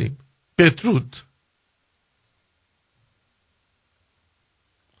بریم. بدرود.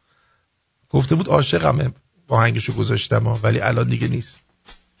 گفته بود عاشقمه، آهنگشو گذاشتم ولی الان دیگه نیست.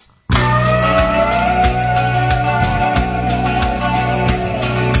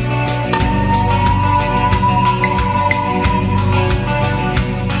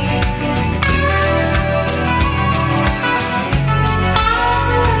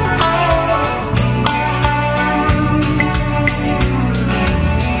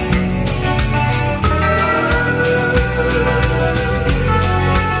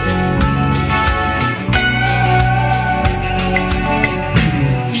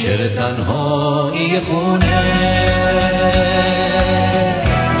 تنهایی خونه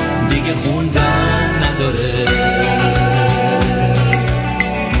دیگه خوندن نداره،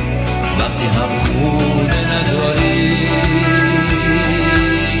 وقتی هم خونه نداری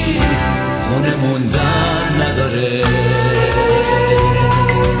خونه موندن نداره.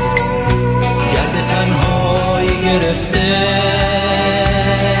 گرد تنهایی گرفته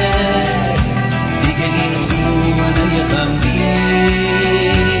دیگه این خونه غمگین،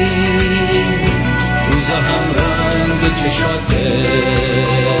 روزا هم رنگ چشاته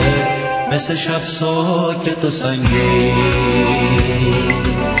مثل شب ساکت و سنگین،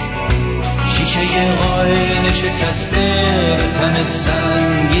 شیشه آینه شکسته تن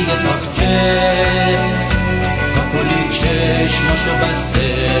سنگی تاخچه، کاپولی چشماشو بسته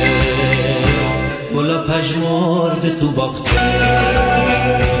گلا پژمرده تو باغچه،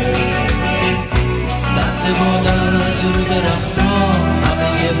 دست باد از رو درختا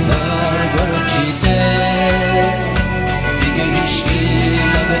همه برگا رو چیده، دیگه هیچکی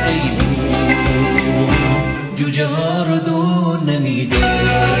لب ایمون جوجه ها رو دون نمیده.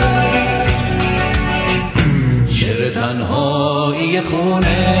 شعر تنهایی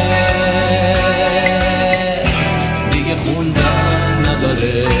خونه دیگه خوندن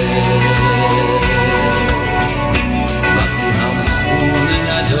نداره، وقتی هم خونه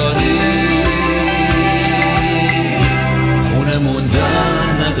نداری خونه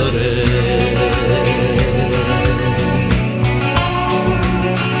موندن نداره.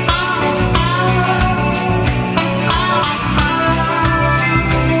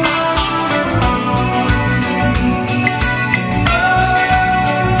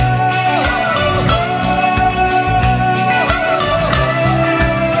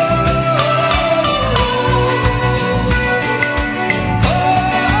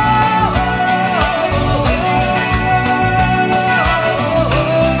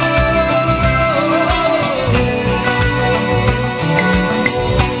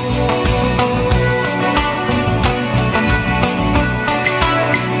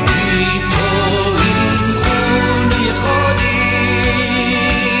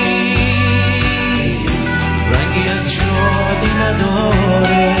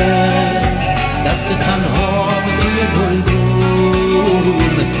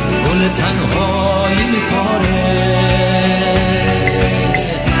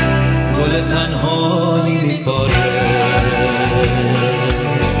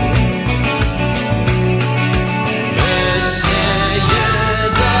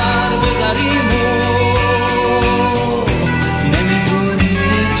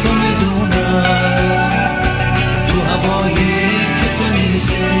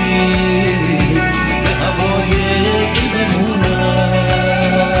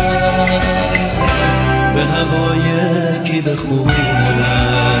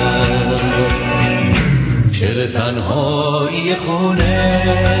 تنهایی خونه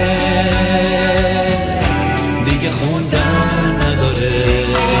دیگه خوندن نداره،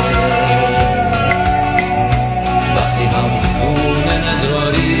 وقتی هم خونه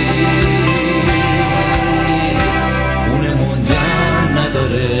نداری خونه موندن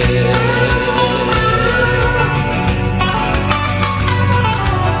نداره.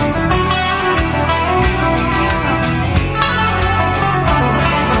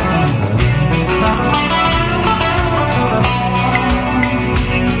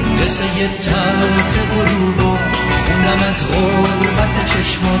 قصه تلخ غروبو خوندم از غربت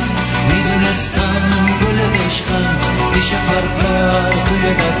چشمات، میدونستم گل عشقم میشه پرپر توی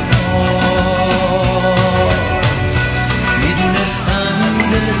دستات، میدونستم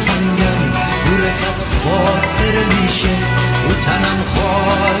دل تنگم دور صد خاطر میشه، رو تنم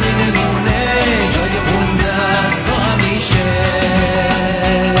خالی نمونه جای اون دست همیشه،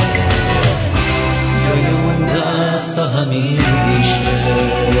 جای اون دست همیشه.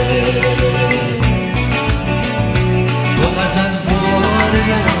 با غزل باره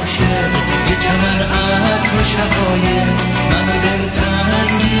عاشق یه چمن عطر و شقایق، منو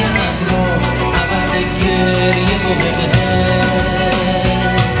دلتنگی ابرا حوث گریه موقعه،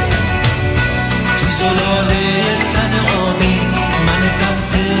 تو زلال تن آبی من کم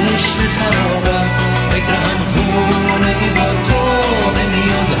تشنه سرابم، فکر هم خونگی با تو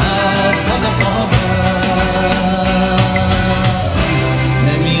نمیاد حتی بخوابم،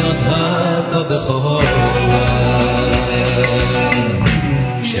 نمیاد حتی بخوابم.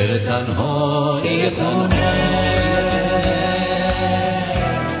 شعر تنهایی خونه